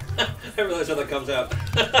sex. I realize how that comes out.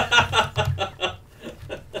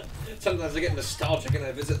 Sometimes I get nostalgic and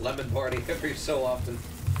I visit Lemon Party every so often.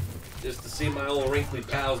 Just to see my old wrinkly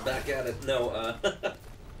pals back at it. No,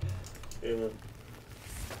 yeah.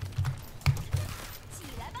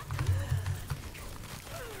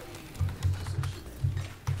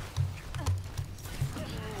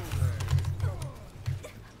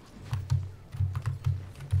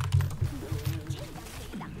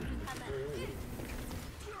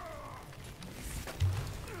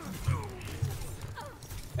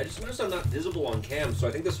 I just noticed I'm not visible on cam, so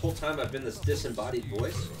I think this whole time I've been this disembodied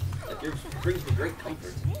voice. Like, it brings me great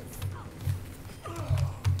comfort.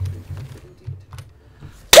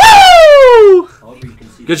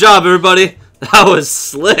 Good job, everybody. That was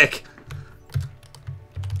slick.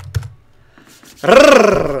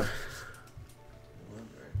 Rrrr.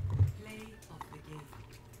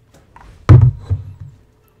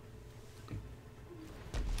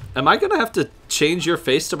 Am I gonna have to change your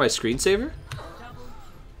face to my screensaver?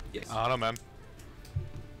 Yes. I don't know, man.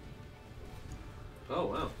 Oh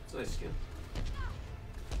wow, it's a nice skin.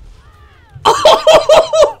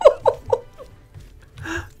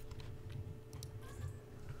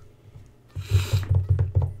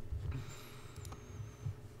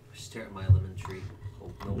 Stare at my lemon tree.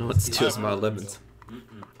 Oh, No, it's just my lemons.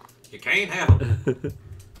 You can't have them.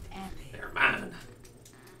 They're mine.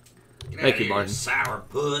 Get Thank out you, of here, Martin. sour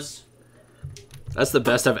puss. That's the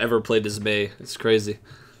best I've ever played as May. It's crazy.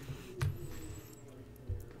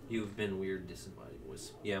 You've been weird disembodied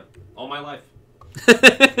voice. Yeah, all my life.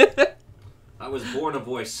 I was born a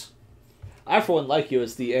voice. I, for one, like you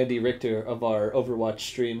as the Andy Richter of our Overwatch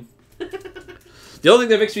stream. The only thing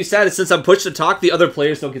that makes me sad is since I'm pushed to talk, the other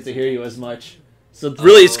players don't get to hear you as much. So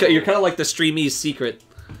really, you're kind of like the streamee's secret.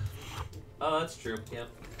 Oh, that's true. Yeah.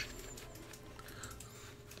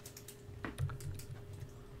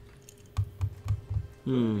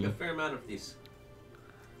 Hmm. A fair amount of these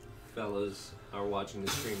fellows are watching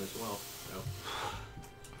the stream as well, so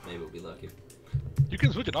maybe we'll be lucky. You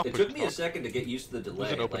can switch it off. It took me a second to get used to the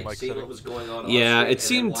delay, open like mic seeing setting. what was going on. Yeah, stream it and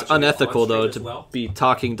seemed then watching it unethical on stream though as to well. be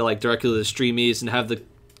talking to like directly to the streamies and have the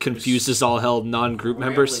confuses all held non-group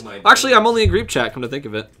members. Rambling my Actually, I'm brains. only in group chat. Come to think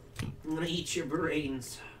of it. I'm gonna eat your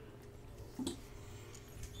brains.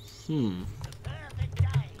 Hmm.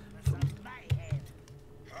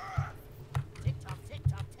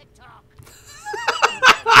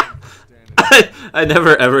 I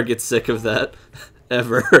never ever get sick of that.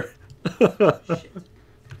 Ever.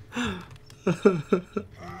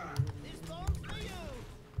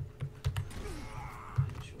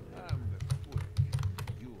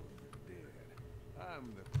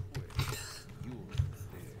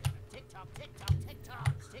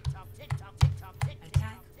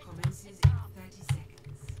 Attack commences in 30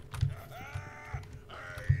 seconds.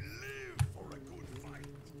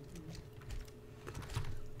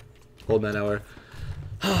 Old man hour.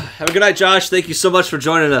 Have a good night, Josh. Thank you so much for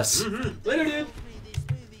joining us. Later, dude.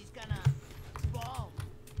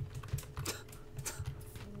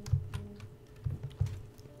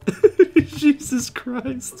 Jesus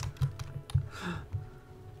Christ.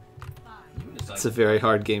 It's a very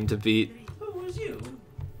hard game to beat. Who was you?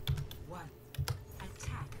 1.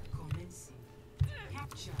 Attack commencing.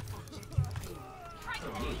 Capture objective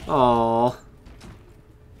A. Aww.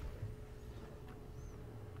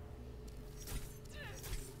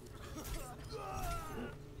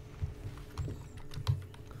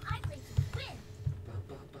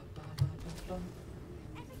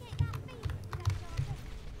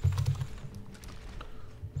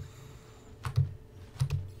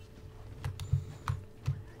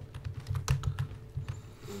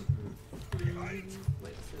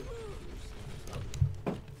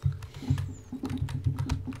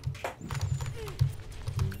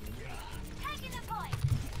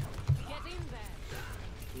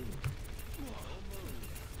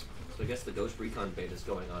 So I guess the Ghost Recon beta is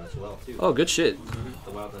going on as well too. Oh, good shit.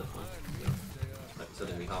 The Wildlands one. Yeah. So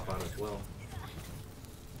then we hop on as well.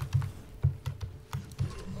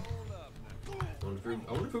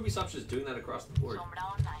 I wonder if Ubisoft's just doing that across the board.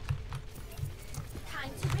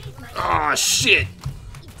 Oh shit.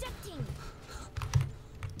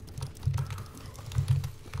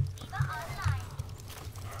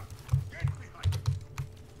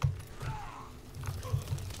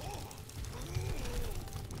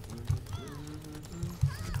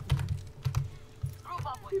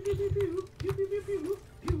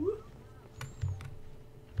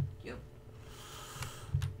 Yep.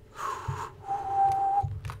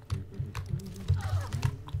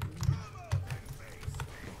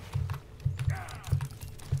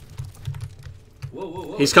 Whoa, whoa,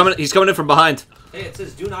 whoa. He's coming in from behind. Hey, it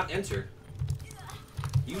says do not enter.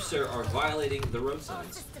 You, sir, are violating the road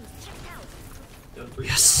signs. Done for you.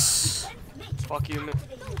 Yes. Fuck you, man.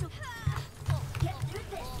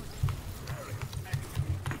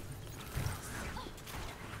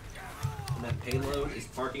 And that payload is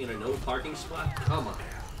parking in a no parking spot? Come on.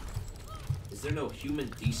 Is there no human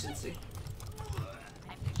decency?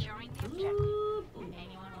 Securing the objective.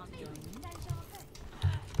 Anyone want to join?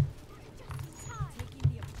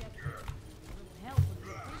 Taking the objective. Help would be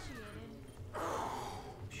appreciated.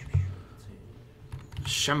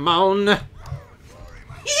 Shimon. Objective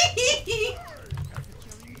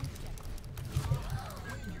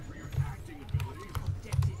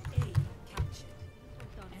A captured.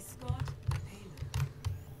 Escort the payload.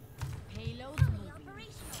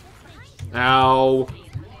 Ow.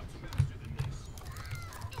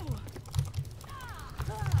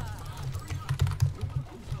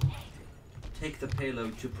 Take the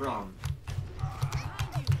payload to prom.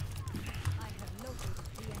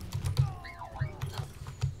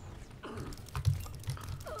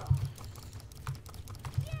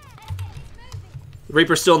 The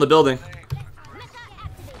Reaper's still in the building.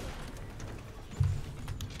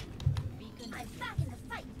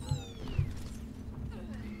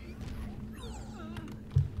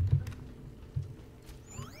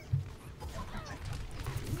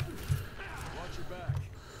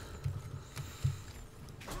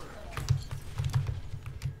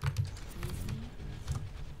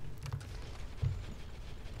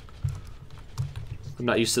 I'm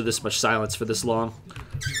not used to this much silence for this long.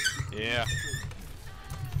 Yeah.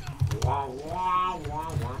 I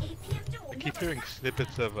keep hearing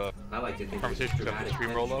snippets of I like to think conversations on the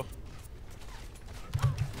stream roll though.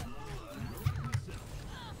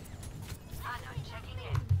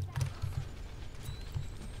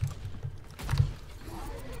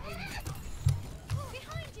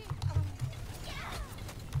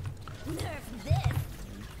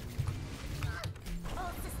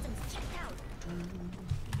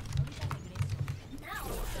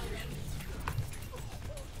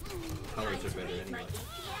 Colors are better anyway.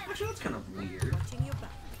 Actually, that's kind of weird.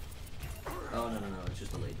 Oh, no, it's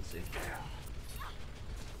just a latency.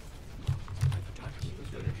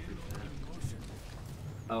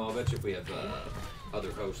 Oh, I'll bet you if we have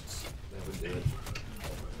other hosts, that would do it.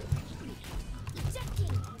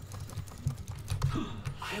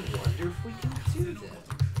 I wonder if we can do that.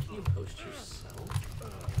 Can you host yourself?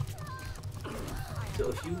 So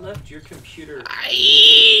if you left your computer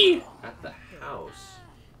at the house,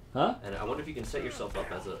 huh? And I wonder if you can set yourself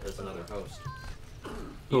up as another host.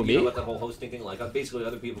 Who, you me? know what the whole hosting thing like? Basically,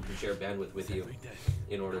 other people can share bandwidth with you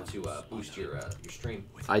in order to boost your stream.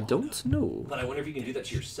 I don't know. But I wonder if you can do that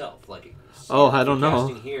to yourself, like. Oh, I don't know.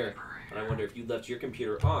 Casting here, and I wonder if you left your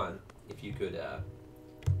computer on, if you could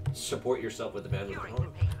support yourself with the bandwidth at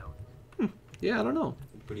home. Yeah, I don't know.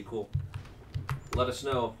 Pretty cool. Let us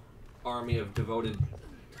know, army of devoted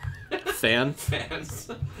fans.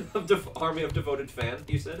 Army of devoted fans,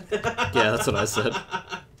 you said? Yeah, that's what I said.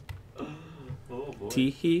 Oh boy.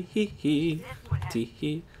 Tee hee hee hee. Tee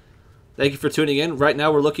hee. Thank you for tuning in. Right now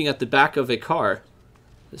we're looking at the back of a car.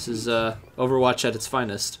 This is Overwatch at its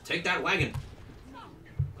finest. Take that wagon.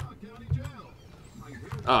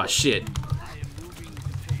 Oh shit.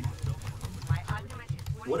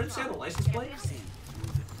 What did it say on the license plate?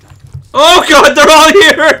 Oh god, they're all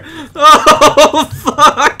here! Oh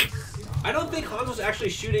fuck! I don't think Hanzo's actually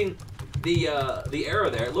shooting the arrow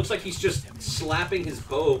there. It looks like he's just slapping his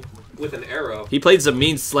bow with an arrow. He played some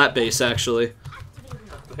mean slap bass actually.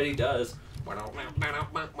 But he does. Come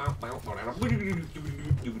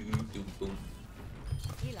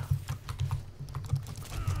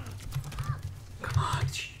on.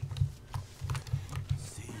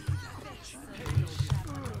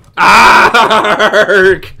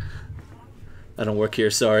 Arrgh! I don't work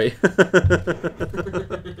here, sorry.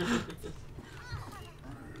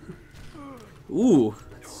 Ooh.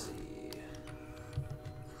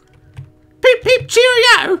 Peep peep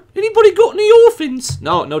cheerio! Anybody got any orphans?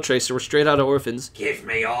 No, no Tracer, we're straight out of orphans. Give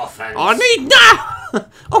me orphans. I need that!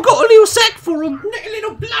 I've got a little sack for them. A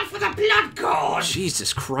little blood for the blood god.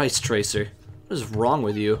 Jesus Christ, Tracer. What is wrong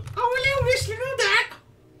with you? Oh, a little this, little that.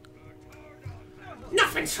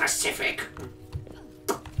 Nothing specific.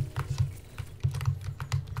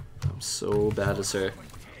 I'm so bad as her.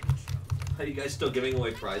 Are you guys still giving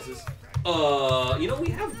away prizes? You know, we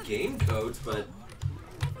have game codes, but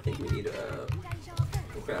I think we need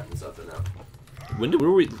we're crafting something now. When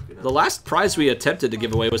were we? The last prize we attempted to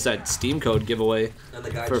give away was that Steam code giveaway And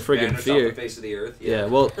the guy for just friggin' vanished Fear. off the face of the earth. Yeah,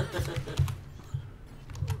 well.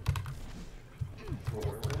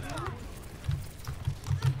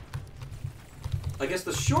 I guess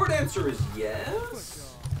the short answer is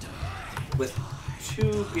yes, with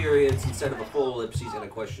 2 periods instead of a full ellipses and a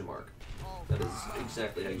question mark. That is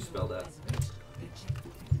exactly how you spell that.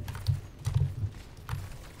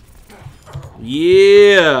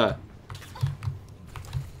 Yeah.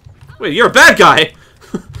 Wait, you're a bad guy.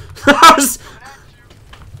 But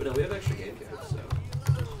no, we have extra game codes, so.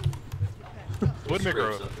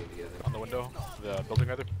 Woodmaker on the window, the building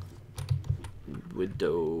rather.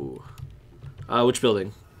 Window. Which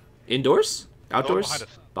building? Indoors? Outdoors? behind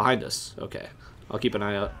us. Behind us. Okay. I'll keep an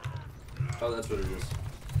eye out. Oh, that's what it is.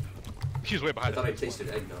 She's way behind I thought I us, tasted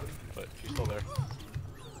eggnog. but she's still there.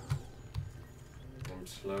 I'm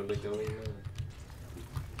slowly going there.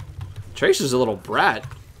 Tracer's a little brat.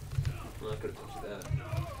 Well, I could have touched that.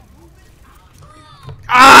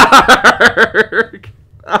 Arrgh!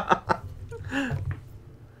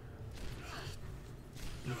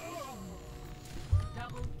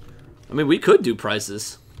 I mean, we could do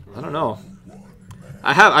prizes. I don't know.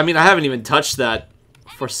 I haven't even touched that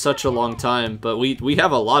for such a long time, but we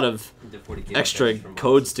have a lot of extra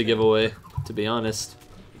codes to give away, to be honest.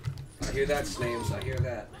 I hear that, Snames. I hear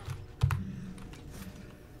that.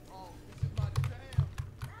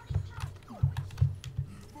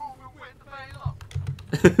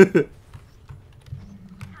 The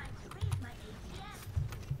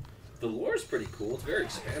lore is pretty cool. It's very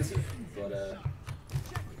expansive, but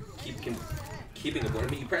keeping it. I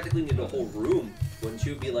mean, you practically need a whole room, wouldn't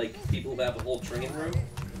you? Be like people who have a whole training room.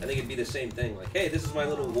 I think it'd be the same thing. Like, hey, this is my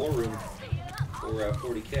little war room for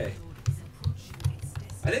 40K.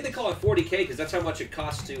 I think they call it 40K because that's how much it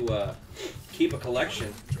costs to keep a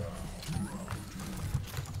collection.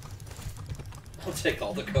 I'll take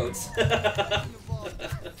all the codes.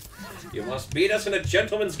 You must beat us in a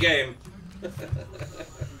gentleman's game.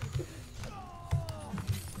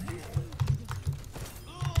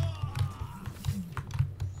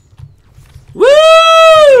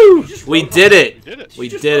 Woo! We did it. We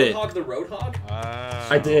did did it. Roadhog the Roadhog?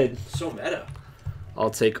 I did. So meta. I'll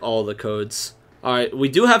take all the codes. All right, we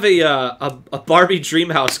do have a Barbie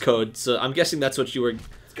Dreamhouse code, so I'm guessing that's what you were.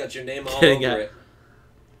 It's got your name all getting over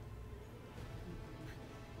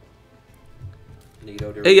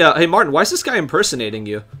at. it. Hey, Martin, why is this guy impersonating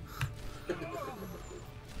you?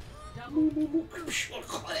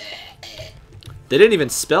 They didn't even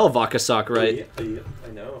spell Vakasak right. Yeah, I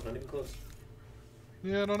know, not even close.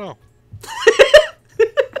 Yeah, I don't know.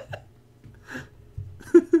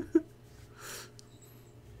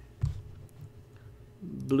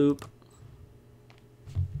 Bloop.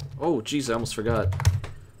 Oh, jeez, I almost forgot.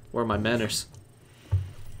 Where are my manners?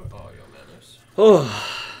 Oh, your manners.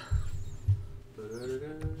 Oh. I'm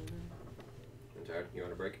tired. You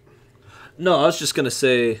want a break? No, I was just gonna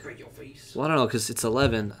say. Break your face. Well, I don't know, cause it's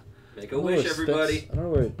 11. Make a wish, everybody. I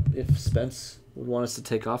don't know if Spence would want us to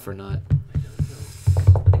take off or not.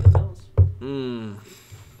 Hmm.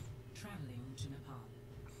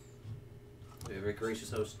 We have a gracious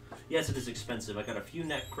host. Yes, it is expensive. I got a few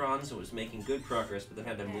Necrons and was making good progress, but then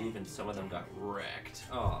had to move and some of them got wrecked.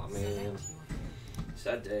 Oh man.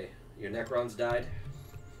 Sad day. Your Necrons died?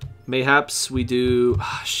 Mayhaps we do.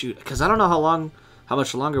 Shoot, because I don't know how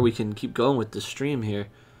much longer we can keep going with the stream here.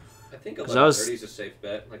 I think 11:30 is a safe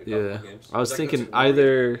bet. Like a couple more games. I was thinking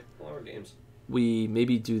either games. we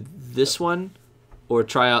maybe do this one, or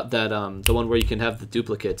try out that the one where you can have the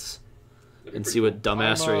duplicates, and see what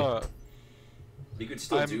dumbassery. You could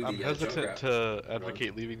still do the I'm hesitant to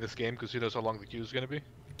advocate leaving this game because who knows how long the queue is going to be.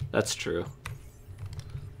 That's true.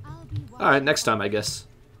 All right, next time I guess.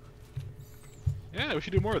 Yeah, we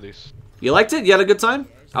should do more of these. You liked it? You had a good time?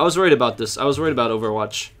 I was worried about this. I was worried about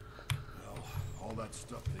Overwatch. Well, all that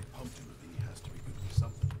stuff they pumped into me has to be good for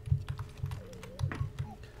something.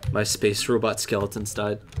 My space robot skeletons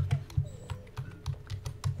died.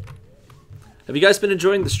 Have you guys been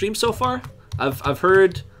enjoying the stream so far? I've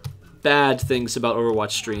heard bad things about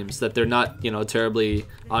Overwatch streams, that they're not, terribly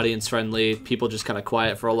audience friendly. People just kind of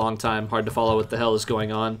quiet for a long time, hard to follow what the hell is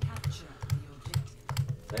going on.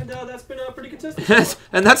 And that's been pretty consistent.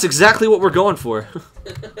 And that's exactly what we're going for.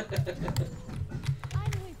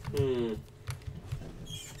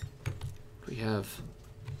 We have.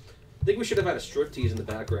 I think we should have had a striptease in the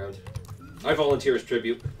background. I volunteer as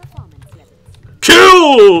tribute.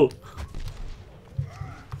 Kill!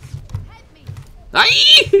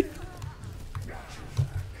 Aye!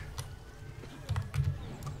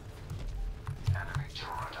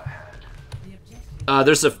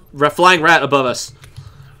 There's a flying rat above us.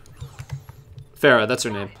 Farah, that's her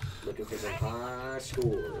name. Looking for some high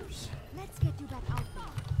scores.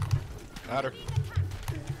 Got her.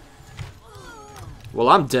 Well,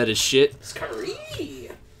 I'm dead as shit. Scurry.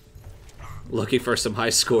 Looking for some high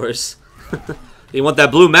scores. You want that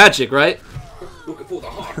blue magic, right? Looking for the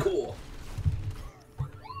hardcore.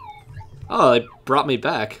 Oh, they brought me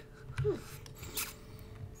back.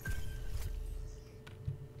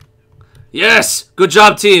 Yes! Good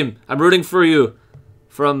job, team! I'm rooting for you.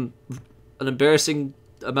 From an embarrassing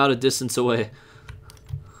amount of distance away.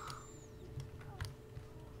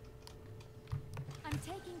 I'm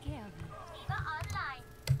taking care of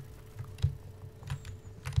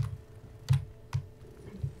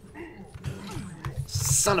you.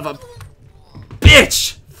 Son of a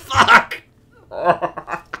bitch! Fuck!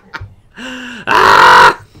 Ah!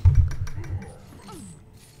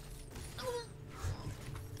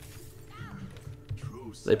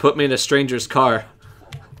 They put me in a stranger's car.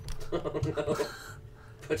 Oh no.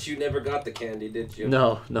 Put Bet you never got the candy, did you?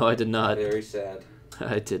 No, I did not. Very sad.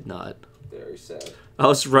 I did not. Very sad. I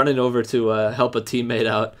was running over to help a teammate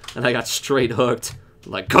out, and I got straight hooked.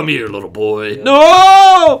 I'm like, come here, little boy. Yeah.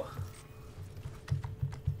 No!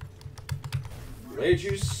 Made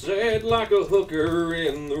you sad like a hooker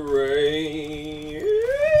in the rain.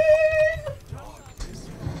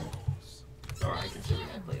 Sorry, I consider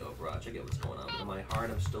I play Overwatch. I get what's going on, but in my heart,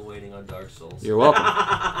 I'm still waiting on Dark Souls. You're welcome.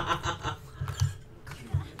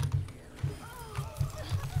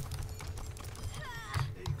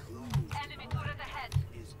 Enemy turret ahead.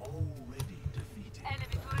 Is already defeated.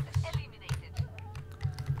 Enemy turret eliminated.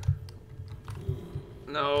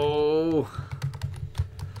 No.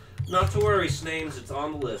 Not to worry, Snames. It's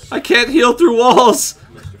on the list. I can't heal through walls.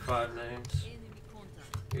 Mr. Five Names.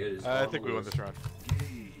 It is I on think the we won list. this round.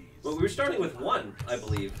 Well, we were starting with 1, I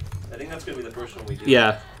believe. I think that's going to be the first one we do.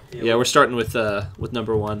 Yeah, we're starting with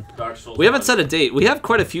number 1. Dark Souls We haven't 1. set a date. We have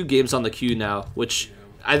quite a few games on the queue now, which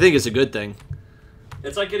I think is a good thing.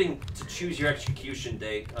 It's like getting to choose your execution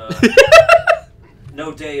date.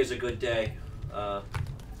 No day is a good day.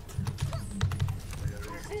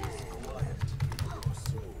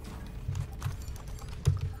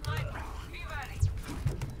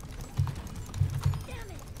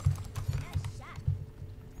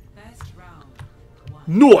 First round.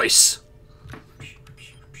 Nice.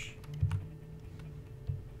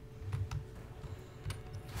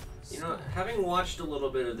 You know, having watched a little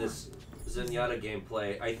bit of this Zenyatta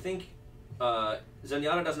gameplay, I think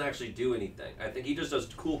Zenyatta doesn't actually do anything. I think he just does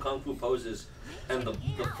cool kung fu poses, and the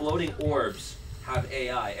floating orbs have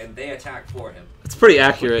AI, and they attack for him. It's pretty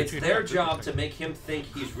accurate. It's their job to make him think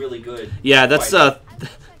he's really good. Yeah,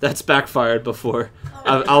 that's backfired before.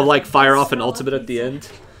 I'll like fire off an ultimate at the end,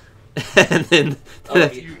 and then.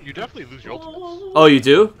 You definitely lose your ultimates. Oh, you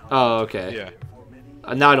do? Oh, okay. Yeah.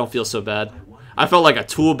 Now I don't feel so bad. I felt like a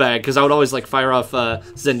tool bag because I would always like fire off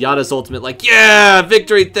Zenyatta's ultimate, like yeah,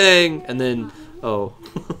 victory thing, and then oh.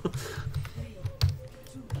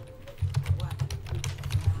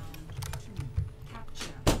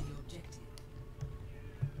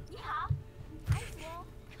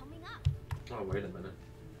 Oh, wait a minute.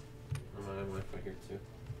 I'm on Wi-Fi here too.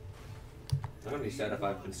 I'm gonna be sad if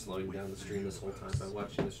I've been slowing down the stream this whole time by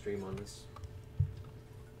watching the stream on this.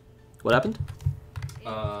 What happened?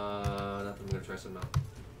 Nothing. I'm gonna try something out.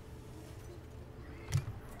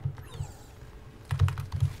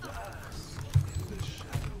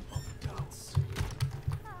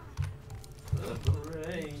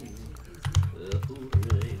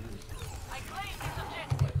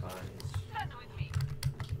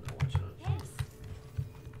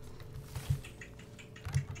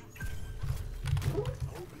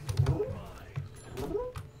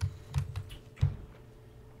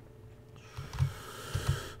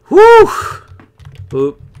 Woo!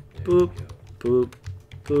 Boop, boop, boop,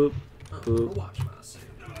 boop, boop.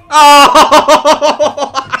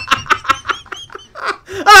 Oh!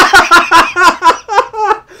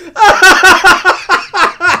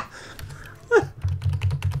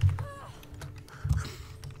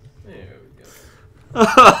 There we go.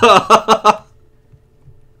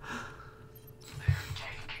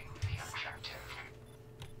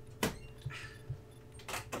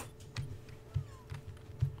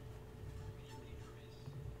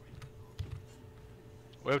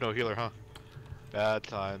 We have no healer, huh? Bad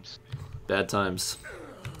times. Bad times.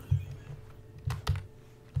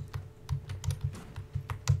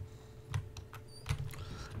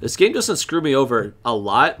 This game doesn't screw me over a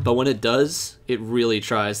lot, but when it does, it really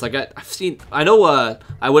tries. Like I know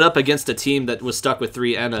I went up against a team that was stuck with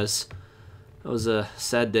 3 Annas. That was a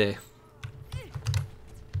sad day.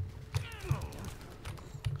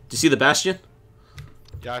 Did you see the Bastion?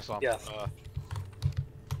 Yeah, I saw him. Yeah.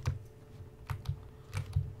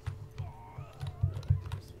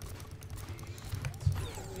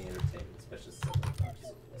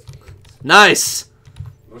 Nice!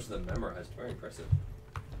 Most of them memorized. Very impressive.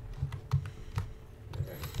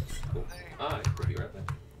 Okay, cool. I could be right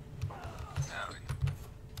back.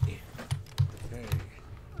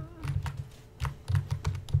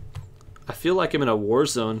 I feel like I'm in a war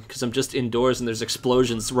zone because I'm just indoors and there's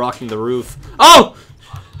explosions rocking the roof. Oh!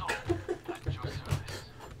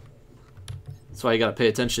 That's why you gotta pay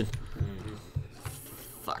attention.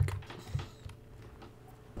 Fuck.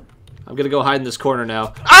 I'm gonna go hide in this corner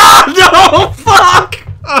now. Ah! No! Fuck!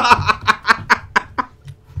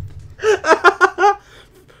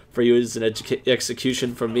 For you, it's an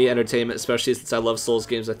execution. From me, entertainment, especially since I love Souls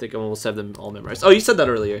games. I think I almost have them all memorized. Oh, you said that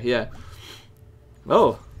earlier. Yeah.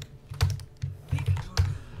 Oh.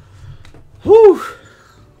 Whew.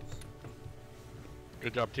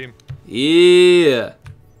 Good job, team. Yeah.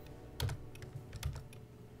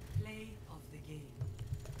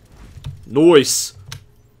 Nice.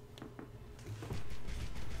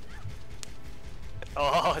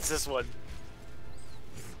 Oh, it's this one.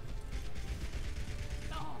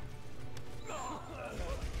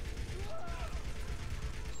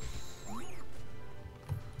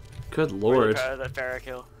 Good lord. Really proud of that Farrah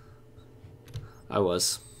kill. I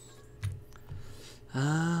was.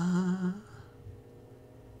 I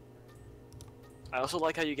also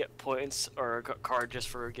like how you get points or a card just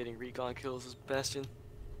for getting recon kills as Bastion.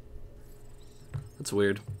 That's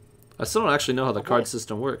weird. I still don't actually know how the card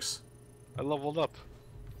system works. I leveled up.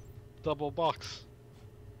 Double box.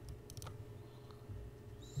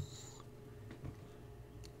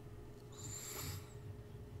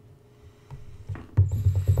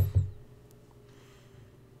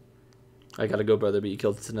 I gotta go, brother, but you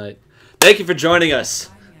killed it tonight. Thank you for joining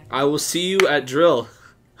us. I will see you at drill.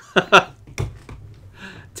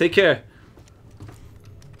 Take care.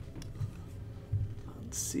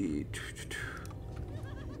 Let's see.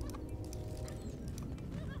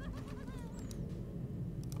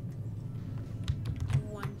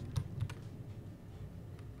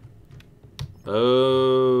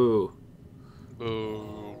 Oh.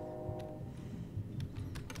 Boo.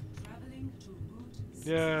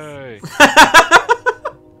 Yay.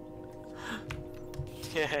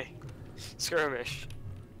 Yay. Skirmish.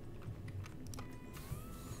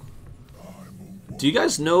 Do you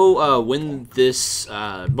guys know when this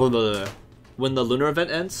when the Lunar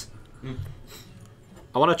event ends?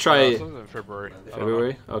 I want to try. It's in February.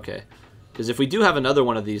 February? Okay. Because if we do have another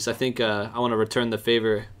one of these, I think I want to return the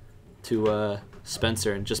favor to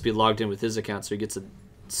Spencer and just be logged in with his account so he gets a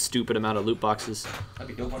stupid amount of loot boxes.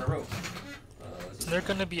 That'd be dope on a rope. Isn't there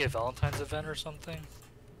gonna be a Valentine's event or something?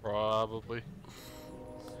 Probably.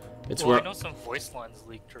 It's well, where I know some voice lines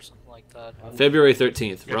leaked or something like that. February 13th.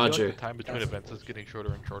 Yeah, I feel Roger. like the time between events is getting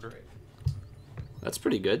shorter and shorter. That's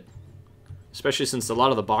pretty good. Especially since a lot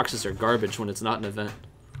of the boxes are garbage when it's not an event.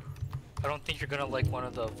 I don't think you're gonna like one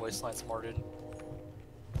of the voice lines smarted.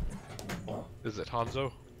 Is it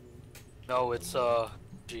Hanzo? No, it's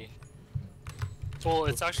G. Well,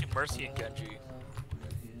 it's actually Mercy and Genji.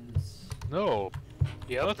 No.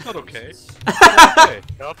 Yep. That's not okay. Okay.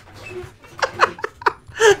 Yup.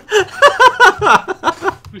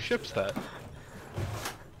 Who ships that?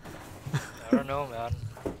 I don't know, man.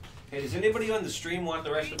 Hey, does anybody on the stream want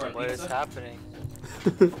the rest of our What pizza? is happening?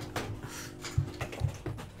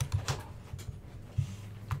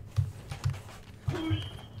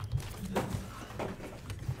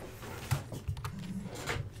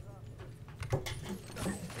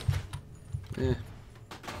 Eh.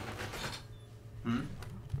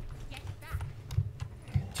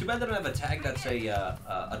 Too bad they don't have a tag that's a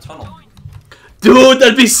tunnel. Dude,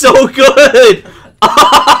 that'd be so good!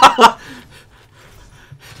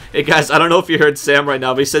 Hey guys, I don't know if you heard Sam right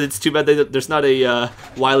now, but he said it's too bad there's not a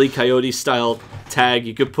Wile E. Coyote style tag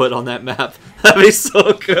you could put on that map. That'd be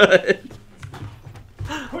so good.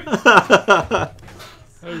 That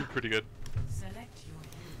would be pretty good.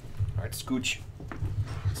 Alright, scooch.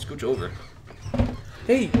 Scooch over.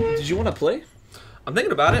 Hey, did you want to play? I'm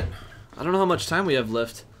thinking about it. I don't know how much time we have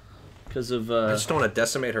left. Because of, I just don't want to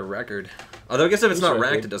decimate her record. Although I guess if it's not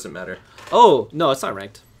ranked, it doesn't matter. Oh, no, it's not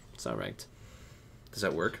ranked. It's not ranked. Does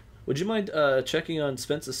that work? Would you mind checking on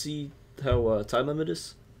Spence to see how time limit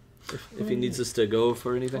is? If he needs us to go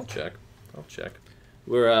for anything? I'll check. I'll check.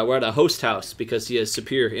 We're at a host house because he has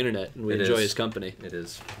superior internet and we enjoy his company. It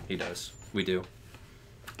is. He does. We do.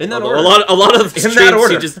 In that order. order. A lot of in that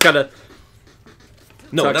order. He just kind of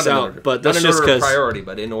not in order. But not that's in just order of because priority,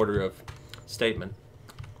 but in order of statement.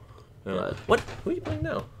 What? Who are you playing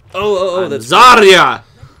now? Oh, that's Zarya!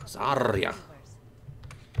 Zarya.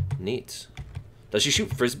 Neat. Does she shoot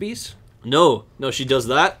frisbees? No, she does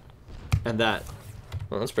that and that.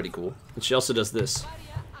 Well, that's pretty cool. And she also does this.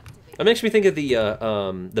 That makes me think of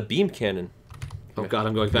the beam cannon. Oh god,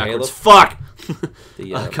 I'm going backwards. Halo? Fuck!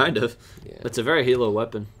 Kind of. Yeah. It's a very Halo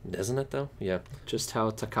weapon. Isn't it, though? Yeah. Just how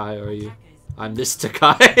Takai are you? I'm this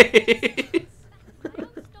Takai.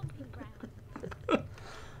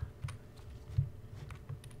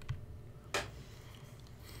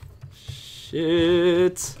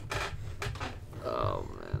 Shit. Oh,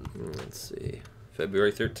 man. Let's see.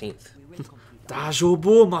 February 13th.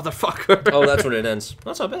 Dajobu, motherfucker. Oh, that's when it ends.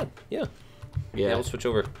 That's not bad. Yeah. Yeah, we'll switch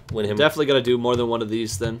over. Win him. Definitely got to do more than one of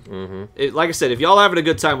these then. Mm-hmm. Like I said, if y'all having a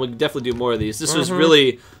good time, we can definitely do more of these. This was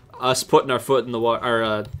really us putting our foot in the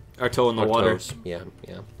water, our toe in the water. Toes. Yeah,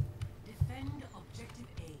 yeah. Defend objective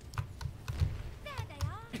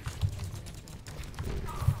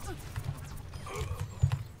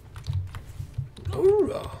A.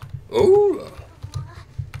 Ooh. Ooh.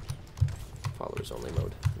 Followers only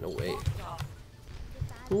mode. No way.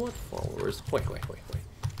 What followers? Wait.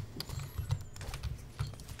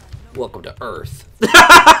 Welcome to Earth. Get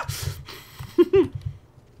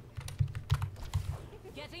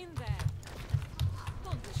in there.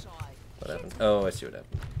 Don't be shy. What happened? Oh, I see what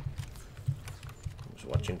happened. I was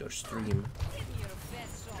watching their stream. Give me your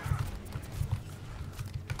best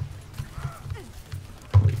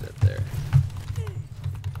shot. Leave that there.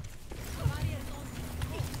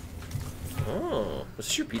 Oh, was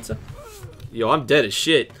this your pizza? Yo, I'm dead as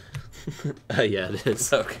shit. Yeah, it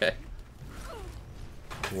is. Okay.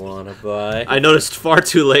 Wanna buy? I noticed far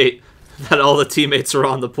too late that all the teammates are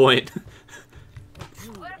on the point.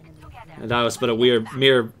 And that was but a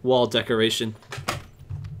mere wall decoration.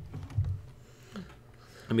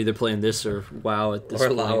 I'm either playing this or WoW at this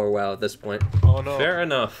point. Or WoW at this point. Oh no. Fair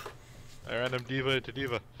enough. I ran him diva to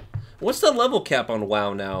diva. What's the level cap on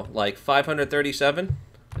WoW now? Like 537?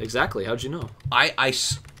 Exactly. How'd you know?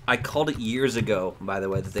 I called it years ago, by the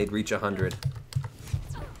way, that they'd reach 100.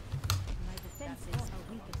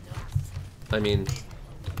 I mean,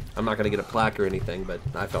 I'm not going to get a plaque or anything, but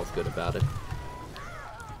I felt good about it.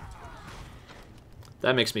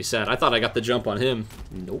 That makes me sad. I thought I got the jump on him.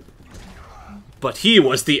 Nope. But he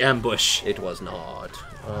was the ambush. It was not.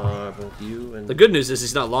 Both you and... The good news is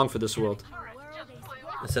he's not long for this world.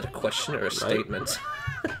 Is that a question or a statement?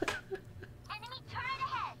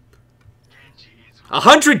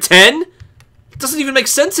 110? It doesn't even make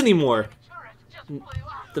sense anymore.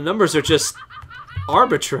 The numbers are just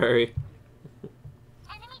arbitrary.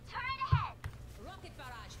 Rocket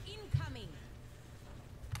barrage incoming.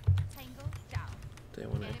 Tango down. They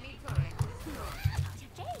wanna... Enemy turret.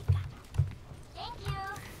 Thank you.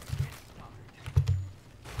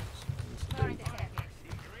 Turret detected.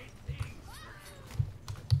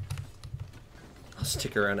 I'll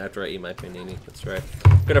stick around after I eat my panini. That's right.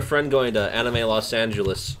 I've got a friend going to Anime Los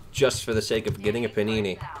Angeles just for the sake of getting a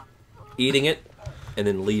panini, eating it, and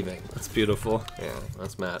then leaving. That's beautiful. Yeah,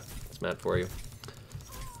 that's Matt. That's Matt for you.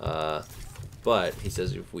 But he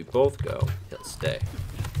says if we both go, he'll stay.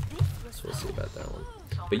 So we'll see about that one.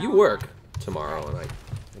 But you work tomorrow, and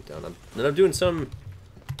I'm doing some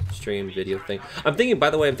stream video thing. I'm thinking,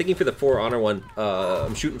 by the way, I'm thinking for the For Honor one.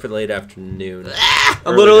 I'm shooting for the late afternoon.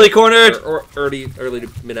 I'm literally cornered. Or early to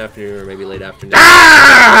mid afternoon, or maybe late afternoon.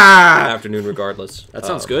 Afternoon, regardless. That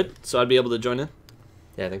sounds good. So I'd be able to join in.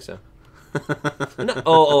 Yeah, I think so. No,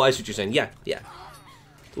 oh, I see what you're saying. Yeah.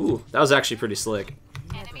 Ooh, that was actually pretty slick.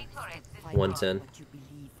 110.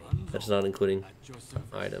 That's not including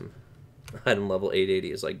item. Item level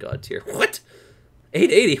 880 is like god tier. What?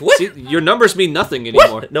 880? What? See, your numbers mean nothing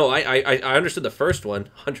anymore. What? No, I understood the first one,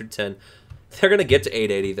 110. They're gonna get to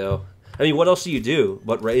 880 though. I mean, what else do you do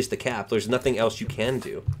but raise the cap? There's nothing else you can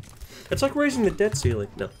do. It's like raising the debt ceiling.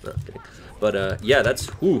 No, I'm kidding. But yeah, that's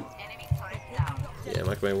ooh. Yeah,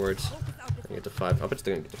 mark my words. I get to 5. I bet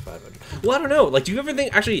they're gonna get to 500. Well, I don't know. Like, do you ever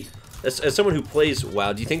think actually, as someone who plays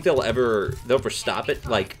WoW, do you think they'll ever stop it?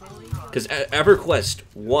 Like, because EverQuest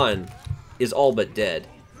 1 is all but dead,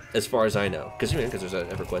 as far as I know. Because there's an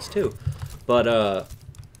EverQuest 2. But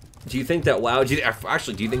do you think that WoW? Do you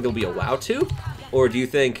think there'll be a WoW 2, or do you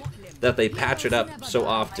think that they patch it up so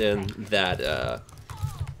often that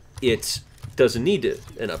it doesn't need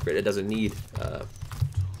an upgrade? It doesn't need a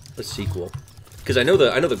sequel. Because I know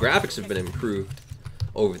the graphics have been improved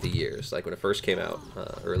over the years. Like when it first came out,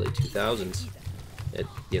 early 2000s, it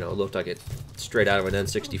looked like it straight out of an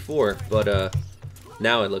N64. But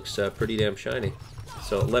now it looks pretty damn shiny.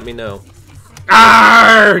 So let me know.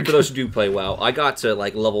 Arrgh! For those who do play WoW, I got to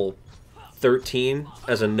like level 13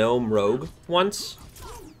 as a gnome rogue once,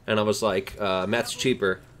 and I was like, meth's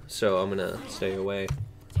cheaper, so I'm gonna stay away.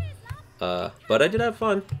 But I did have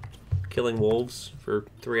fun killing wolves for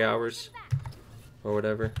 3 hours. Or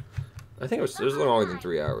whatever. I think it was longer than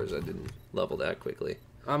 3 hours. I didn't level that quickly.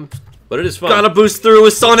 But it is fun. Gotta boost through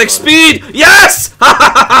with Sonic speed! Yes!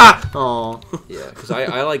 Oh. Yeah, because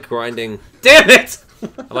I like grinding. Damn it!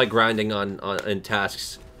 I like grinding in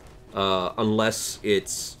tasks, unless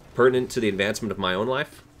it's pertinent to the advancement of my own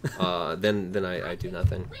life. Then I do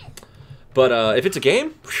nothing. But if it's a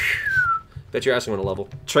game, bet you're asking what a level.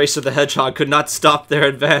 Tracer the Hedgehog could not stop their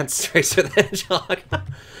advance. Tracer the Hedgehog.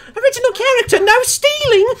 Original character, no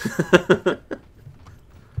stealing!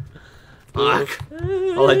 Fuck.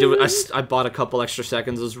 All I do, I bought a couple extra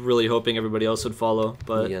seconds. I was really hoping everybody else would follow,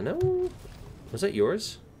 but... Yeah, no. Was that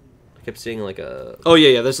yours? I kept seeing like a... Oh,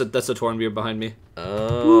 yeah, that's a Torn Beard behind me.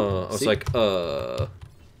 Oh, I was like,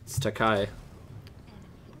 It's Takai.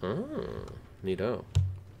 Oh, neato.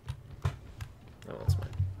 Oh, that's mine.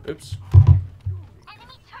 Oops. I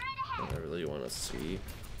really want to see.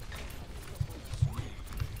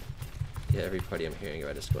 Yeah, every party I'm hearing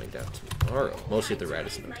about is going down tomorrow. Mostly at the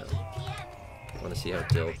Radisson Hotel. I want to see how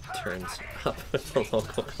Dill turns up with the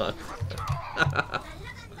local con.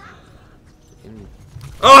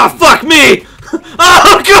 Oh, fuck me!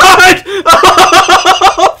 Oh, God!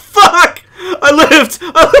 Oh, fuck! I lived!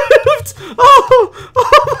 Oh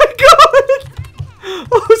my God!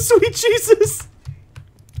 Oh, sweet Jesus!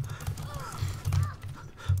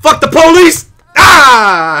 Fuck the police!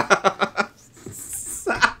 Ah!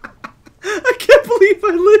 I can't believe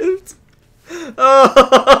I lived!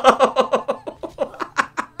 Oh!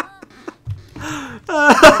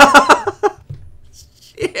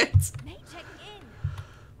 Shit!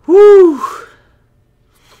 Woo!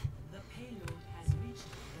 The payload has reached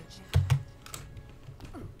the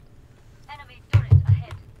channel. Enemy turret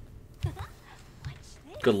ahead.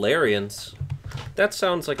 Galarians? That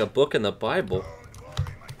sounds like a book in the Bible.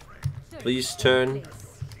 Please turn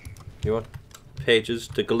your pages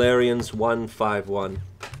to Galarians 151.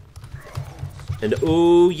 And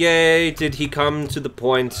oh yay, did he come to the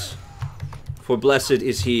point, for blessed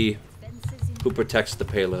is he who protects the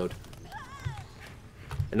payload.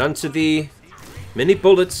 And unto thee many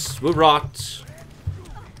bullets were wrought,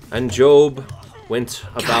 and Job went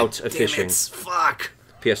about a-fishing. Fuck!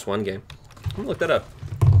 PS1 game. I'm gonna look that up.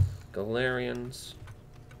 Galarians.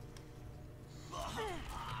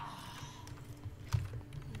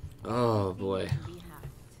 Oh boy.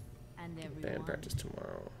 Band practice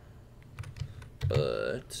tomorrow.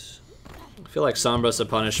 But I feel like Sombra's a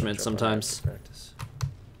punishment sometimes. practice.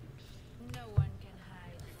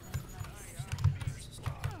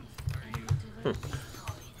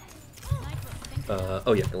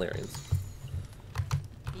 Oh yeah, Galarians.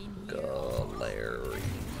 Galarian.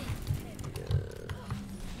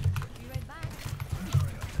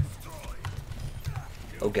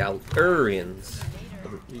 Oh, Galarians.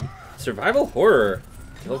 Survival horror.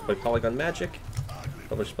 Developed by Polygon Magic.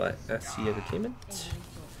 Published by SC Entertainment.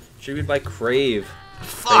 Distributed by Crave.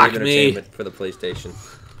 Fuck Crave me. Entertainment for the PlayStation.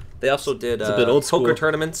 They also did It's a bit old school. poker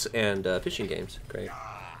tournaments and fishing games. Great.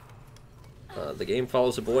 The game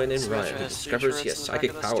follows a boy named Ryan who discovers he has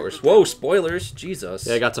psychic powers. Whoa, spoilers! Jesus.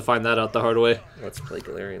 Yeah, I got to find that out the hard way. Let's play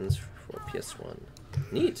Galarians for PS1.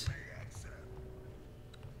 Neat.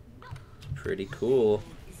 Pretty cool.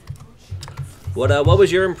 What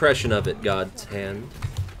was your impression of it, God's Hand?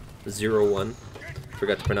 01.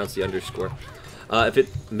 Forgot to pronounce the underscore. If it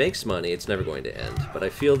makes money, it's never going to end. But I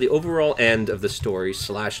feel the overall end of the story /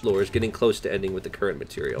 lore is getting close to ending with the current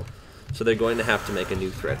material. So they're going to have to make a new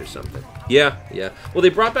thread or something. Yeah. Well, they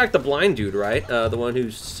brought back the blind dude, right? The one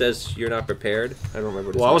who says you're not prepared. I don't remember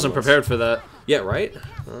what his Well, I name wasn't was. prepared for that. Yeah, right?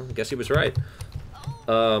 Well, I guess he was right.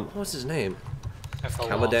 What was his name?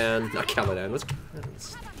 Caladan. Not Caladan.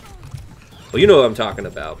 Well, you know what I'm talking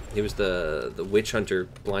about. He was the witch hunter,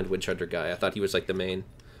 blind witch hunter guy. I thought he was like the main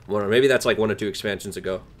one. Or maybe that's like 1 or 2 expansions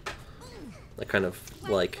ago. I kind of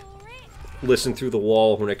like listen through the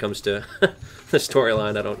wall when it comes to the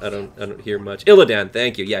storyline. I don't hear much. Illidan,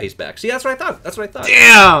 thank you. Yeah, he's back. See, that's what I thought.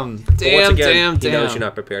 Damn! But once Damn, again, damn. He knows you're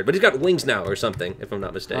not prepared. But he's got wings now or something, if I'm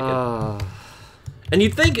not mistaken. And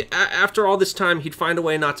you'd think after all this time he'd find a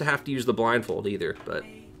way not to have to use the blindfold either, but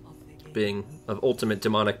being of ultimate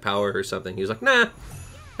demonic power or something, he was like, nah,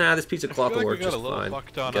 this piece of cloth will work just fine.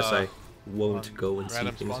 I guess I won't go and see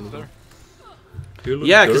things anymore.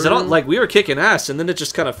 Yeah, because like we were kicking ass, and then it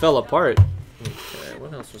just kind of fell apart. Okay,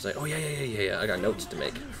 what else was I? Oh yeah. I got notes to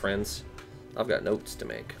make, friends. I've got notes to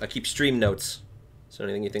make. I keep stream notes. So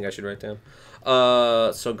anything you think I should write down?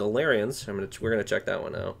 So Galarians. We're gonna check that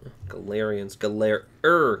one out. Galarians. Galar.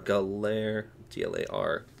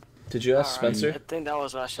 G-L-A-R. Did you ask Spencer? I think that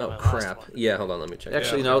was actually Oh my last crap. one. Yeah, hold on. Let me check.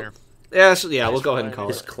 Actually, it no. out. Yeah, we'll go ahead and call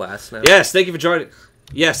His it. class now. Yes, thank you for joining.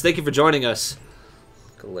 Yes, thank you for joining us,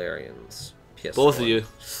 Galarians. PS1. both of you.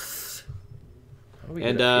 How are we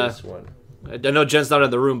And gonna PS1? I know Jen's not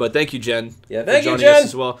in the room, but thank you, Jen. Yeah, for thank you, joining us Jen.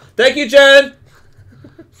 as well. Thank you, Jen.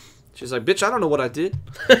 She's like, bitch, I don't know what I did.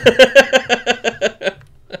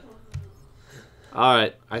 All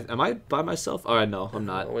right, am I by myself? All right, no, I'm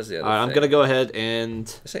not. What was the other All right, I'm thing? gonna go ahead and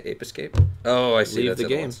Did I say Ape Escape? Oh, I see. leave That's the it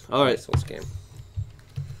game. once. All right. Souls game.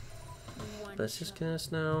 Let's just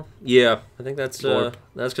cast now. Yeah, I think that's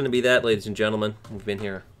gonna be that, ladies and gentlemen. We've been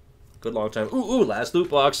here a good long time. Ooh, last loot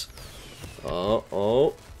box.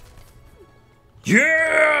 Oh.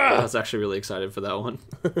 Yeah! I was actually really excited for that one.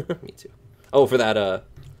 Me too. Oh, for that,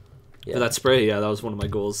 yeah. For that spray, yeah, that was one of my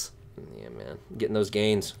goals. Yeah, man. Getting those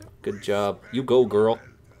gains. Good job. You go, girl.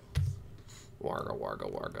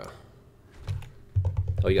 Warga.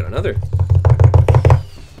 Oh, you got another.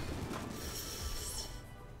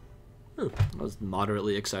 That was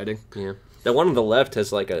moderately exciting. Yeah. That one on the left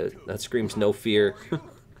has like that screams "No fear"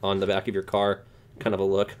 on the back of your car, kind of a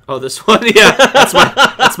look. Oh, this one, yeah,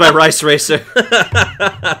 that's my rice racer.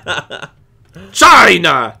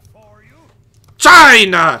 China.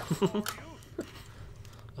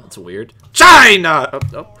 That's weird. China.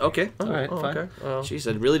 Oh, okay. All right. Fine. Okay.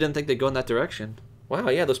 Jeez, I really didn't think they'd go in that direction. Wow.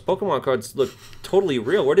 Yeah, those Pokemon cards look totally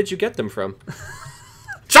real. Where did you get them from?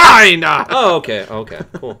 China. Oh, okay. Okay.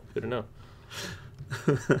 Cool. Good to know.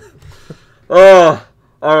 Oh,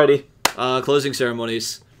 alrighty. Closing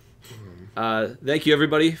ceremonies. Thank you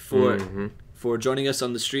everybody for joining us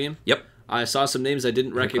on the stream. Yep. I saw some names I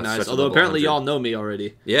didn't recognize, such a although level apparently 100. y'all know me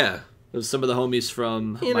already. Yeah. It was some of the homies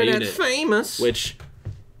from my Internet unit. famous. Which,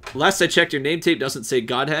 last I checked, your name tape doesn't say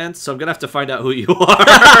God Hands, so I'm gonna have to find out who you are.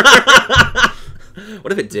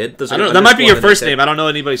 What if it did? I don't know. That might be your first name. I don't know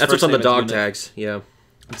anybody's That's first what's on name. the dog tags. Yeah.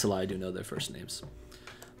 That's a lie. I do know their first names.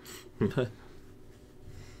 Yep.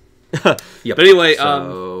 But anyway,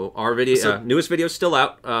 so our video, newest video is still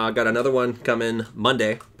out. Got another one coming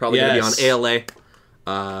Monday. Probably gonna be on ALA.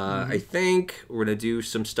 I think we're gonna do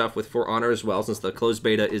some stuff with For Honor as well, since the closed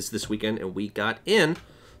beta is this weekend and we got in.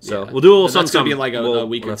 So we'll do a little something. That's gonna be in like a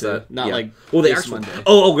week or two, that. not like well, the this actual Monday.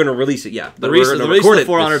 Oh, we're gonna release it. Yeah, The release of the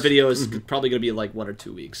For Honor video is probably gonna be like 1 or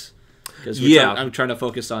 2 weeks. Because I'm trying to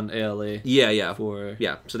focus on ALA. Yeah.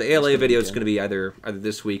 So the ALA video is gonna be either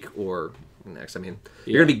this week or next. I mean,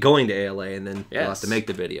 you're gonna be going to ALA and then you'll have to make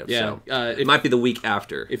the video. Yeah. So it might be the week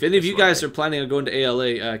after. If any of you guys are planning on going to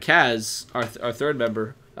ALA, Kaz, our third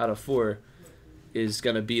member out of 4, is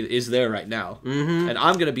there right now, and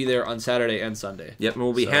I'm gonna be there on Saturday and Sunday. Yep, and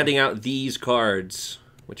we'll be handing out these cards,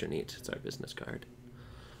 which are neat. It's our business card.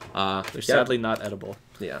 They're sadly not edible.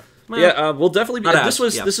 Yeah. We'll definitely be. This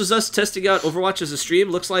was us testing out Overwatch as a stream.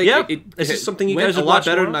 Looks like this is something you went guys a would lot watch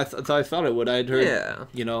better more? than I thought it would. I'd heard,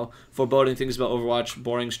 foreboding things about Overwatch,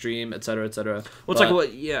 boring stream, etc., etc. Well, it's like like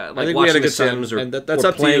I think watching we had a The good Sims time, or, and that's or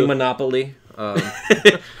up to playing you. Monopoly.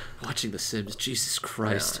 Watching The Sims, Jesus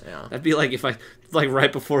Christ. Yeah. That'd be like if I,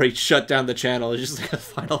 right before he shut down the channel, it's just like a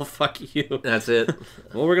final fuck you. That's it.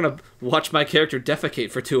 Well, we're gonna watch my character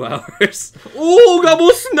defecate for 2 hours. Ooh,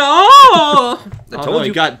 Gabusna! I told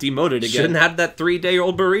you, got demoted again. Shouldn't have that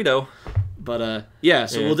 3-day-old burrito. But,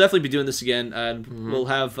 so we'll definitely be doing this again, and we'll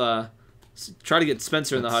have, try to get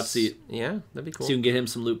Spencer in the hot seat. Yeah, that'd be cool. So you can get him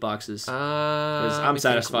some loot boxes. Because I'm let me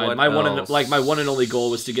satisfied. think My what my one and only goal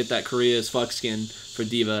was to get that Korea as fuck skin for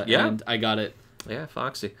Diva, and I got it. Yeah,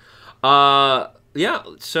 Foxy.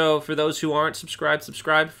 So for those who aren't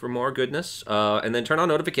subscribe for more goodness. And then turn on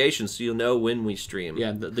notifications so you'll know when we stream.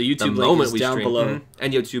 Yeah, the YouTube link is down below.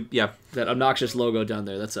 And YouTube, That obnoxious logo down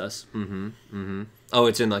there, that's us. Oh,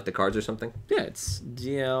 it's in like the cards or something? Yeah, it's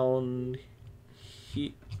down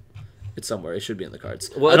here. It's somewhere. It should be in the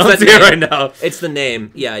cards. Well, I don't see it right now. It's the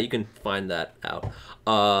name. Yeah, you can find that out.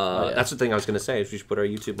 That's the thing I was going to say. Is we should put our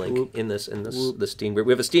YouTube link in the Steam group.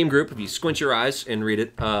 We have a Steam group. If you squint your eyes and read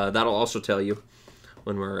it, that'll also tell you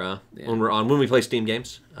when when we play Steam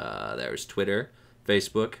games. There's Twitter,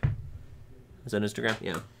 Facebook. Is that Instagram?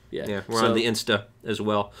 Yeah. We're on the Insta as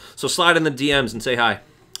well. So slide in the DMs and say hi.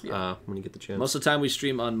 When you get the chance. Most of the time we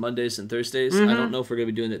stream on Mondays and Thursdays. I don't know if we're going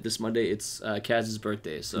to be doing it this Monday. It's Kaz's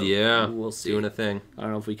birthday, so we'll see. Doing a thing. I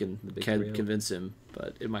don't know if we can convince him,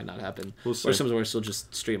 but it might not happen. We'll see. Or sometimes we'll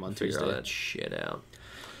just stream on Figure Tuesday. all that shit out.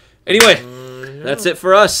 Anyway, that's it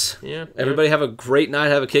for us. Yeah. Everybody have a great night.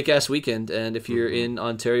 Have a kick-ass weekend. And if you're in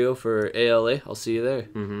Ontario for ALA, I'll see you there.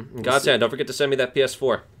 God's hand, don't forget to send me that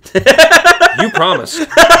PS4. You promised.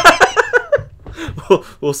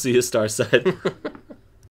 We'll see you, Starside.